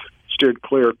just steered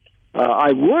clear.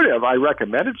 I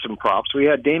recommended some props. We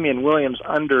had Damian Williams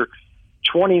under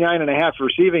 29.5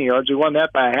 receiving yards. We won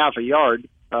that by a half a yard.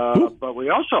 But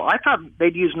I thought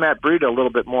they'd use Matt Breida a little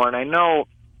bit more, and I know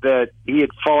that he had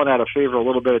fallen out of favor a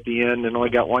little bit at the end and only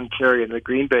got 1 carry in the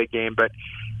Green Bay game, but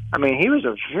I mean, he was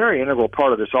a very integral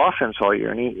part of this offense all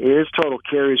year, and his total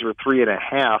carries were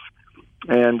 3.5,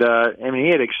 and I mean,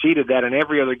 he had exceeded that in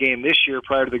every other game this year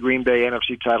prior to the Green Bay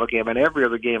NFC title game and every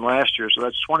other game last year, so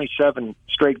that's 27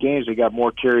 straight games he got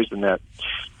more carries than that,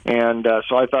 and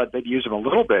so I thought they'd use him a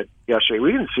little bit yesterday.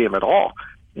 We didn't see him at all,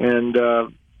 and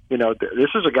this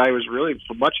is a guy who was really,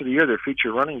 for much of the year, their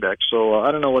featured running back. So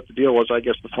I don't know what the deal was. I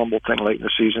guess the fumble thing late in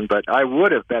the season. But I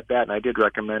would have bet that, and I did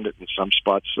recommend it in some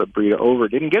spots. Breida over.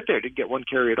 Didn't get there. Didn't get 1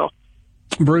 carry at all.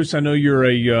 Bruce, I know you're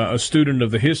a student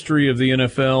of the history of the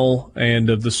NFL and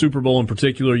of the Super Bowl in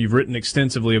particular. You've written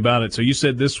extensively about it. So you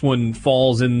said this one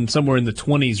falls in somewhere in the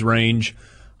 20s range.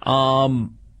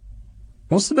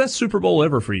 What's the best Super Bowl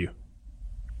ever for you?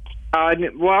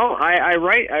 Well, I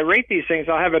rate these things.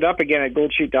 I'll have it up again at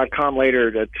goldsheet.com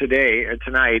later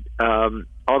tonight,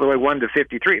 all the way 1 to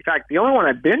 53. In fact, the only one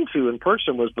I've been to in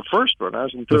person was the first one. I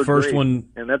was in third grade. The first one,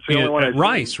 and that's the only one at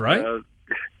Rice, right?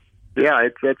 Yeah,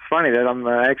 it's funny that I'm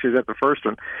actually at the first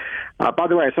one. By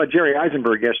the way, I saw Jerry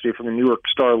Eisenberg yesterday from the New York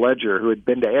Star-Ledger, who had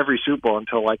been to every Super Bowl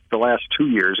until like the last 2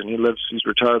 years, and he's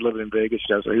retired, living in Vegas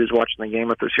now, so he was watching the game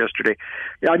with us yesterday.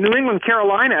 New England,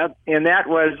 Carolina, and that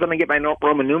was, let me get my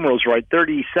Roman numerals right,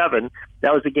 37.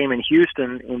 That was the game in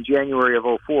Houston in January of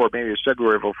 2004, maybe it was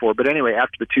February of 2004. But anyway,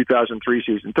 after the 2003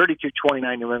 season,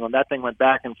 32-29 New England. That thing went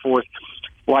back and forth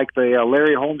like the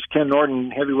Larry Holmes, Ken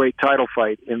Norton heavyweight title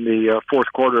fight in the fourth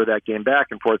quarter of that game, back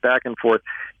and forth,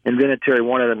 and Vinatieri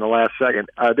won it in the last second.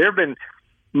 There have been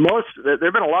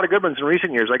a lot of good ones in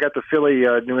recent years. I got the Philly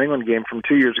New England game from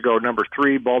 2 years ago, number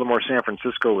 3. Baltimore San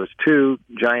Francisco was 2.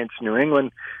 Giants New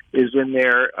England is in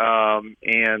there,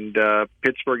 and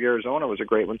Pittsburgh Arizona was a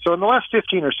great one. So in the last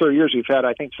 15 or so years, we've had,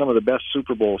 I think, some of the best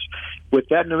Super Bowls. With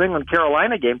that New England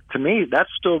Carolina game, to me, that's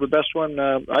still the best one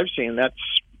I've seen. That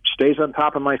stays on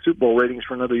top of my Super Bowl ratings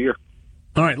for another year.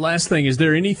 All right, last thing. Is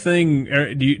there anything,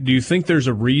 do you think there's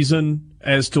a reason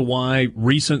as to why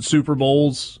recent Super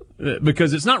Bowls,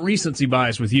 because it's not recency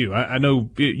bias with you. I know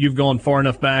you've gone far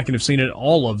enough back and have seen it,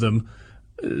 all of them.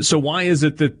 So why is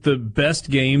it that the best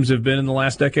games have been in the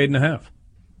last decade and a half?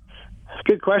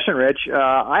 Good question, Rich.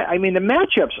 I mean, the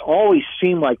matchups always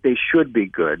seem like they should be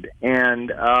good,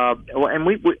 and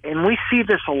we see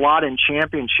this a lot in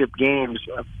championship games.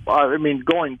 I mean,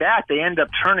 going back, they end up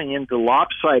turning into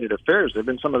lopsided affairs. They've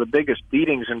been some of the biggest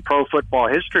beatings in pro football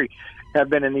history. Have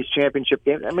been in these championship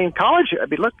games. I mean, college. I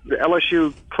mean, look,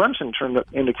 LSU Clemson turned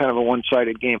into kind of a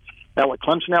one-sided game.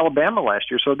 Clemson Alabama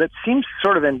last year. So that seems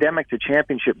sort of endemic to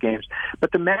championship games.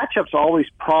 But the matchups always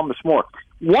promise more.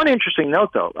 One interesting note,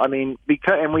 though, I mean,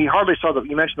 and we hardly saw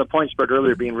you mentioned the point spread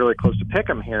earlier being really close to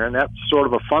pick'em here, and that's sort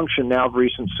of a function now of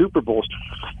recent Super Bowls.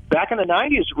 Back in the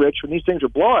 90s, Rich, when these things were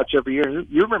blowouts every year, and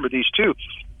you remember these too,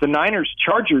 the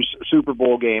Niners-Chargers Super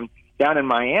Bowl game down in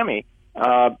Miami,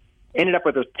 ended up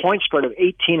with a point spread of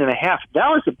 18.5. That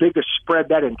was the biggest spread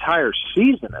that entire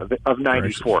season of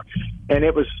 94. And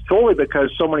it was solely because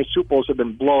so many Super Bowls have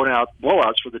been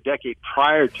blowouts for the decade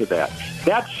prior to that.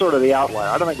 That's sort of the outlier.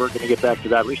 I don't think we're going to get back to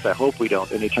that. At least I hope we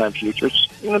don't anytime future.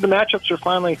 The matchups are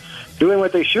finally doing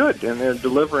what they should, and they're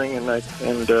delivering, and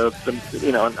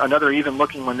another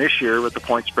even-looking one this year with the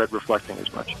point spread reflecting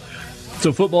as much.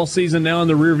 So football season now in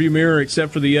the rearview mirror,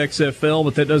 except for the XFL,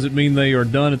 but that doesn't mean they are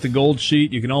done at the Gold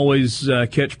Sheet. You can always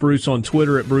catch Bruce on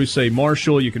Twitter at Bruce A.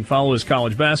 Marshall. You can follow his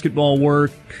college basketball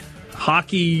work,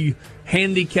 hockey,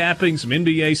 handicapping, some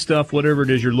NBA stuff, whatever it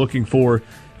is you're looking for,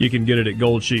 you can get it at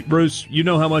Gold Sheet. Bruce, you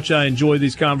know how much I enjoy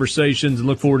these conversations and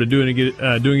look forward to doing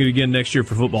it again next year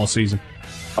for football season.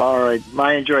 All right.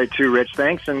 I enjoy it too, Rich.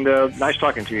 Thanks, and nice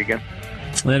talking to you again.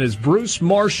 That is Bruce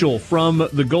Marshall from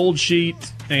the Gold Sheet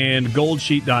and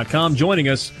goldsheet.com joining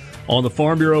us on the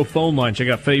Farm Bureau phone line. Check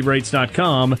out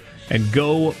favorites.com and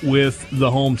go with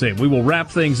the home team. We will wrap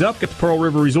things up. Get the Pearl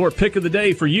River Resort pick of the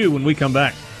day for you when we come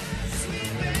back.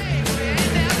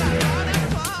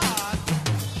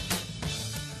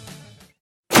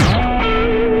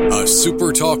 A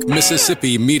SuperTalk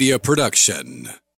Mississippi media production.